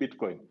describe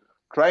Bitcoin.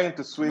 Trying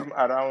to swim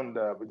around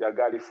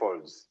Bujagali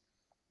Falls.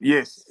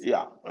 Yes.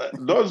 Yeah.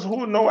 Those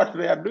who know what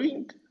they are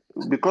doing,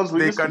 because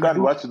we used to go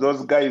and watch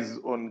those guys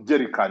on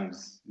jerry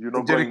cans,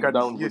 going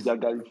down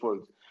Bujagali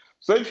Falls.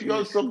 So if you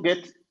also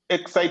get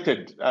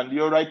excited and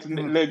your right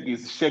leg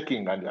is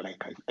shaking and you're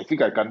like, I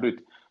think I can do it.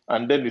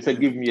 And then you say,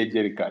 give me a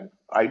jerry can.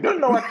 I don't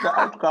know what the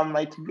outcome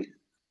might be.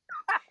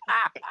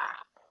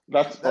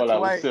 That's all I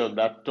would say on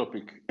that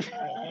topic.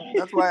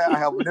 That's why I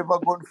have never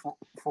gone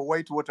for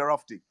whitewater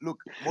rafting.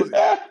 Look,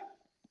 Moses.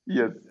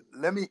 Yes.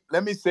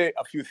 Let me say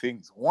a few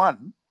things.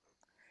 One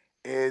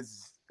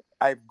is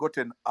I've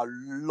gotten a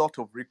lot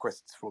of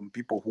requests from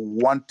people who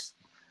want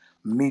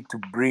me to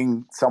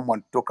bring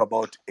someone to talk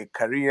about a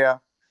career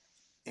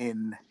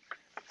in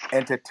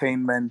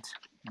entertainment,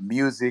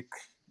 music,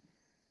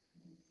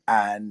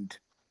 and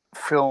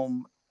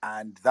film,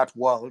 and that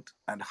world,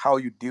 and how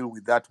you deal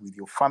with that with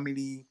your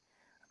family,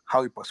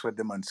 how you persuade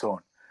them, and so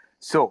on.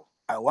 So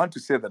I want to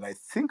say that I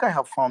think I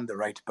have found the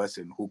right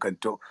person who can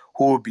talk,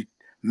 who will be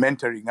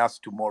mentoring us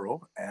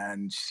tomorrow,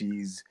 and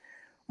she's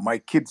my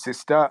kid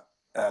sister,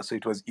 so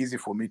it was easy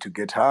for me to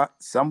get her.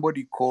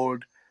 Somebody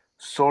called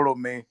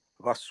Solome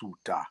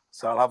Vasuta.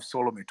 So I'll have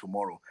Solome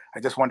tomorrow. I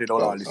just wanted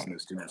all our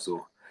listeners to know.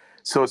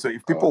 So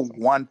if people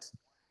want,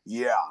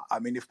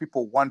 if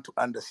people want to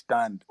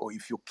understand, or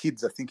if your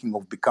kids are thinking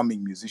of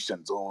becoming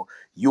musicians, or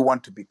you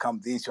want to become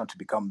this, you want to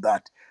become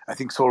that, I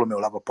think Solome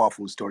will have a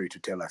powerful story to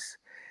tell us.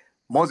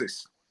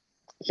 Moses.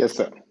 Yes,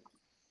 sir.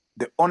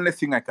 The only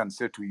thing I can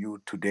say to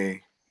you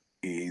today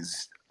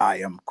is I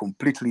am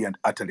completely and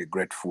utterly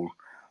grateful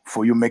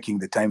for you making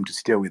the time to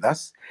stay with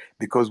us,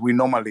 because we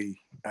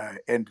normally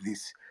end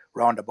this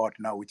roundabout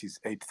now, which is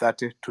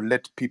 8:30, to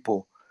let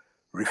people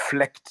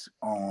reflect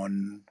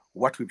on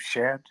what we've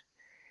shared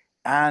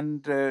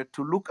and to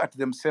look at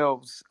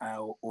themselves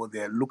or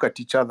they look at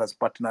each other as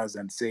partners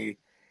and say,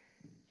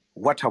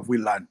 what have we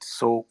learned?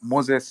 So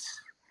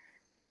Moses,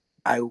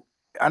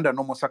 under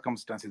normal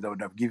circumstances, I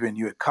would have given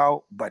you a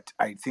cow, but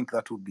I think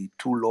that would be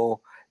too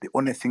low. The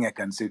only thing I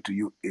can say to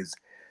you is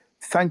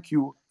thank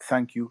you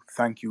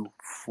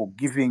for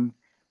giving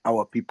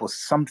our people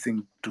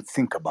something to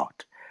think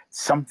about,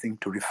 something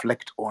to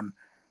reflect on,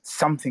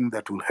 something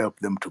that will help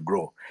them to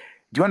grow.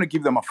 Do you want to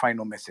give them a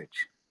final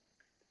message?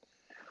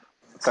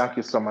 Thank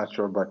you so much,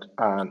 Robert.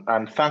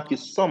 And thank you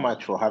so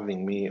much for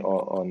having me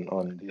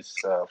on this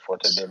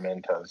 40-day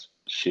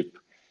mentorship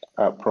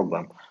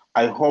program.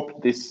 I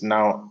hope this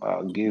now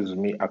gives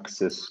me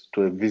access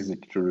to a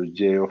visit to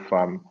Ruggiero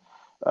Farm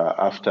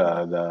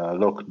after the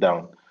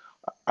lockdown.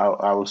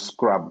 I will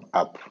scrub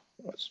up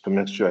to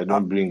make sure I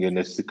don't bring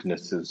any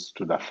sicknesses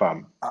to the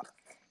farm.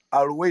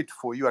 I'll wait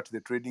for you at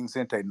the trading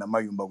center in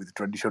Namayumba with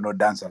traditional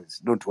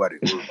dancers. Don't worry.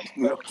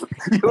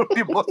 You'll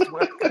be most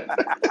welcome.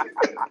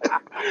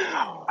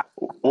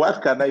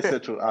 What can I say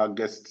to our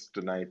guests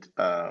tonight?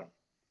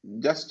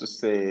 Just to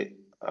say,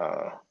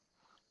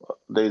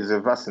 there is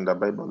a verse in the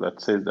Bible that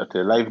says that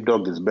a live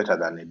dog is better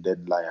than a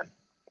dead lion.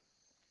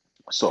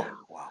 So,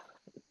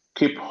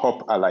 keep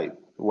hope alive.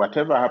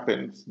 Whatever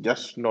happens,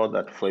 just know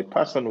that for a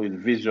person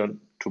with vision,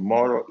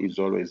 tomorrow is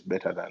always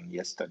better than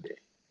yesterday.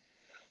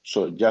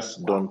 So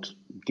just don't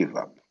give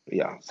up.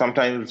 Yeah,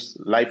 sometimes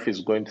life is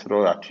going to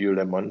throw at you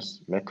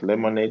lemons. Make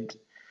lemonade.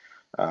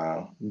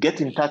 Get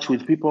in touch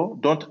with people.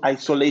 Don't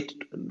isolate.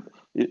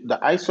 The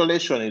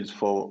isolation is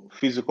for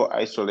physical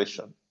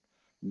isolation.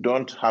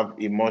 Don't have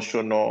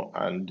emotional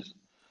and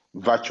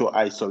virtual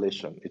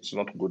isolation. It's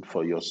not good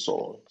for your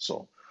soul.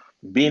 So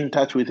be in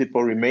touch with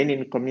people, remain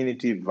in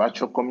community,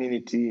 virtual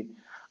community,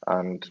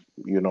 and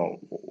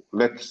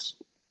let's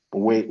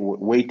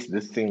wait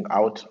this thing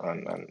out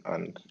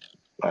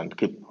and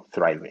keep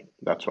thriving.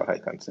 That's what I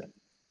can say.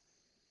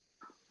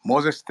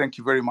 Moses, thank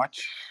you very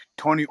much.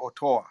 Tony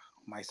Otoa,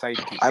 my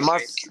sidekick.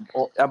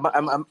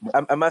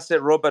 I must say,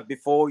 Robert,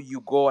 before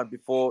you go and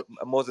before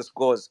Moses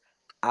goes,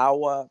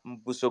 our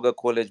Mbusoga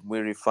College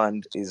Mwiri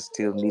Fund is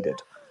still needed.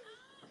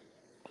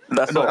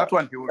 That's all. That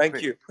one he will Thank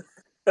pay. you.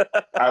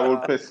 I will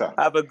pay, sir.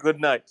 Have a good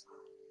night.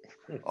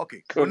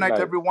 Okay. Good night,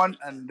 everyone,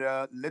 and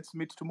let's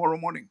meet tomorrow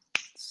morning.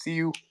 See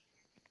you.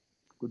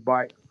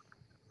 Goodbye.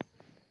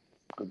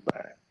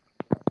 Goodbye.